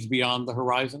recedes beyond the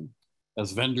horizon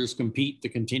as vendors compete to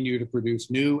continue to produce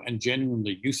new and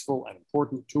genuinely useful and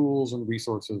important tools and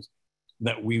resources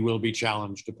that we will be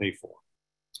challenged to pay for.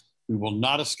 We will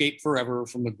not escape forever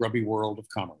from the grubby world of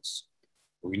commerce,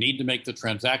 but we need to make the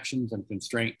transactions and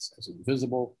constraints as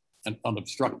invisible and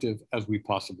unobstructive as we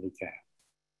possibly can.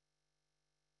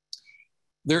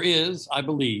 There is, I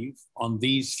believe, on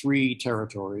these three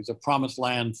territories, a promised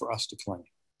land for us to claim.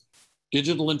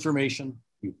 Digital information,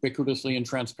 ubiquitously and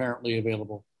transparently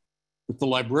available, with the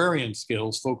librarian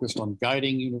skills focused on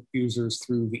guiding users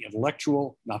through the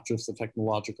intellectual, not just the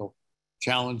technological,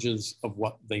 challenges of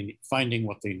finding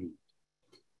what they need.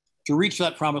 To reach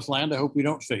that promised land, I hope we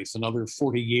don't face another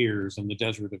 40 years in the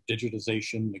desert of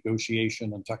digitization,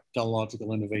 negotiation, and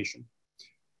technological innovation.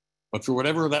 But for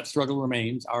whatever that struggle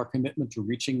remains, our commitment to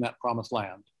reaching that promised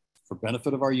land for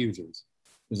benefit of our users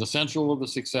is essential to the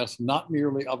success not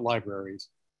merely of libraries,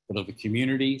 but of the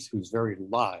communities whose very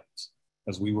lives,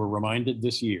 as we were reminded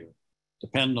this year,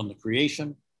 depend on the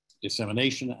creation,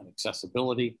 dissemination, and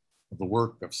accessibility of the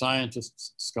work of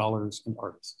scientists, scholars, and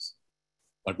artists.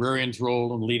 Librarians'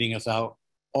 role in leading us out,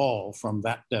 all from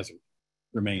that desert,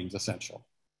 remains essential.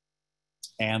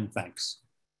 And thanks.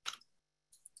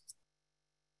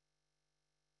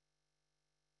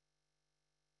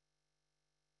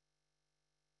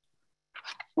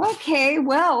 Okay,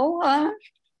 well,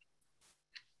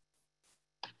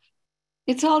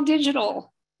 it's all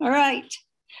digital. All right.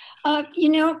 You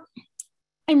know,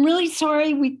 I'm really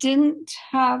sorry we didn't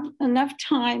have enough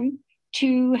time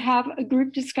to have a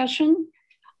group discussion.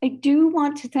 I do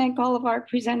want to thank all of our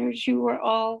presenters. You were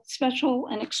all special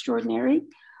and extraordinary,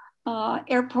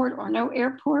 airport or no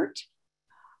airport.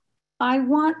 I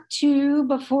want to,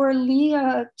 before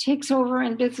Leah takes over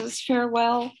and bids us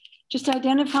farewell, just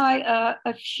identify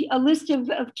a list of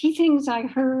key things I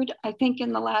heard, I think,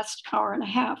 in the last hour and a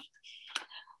half.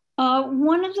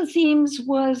 One of the themes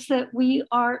was that we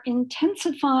are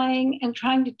intensifying and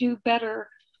trying to do better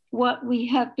what we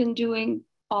have been doing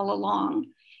all along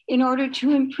in order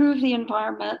to improve the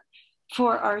environment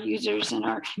for our users and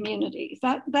our community.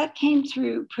 That came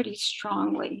through pretty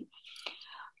strongly.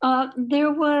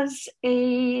 There was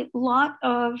a lot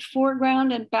of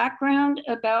foreground and background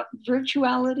about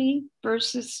virtuality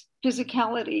versus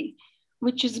physicality,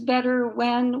 which is better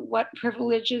when, what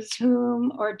privileges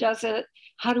whom, or does it,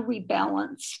 how do we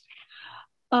balance?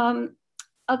 A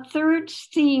third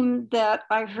theme that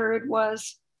I heard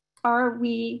was, are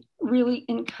we really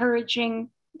encouraging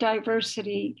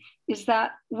diversity? Is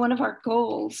that one of our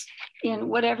goals in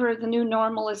whatever the new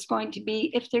normal is going to be,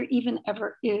 if there even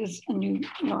ever is a new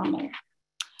normal?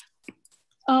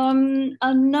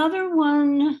 Another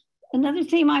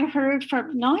theme I heard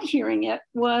from not hearing it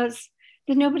was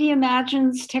that nobody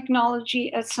imagines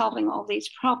technology as solving all these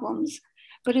problems,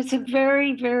 but it's a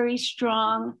very, very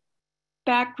strong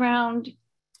background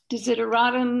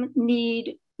desideratum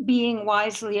need being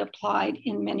wisely applied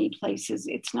in many places.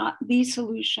 It's not the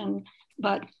solution,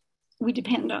 but we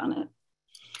depend on it.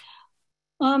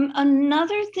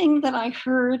 Another thing that I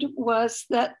heard was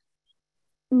that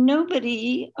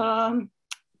nobody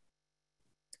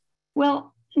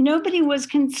was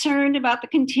concerned about the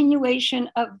continuation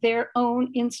of their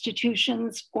own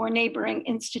institutions or neighboring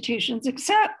institutions,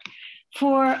 except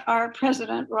for our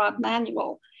president,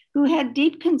 Manuel, who had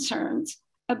deep concerns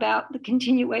about the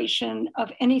continuation of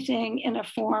anything in a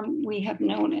form we have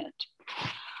known it.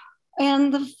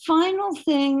 And the final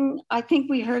thing I think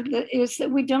we heard is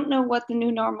that we don't know what the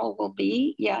new normal will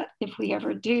be yet, if we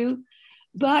ever do,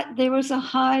 but there was a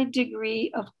high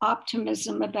degree of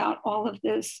optimism about all of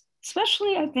this,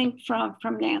 especially I think from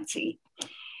Nancy.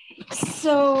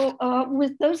 So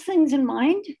with those things in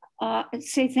mind, I'd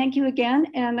say thank you again,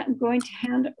 and I'm going to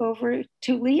hand over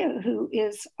to Leah, who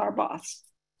is our boss.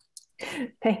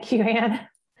 Thank you, Anne.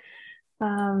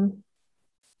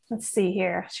 Let's see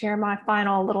here, share my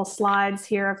final little slides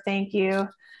here of thank you.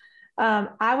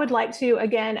 I would like to,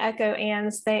 again, echo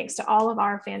Anne's thanks to all of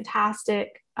our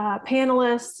fantastic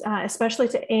panelists, especially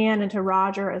to Anne and to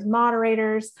Roger as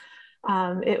moderators.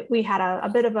 We had a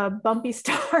bit of a bumpy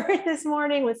start this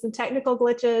morning with some technical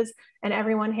glitches, and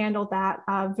everyone handled that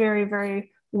very,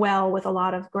 very well with a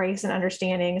lot of grace and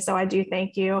understanding. So I do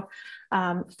thank you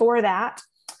for that.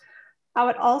 I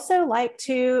would also like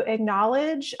to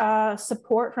acknowledge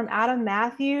support from Adam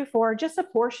Matthew for just a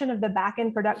portion of the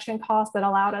back-end production costs that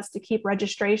allowed us to keep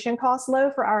registration costs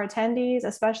low for our attendees,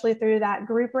 especially through that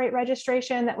group rate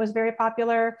registration that was very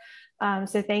popular.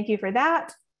 So thank you for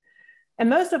that. And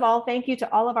most of all, thank you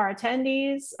to all of our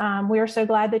attendees. We are so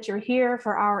glad that you're here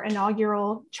for our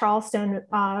inaugural Charleston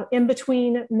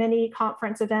in-between mini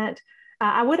conference event.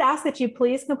 I would ask that you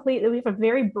please complete, we have a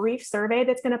very brief survey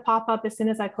that's going to pop up as soon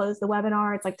as I close the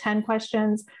webinar. It's like 10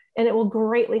 questions, and it will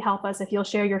greatly help us if you'll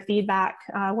share your feedback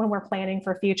when we're planning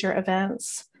for future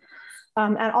events.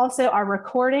 And also our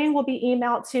recording will be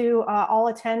emailed to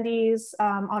all attendees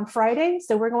on Friday.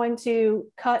 So we're going to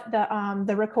cut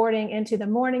the recording into the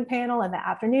morning panel and the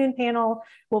afternoon panel.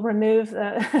 We'll remove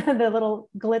the little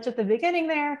glitch at the beginning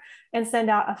there and send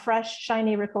out a fresh,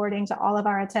 shiny recording to all of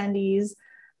our attendees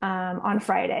on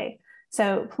Friday.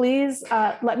 So please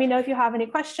let me know if you have any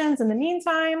questions in the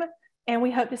meantime. And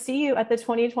we hope to see you at the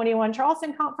 2021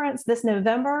 Charleston Conference this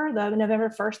November, the November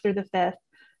 1st through the 5th.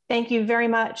 Thank you very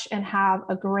much and have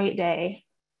a great day.